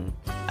way, and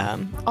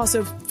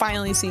also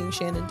finally seeing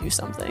Shannon do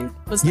something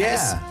was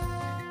nice. Yeah.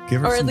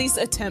 Give her Or at some- least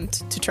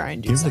attempt to try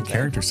and do give something. the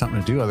character something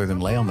to do other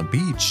than lay on the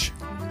beach,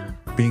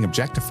 being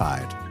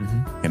objectified.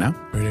 You know?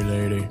 Pretty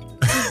lady.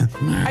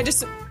 I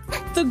just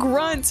the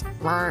grunt.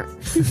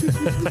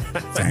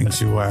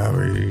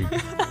 Sanctuary.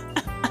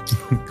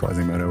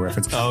 Quasimodo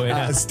reference. Oh,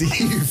 yeah.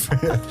 Steve.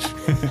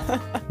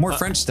 More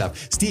French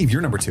stuff. Steve,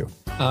 you're number 2.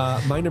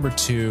 My number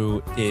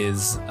 2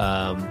 is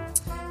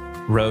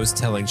Rose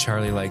telling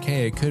Charlie, like,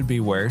 hey, it could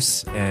be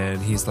worse.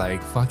 And he's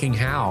like, fucking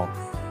how?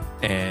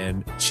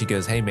 And she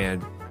goes, hey,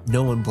 man,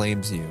 no one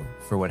blames you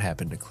for what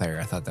happened to Claire.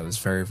 I thought that was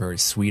very, very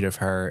sweet of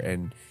her.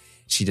 And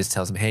she just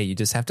tells him, hey, you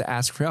just have to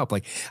ask for help.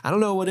 Like, I don't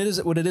know what it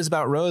is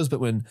about Rose, but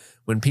when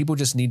people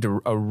just need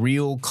a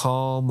real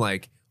calm,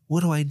 like,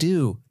 what do I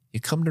do? You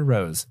come to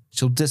Rose.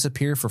 She'll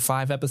disappear for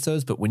 5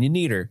 episodes, but when you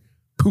need her,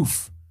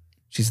 poof,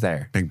 she's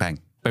there. Bing, bang.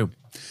 Boom.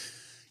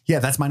 Yeah,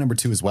 that's my number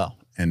 2 as well.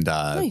 And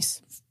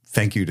Nice.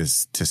 thank you to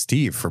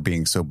Steve for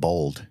being so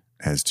bold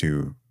as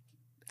to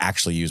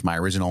actually use my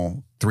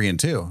original 3 and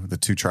 2, the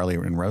 2 Charlie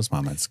and Rose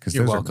moments. Because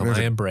You're welcome.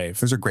 I am brave.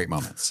 Those are great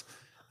moments.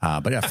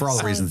 But yeah, for all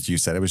the reasons you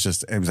said, it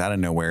was out of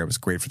nowhere. It was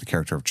great for the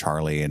character of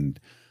Charlie, and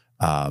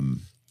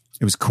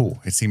it was cool.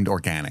 It seemed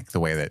organic the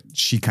way that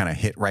she kind of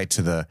hit right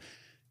to the.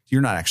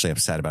 You're not actually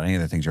upset about any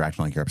of the things you're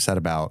acting like you're upset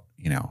about.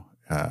 You know,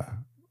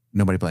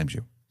 nobody blames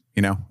you.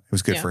 You know, it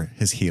was good for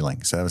his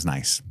healing. So that was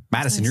nice.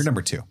 Madison, you're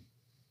number 2.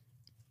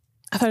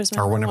 I thought it was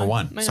my Or number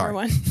one. My Sorry.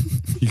 number 1.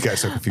 You guys are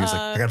so confused.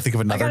 I got to think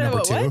of another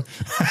number 2.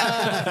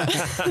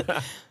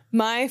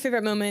 My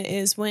favorite moment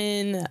is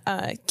when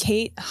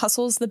Kate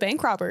hustles the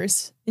bank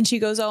robbers and she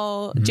goes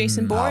all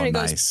Jason Bourne and it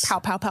nice. goes pow,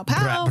 pow, pow,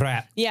 pow. Brat,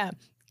 brat. Yeah.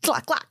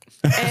 Clack, clack.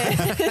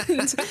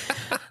 And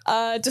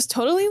just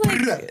totally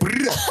like,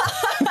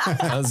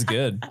 That was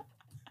good.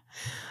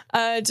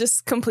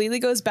 just completely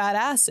goes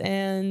badass.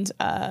 And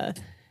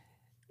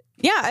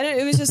yeah,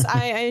 it was just,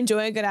 I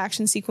enjoy a good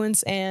action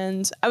sequence.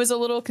 And I was a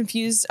little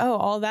confused. Oh,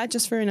 all that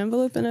just for an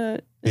envelope in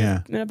a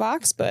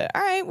box. But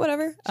all right,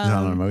 whatever. She's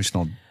on an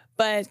emotional.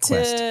 But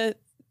Quest.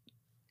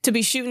 to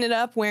be shooting it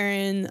up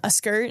wearing a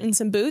skirt and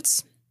some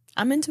boots,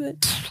 I'm into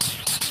it.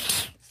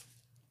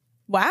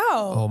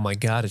 Wow. Oh my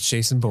God, it's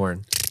Jason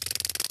Bourne.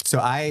 So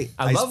I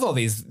love all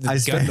these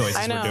gun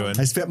noises we're doing.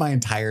 I spent my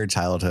entire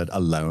childhood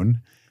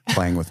alone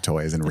playing with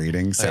toys and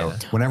reading. So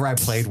whenever I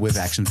played with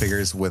action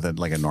figures with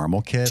a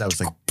normal kid, I was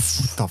like, what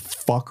the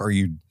fuck are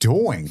you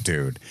doing,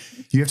 dude?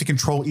 You have to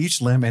control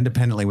each limb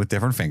independently with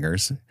different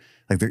fingers.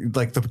 Like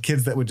the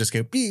kids that would just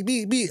go beep,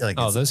 beep, beep. Like,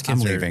 those kids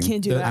I'm leaving.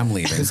 Can't do that. I'm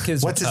leaving. Those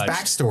kids What's his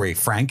backstory,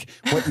 Frank?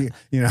 What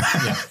you know?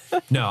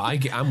 No,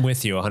 I'm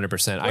with you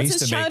 100%. I used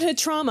What's his to childhood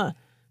trauma?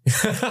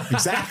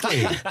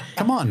 Exactly.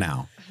 Come on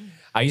now.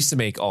 I used to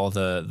make all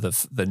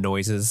the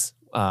noises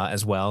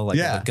as well, like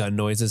the gun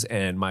noises.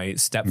 And my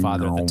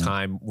stepfather at the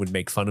time would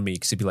make fun of me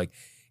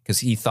because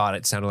he thought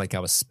it sounded like I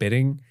was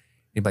spitting.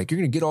 He'd be like, "You're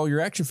gonna get all your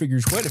action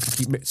figures wet if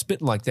you keep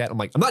spitting like that." I'm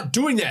like, "I'm not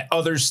doing that,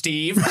 other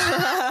Steve."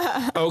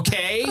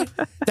 Okay,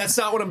 that's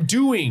not what I'm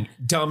doing,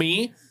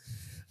 dummy.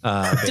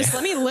 Just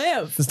let me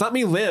live. Just let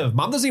me live.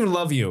 Mom doesn't even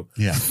love you.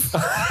 Yeah.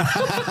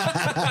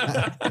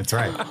 That's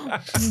right.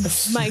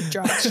 Mic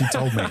drop. She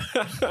told me.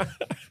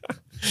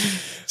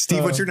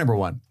 Steve, what's your number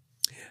one?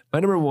 My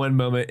number one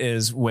moment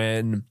is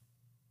when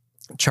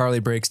Charlie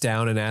breaks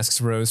down and asks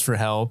Rose for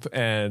help,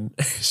 and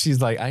she's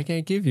like, "I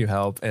can't give you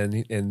help."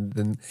 And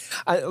then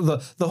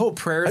the whole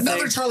prayer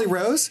Another thing. Charlie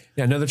Rose?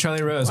 Yeah, another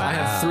Charlie Rose. Wow. I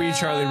have 3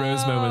 Charlie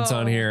Rose moments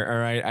on here. All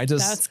right.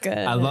 That's good.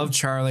 I love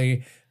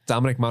Charlie.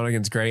 Dominic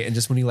Monaghan's great. And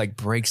just when he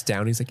breaks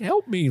down, he's like,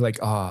 "Help me." Like,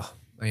 oh,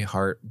 my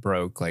heart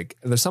broke. Like,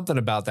 there's something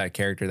about that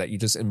character that you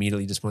just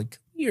immediately just want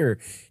here,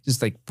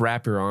 just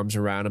wrap your arms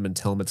around him and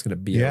tell him it's going to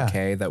be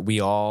okay. That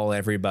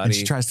everybody. And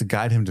she tries to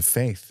guide him to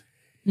faith.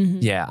 Mm-hmm.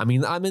 Yeah. I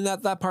mean,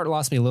 that part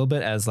lost me a little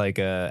bit as a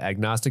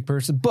agnostic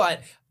person,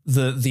 but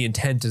the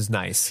intent is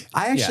nice.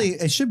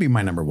 It should be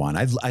my number one.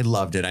 I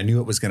loved it. I knew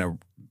it was going to,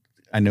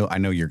 I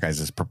know your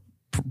guys'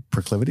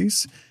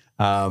 proclivities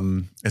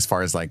as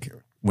far as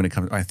when it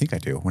comes, I think I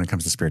do, when it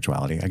comes to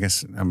spirituality. I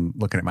guess I'm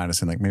looking at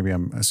Madison maybe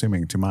I'm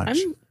assuming too much.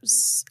 I'm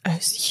a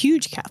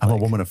huge Catholic. I'm a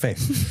woman of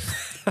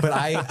faith. But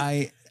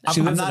She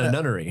lives in a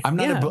nunnery. I'm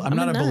not a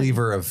nun.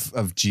 believer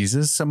of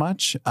Jesus so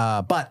much,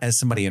 but as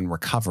somebody in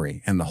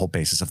recovery, and the whole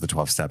basis of the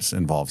 12 steps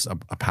involves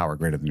a power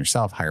greater than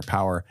yourself, higher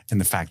power,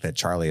 and the fact that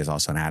Charlie is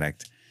also an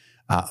addict.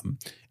 And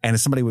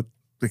as somebody with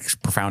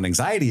profound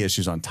anxiety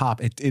issues on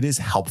top, it is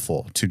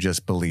helpful to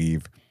just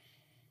believe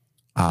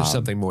There's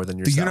something more than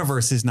yourself. The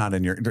universe is not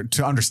in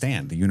to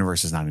understand the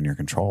universe is not in your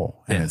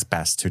control. And it's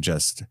best to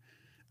just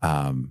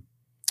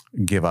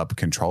give up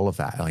control of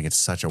that. It's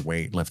such a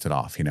weight lifted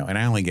off, And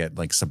I only get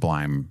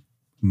sublime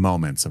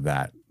moments of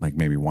that,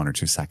 maybe 1 or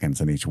 2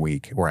 seconds in each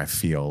week where I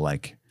feel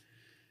like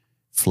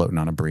floating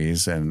on a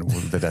breeze and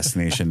the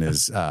destination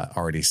is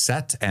already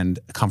set and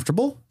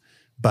comfortable,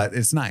 but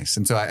it's nice.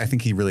 And so I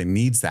think he really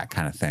needs that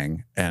kind of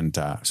thing. And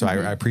so I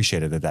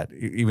appreciated that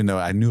even though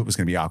I knew it was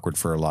going to be awkward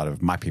for a lot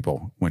of my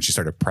people when she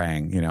started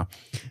praying, I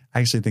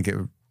actually think it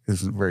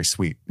was very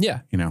sweet. Yeah.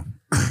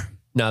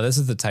 No, this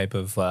is the type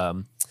of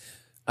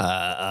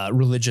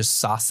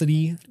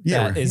religiosity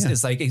that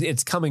is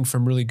it's coming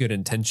from really good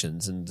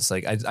intentions. And it's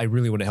I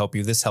really want to help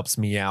you. This helps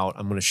me out.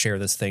 I'm going to share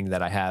this thing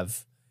that I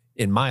have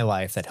in my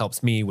life that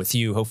helps me with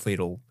you. Hopefully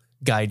it'll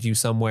guide you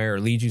somewhere or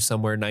lead you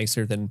somewhere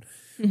nicer than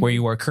where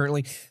you are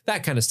currently.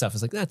 That kind of stuff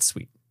is that's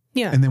sweet.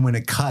 Yeah. And then when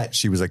it cut,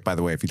 she was like, by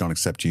the way, if you don't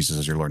accept Jesus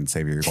as your Lord and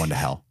Savior, you're going to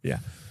hell. Yeah.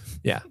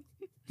 Yeah.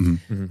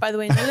 Mm-hmm. By the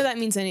way, none of that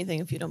means anything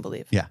if you don't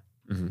believe. Yeah.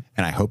 Mm-hmm.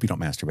 And I hope you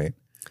don't masturbate.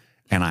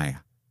 And I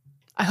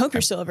hope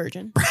you're still a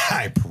virgin.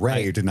 I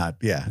pray you did not.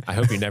 Yeah. I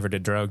hope you never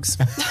did drugs.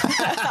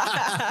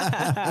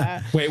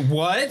 Wait,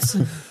 what?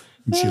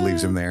 And she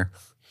leaves him there.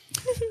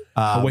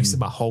 I wasted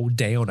my whole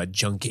day on a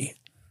junkie.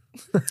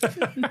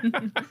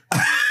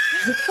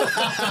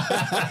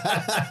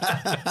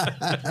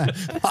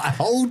 My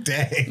whole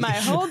day. My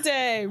whole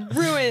day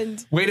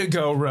ruined. Way to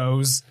go,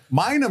 Rose.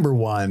 My number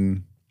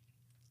one,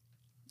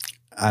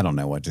 I don't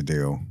know what to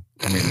do.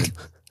 I mean,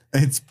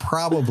 it's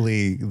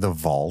probably the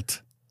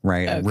vault,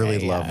 right? I really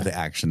love the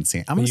action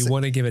scene. You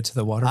want to give it to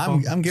the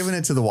waterfall? I'm giving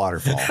it to the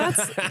waterfall.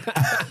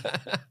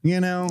 You're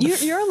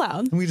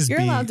allowed. You're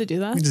allowed to do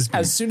that.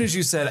 As soon as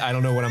you said, I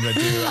don't know what I'm going to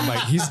do, I'm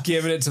like, he's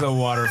giving it to the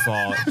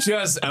waterfall.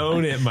 Just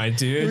own it, my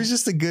dude. It was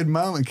just a good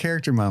moment,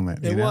 character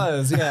moment. It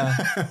was, yeah.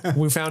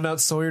 We found out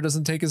Sawyer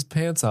doesn't take his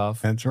pants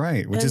off. That's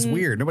right, which is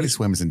weird. Nobody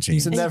swims in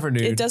jeans. He's a never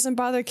nude. It doesn't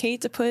bother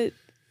Kate to put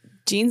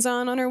jeans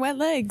on her wet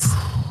legs.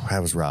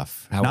 That was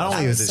rough. Not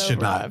only is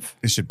it rough.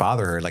 it should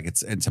bother her,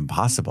 it's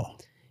impossible.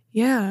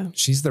 Yeah.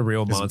 She's the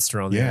real monster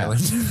on the island.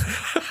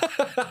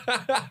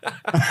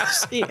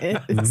 She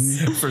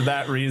is. For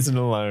that reason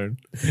alone.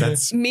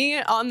 That's me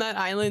on that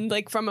island,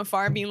 from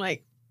afar, being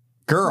like,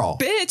 girl,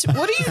 bitch,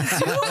 what are you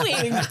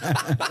doing?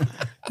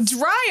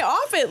 Dry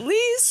off at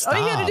least. Stop.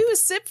 All you got to do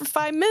is sit for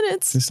 5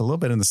 minutes. Just a little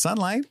bit in the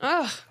sunlight.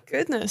 Oh,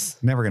 goodness.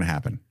 Never going to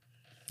happen.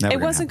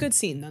 It was a good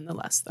scene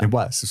nonetheless, though. It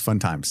was fun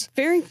times.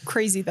 Very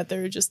crazy that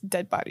there were just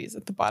dead bodies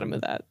at the bottom of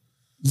that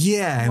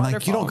Yeah, and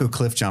like you don't Waterfall. go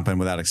cliff jumping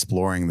without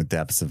exploring the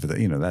depths of the.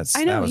 That's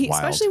I know, that was wild.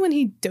 especially when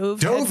he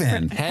dove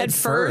in head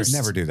first. first.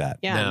 Never do that.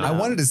 Yeah, No. I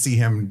wanted to see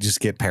him just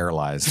get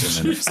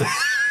paralyzed and then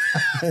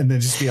and then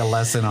just be a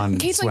lesson on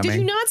Kate's swimming. like,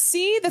 did you not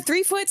see the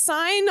 3-foot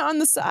sign on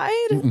the side?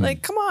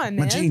 Like, come on,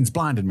 man. My jeans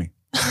blinded me.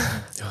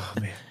 Oh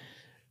man.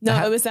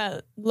 No, it was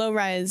that low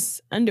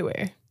rise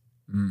underwear.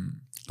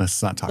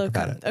 Let's not talk Low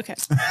about cut. it. Okay.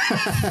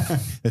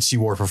 That she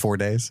wore for 4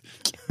 days.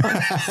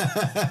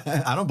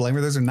 I don't blame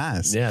her. Those are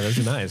nice. Yeah, those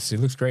are nice. She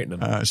looks great in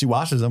them. She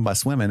washes them by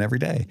swimming every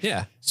day.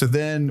 Yeah. So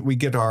then we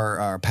get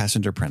our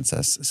passenger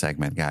princess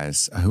segment,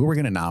 guys. Who are we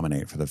going to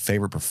nominate for the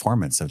favorite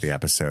performance of the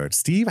episode?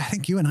 Steve, I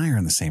think you and I are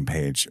on the same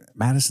page.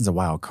 Madison's a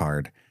wild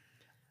card.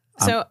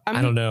 So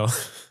I don't know.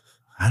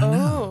 I don't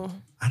know.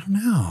 I don't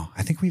know.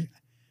 I think we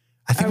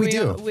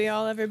do. We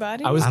all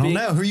everybody? I was I don't being-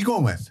 know. Who are you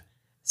going with?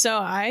 So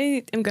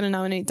I am going to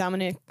nominate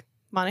Dominic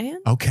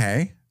Monaghan.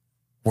 Okay.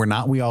 We're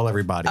not we all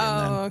everybody. in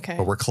then, okay.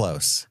 But we're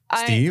close.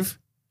 I- Steve?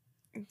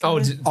 Oh,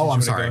 I'm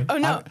you sorry. wanna go? Oh,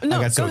 no. I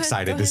no. got so go ahead,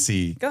 excited go to ahead.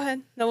 see. Go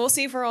ahead. No, we'll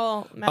see if we're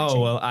all matching. Oh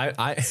well,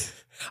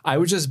 I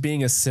was just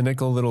being a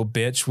cynical little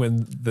bitch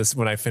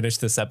when I finished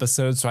this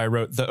episode, so I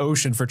wrote the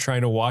ocean for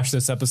trying to wash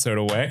this episode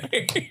away.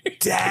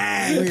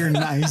 Dang, you're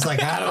nice.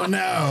 Like, I don't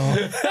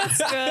know.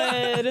 That's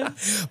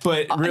good.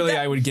 But really,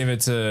 I would give it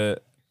to.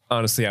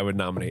 Honestly, I would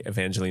nominate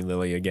Evangeline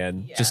Lilly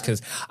again, just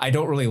because I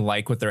don't really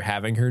like what they're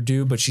having her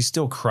do, but she's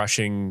still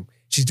crushing.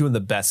 She's doing the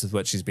best with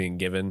what she's being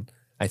given,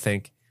 I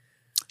think.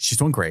 She's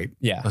doing great.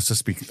 Yeah. Let's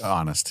just be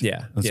honest.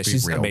 Yeah. Let's Yeah, be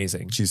she's real.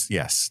 amazing. She's,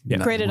 yes. Yeah.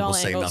 Great at all We'll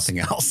say angles. nothing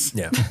else.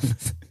 Yeah.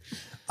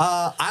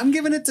 I'm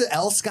giving it to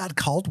L. Scott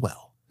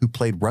Caldwell, who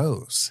played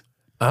Rose.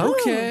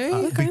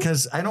 Okay.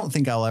 Because I don't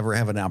think I'll ever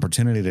have an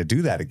opportunity to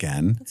do that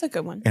again. That's a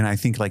good one. And I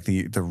think like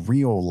the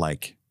real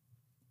like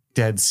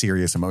dead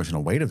serious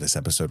emotional weight of this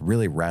episode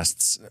really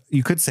rests,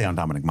 you could say on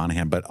Dominic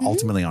Monaghan, but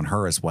ultimately on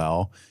her as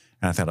well.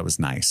 And I thought it was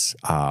nice.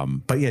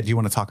 But yeah, do you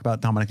want to talk about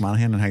Dominic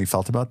Monaghan and how you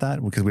felt about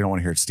that? Because we don't want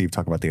to hear Steve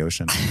talk about the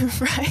ocean.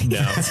 Right. No.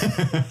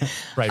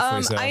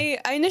 Rightfully so. I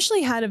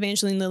initially had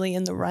Evangeline Lilly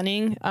in the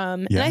running.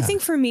 And Yeah. I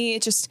think for me,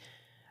 it just,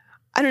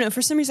 I don't know,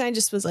 for some reason, I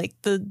just was like,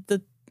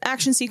 the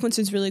action sequence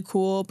was really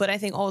cool. But I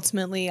think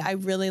ultimately, I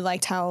really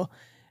liked how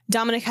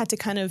Dominic had to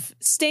kind of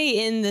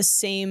stay in the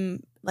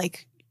same,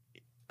 like,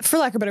 for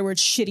lack of a better word,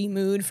 shitty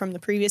mood from the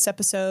previous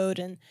episode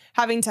and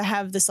having to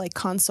have this like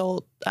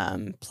consult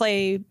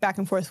play back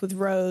and forth with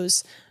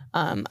Rose.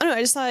 I don't know.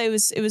 I just thought it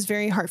was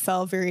very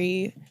heartfelt,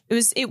 it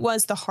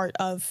was the heart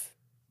of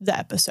the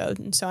episode.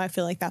 And so I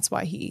feel like that's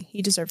why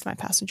he deserved my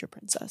passenger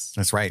princess.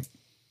 That's right.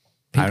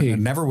 PP. I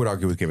never would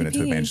argue with giving it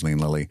to Evangeline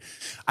Lilly.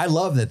 I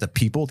love that the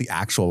people,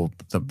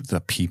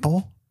 the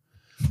people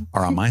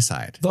are on my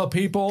side. The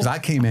people. Because I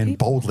came in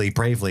boldly,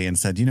 bravely, and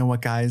said, you know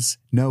what, guys?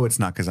 No, it's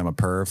not because I'm a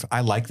perv.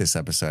 I like this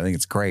episode. I think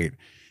it's great.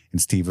 And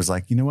Steve was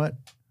like, you know what?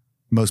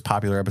 Most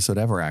popular episode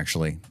ever,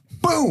 actually.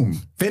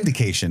 Boom!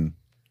 Vindication.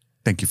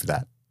 Thank you for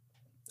that.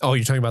 Oh,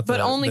 you're talking about But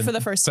only for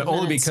the first But 10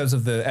 only minutes. because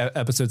of the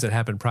episodes that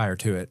happened prior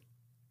to it.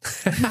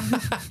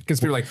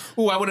 Because people are like,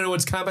 oh, I want to know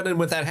what's coming in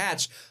with that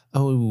hatch.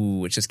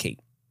 Oh, it's just Kate.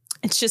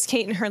 It's just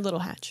Kate and her little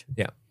hatch.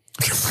 Yeah.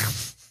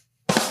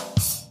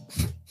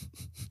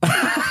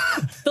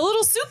 The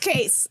little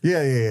suitcase.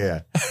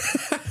 Yeah.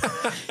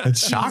 It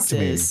shocked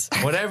Jesus.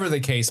 Whatever the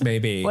case may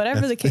be.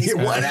 Whatever the me. case. may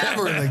be.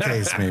 Whatever the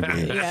case may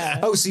be. Yeah.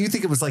 Oh, so you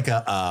think it was like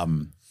a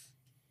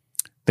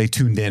they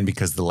tuned in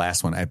because the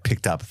last one I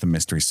picked up the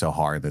mystery so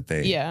hard that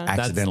they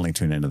accidentally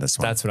tuned into this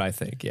one. That's what I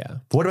think, yeah.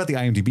 But what about the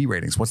IMDb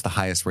ratings? What's the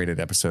highest rated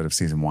episode of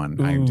season 1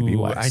 IMDb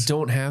wise? I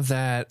don't have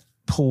that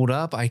pulled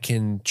up. I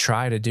can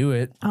try to do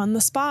it On the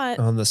spot.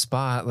 on the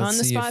spot. Let's On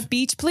the see spot. if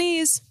Beach,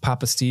 please.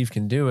 Papa Steve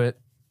can do it.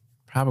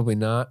 Probably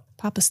not.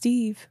 Papa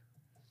Steve.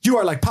 You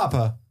are like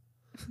Papa.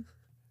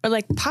 Or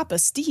like Papa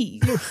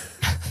Steve.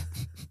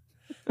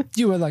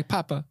 You are like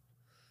Papa.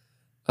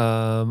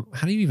 How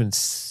do you even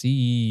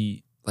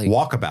see like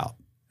Walkabout,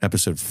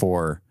 episode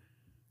 4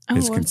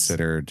 is what's-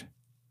 considered.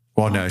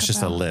 Well, no, it's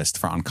just a Walkabout. list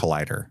for on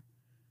Collider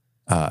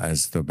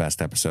as the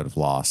best episode of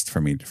Lost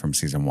for me from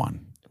season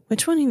 1.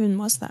 Which one even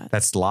was that?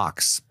 That's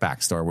Locke's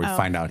backstory. We Oh.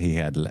 find out he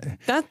had.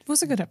 That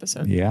was a good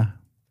episode. Yeah.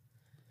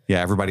 Yeah,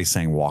 everybody's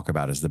saying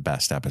Walkabout is the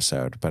best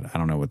episode, but I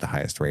don't know what the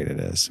highest rated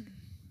is.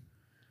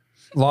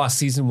 Lost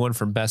season 1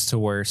 from best to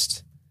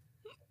worst.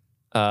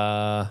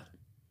 Where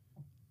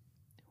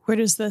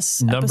does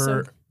this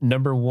episode?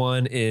 Number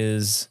 1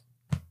 is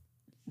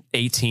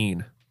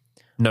 18.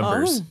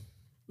 Numbers.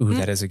 Ooh,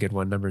 that is a good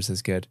one. Numbers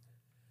is good.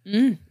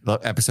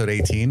 Episode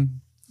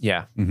 18.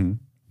 Yeah. Mm-hmm.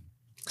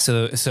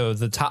 So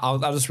the top. I'll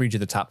just read you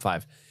the top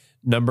 5.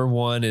 Number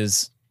 1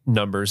 is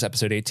Numbers,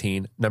 episode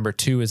 18. Number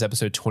 2 is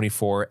episode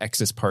 24,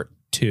 Exodus Part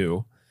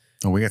 2.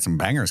 Oh, we got some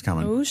bangers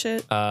coming. Oh,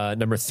 shit.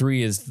 Number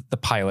 3 is The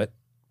Pilot,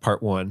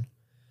 Part 1.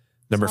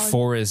 Number Solid.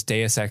 4 is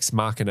Deus Ex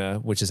Machina,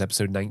 which is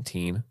episode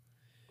 19.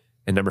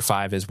 And number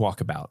 5 is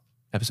Walkabout,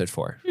 episode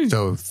 4.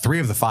 So 3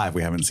 of the 5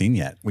 we haven't seen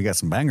yet. We got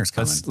some bangers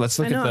coming. Let's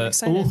look I know, I'm at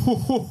excited.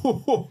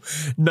 the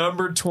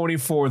number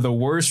 24, the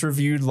worst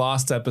reviewed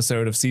Lost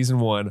episode of season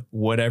 1,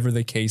 whatever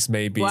the case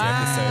may be,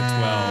 episode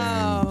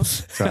 12.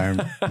 So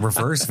I'm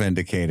reverse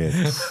vindicated.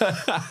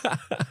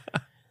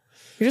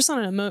 You're just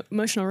on an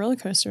emotional roller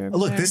coaster. over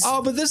Look, there. this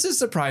Oh, but this is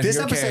surprising. this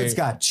episode's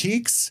got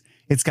cheeks.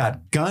 It's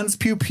got guns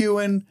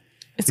pew-pewing.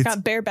 It's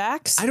got bare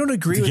backs. I don't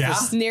agree with Yeah.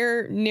 this.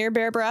 near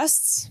bare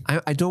breasts.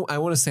 I don't. I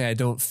want to say I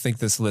don't think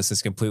this list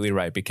is completely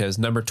right because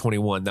number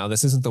 21. Now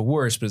this isn't the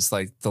worst, but it's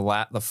like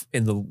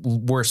in the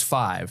worst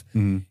 5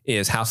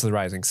 is House of the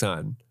Rising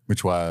Sun.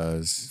 Which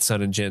was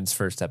Sun and Jin's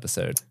first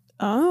episode.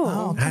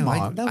 Oh, come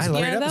on. That was a great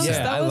Yeah, that was-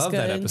 episode. I was love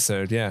that good.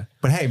 episode. Yeah,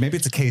 But hey, maybe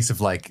it's a case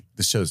of like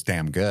the show's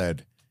damn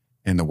good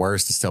and the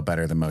worst is still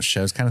better than most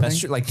shows kind of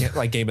that's thing. true.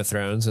 Like Game of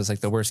Thrones. It's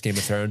like the worst Game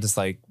of Thrones is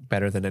like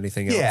better than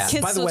anything else. Yeah.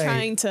 kids by the still way,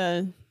 trying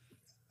to.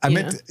 I you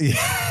meant to,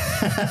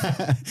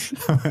 yeah.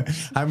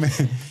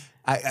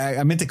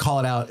 I meant to call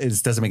it out. It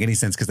just doesn't make any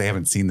sense because they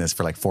haven't seen this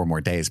for like 4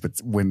 more days. But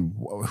when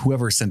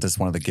whoever sent us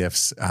one of the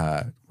gifts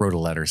wrote a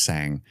letter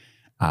saying,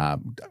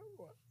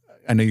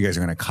 I know you guys are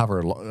going to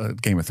cover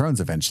Game of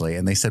Thrones eventually.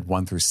 And they said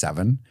 1 through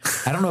 7.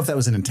 I don't know if that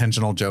was an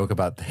intentional joke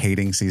about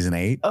hating season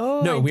 8.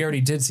 Oh No, we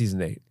already did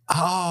season 8.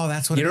 Oh,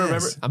 that's what You it don't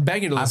is. remember? I'm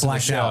begging you to listen to the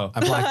blacked show. out. I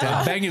blacked I'm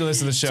out. begging you to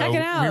listen to the show. Check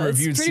it out. We It's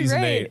reviewed pretty season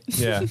great. 8.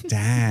 Yeah.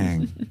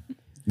 Dang.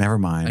 Never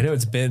mind. I know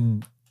it's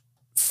been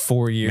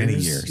 4 years. Many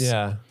years.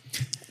 Yeah.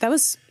 That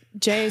was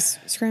Jay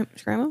Scramo?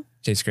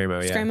 Jay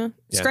Scramo, yeah. Scramo?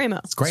 Yeah.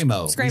 Scramo.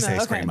 Scramo. We say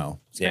okay. Scramo.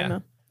 Yeah.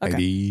 Scramo. Okay.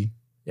 Maybe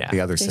Yeah. the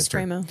other Jay sister.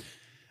 Scramo.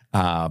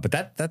 But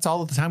that's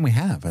all the time we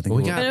have. I think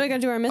We we'll- got- I know we got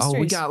to do our mysteries. Oh,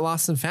 we got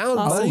Lost and Found.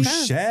 Lost buddy. and Oh,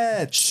 Found.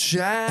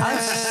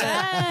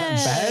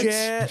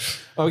 shit.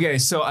 Okay,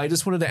 so I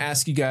just wanted to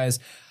ask you guys.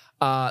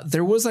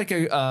 There was like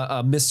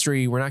a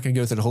mystery. We're not going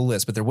to go through the whole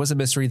list, but there was a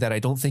mystery that I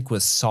don't think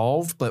was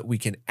solved, but we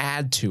can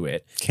add to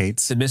it.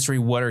 Kate's. The mystery: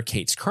 what are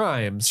Kate's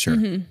crimes? Sure.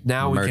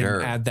 Now we Murder.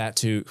 can add that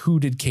to who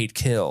did Kate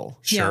kill?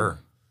 Sure.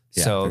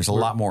 Yeah. So there's a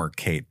we're- lot more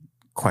Kate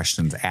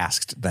questions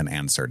asked than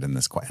answered in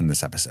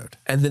this episode.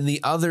 And then the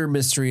other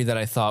mystery that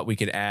I thought we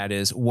could add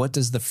is what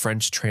does the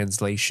French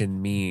translation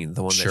mean?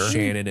 The one Sure. that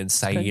Shannon and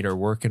Saeed are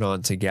working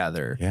on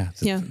together. Yeah.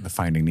 Yeah. The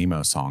Finding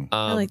Nemo song.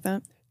 I like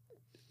that.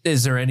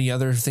 Is there any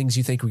other things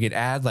you think we could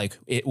add? Like,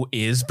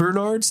 is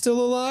Bernard still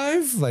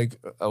alive? Like,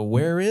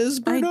 where is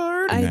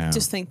Bernard? I No.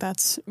 just think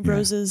that's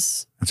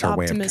Rose's That's her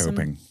way of optimism.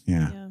 coping.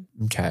 Yeah.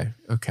 Okay.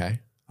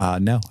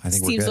 No, I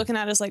think Steve's we're good. looking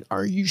at us like,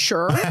 "Are you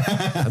sure?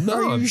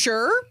 No, Are you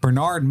sure?"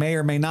 Bernard may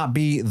or may not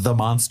be the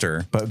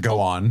monster, but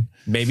go on.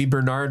 maybe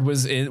Bernard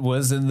was in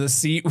the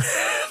seat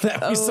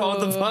that we saw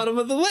at the bottom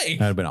of the lake.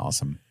 That'd have been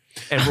awesome.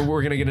 And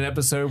we're gonna get an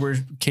episode where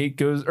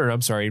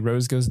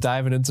Rose goes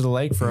diving into the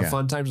lake for a Yeah.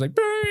 fun time. She's like,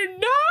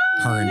 Bernard!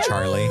 Her and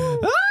Charlie.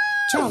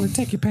 Charlie,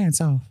 take your pants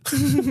off.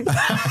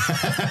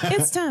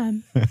 It's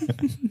time.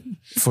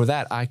 For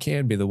that, I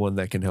can be the one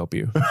that can help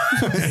you.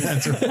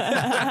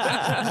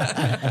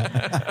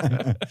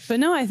 But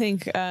no, I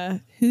think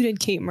who did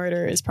Kate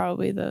murder is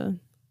probably the.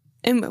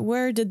 And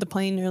where did the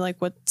plane, or like,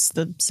 what's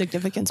the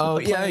significance? Oh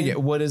of the yeah, plane? yeah.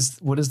 What is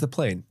the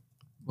plane?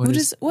 What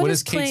is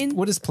Kate's plane?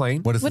 What is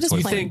plane? What is What the is you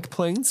plane? plane? think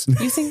planes?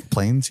 You think?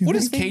 Planes, you What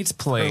think? is Kate's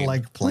plane? Or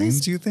like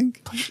planes, you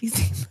think? You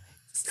think?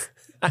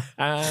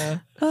 I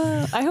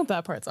hope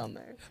that part's on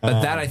there.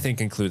 But that I think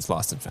includes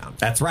Lost and Found.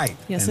 That's right.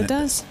 Yes, And it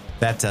does.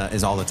 That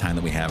is all the time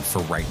that we have for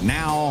right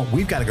now.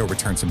 We've got to go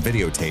return some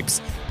videotapes.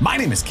 My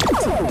name is Kate.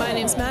 My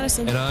name's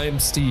Madison. And I'm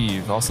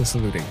Steve, also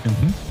saluting.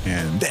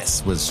 And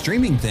this was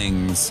Streaming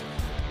Things.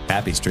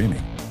 Happy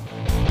streaming.